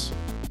 guys.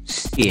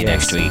 See you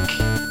next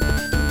week.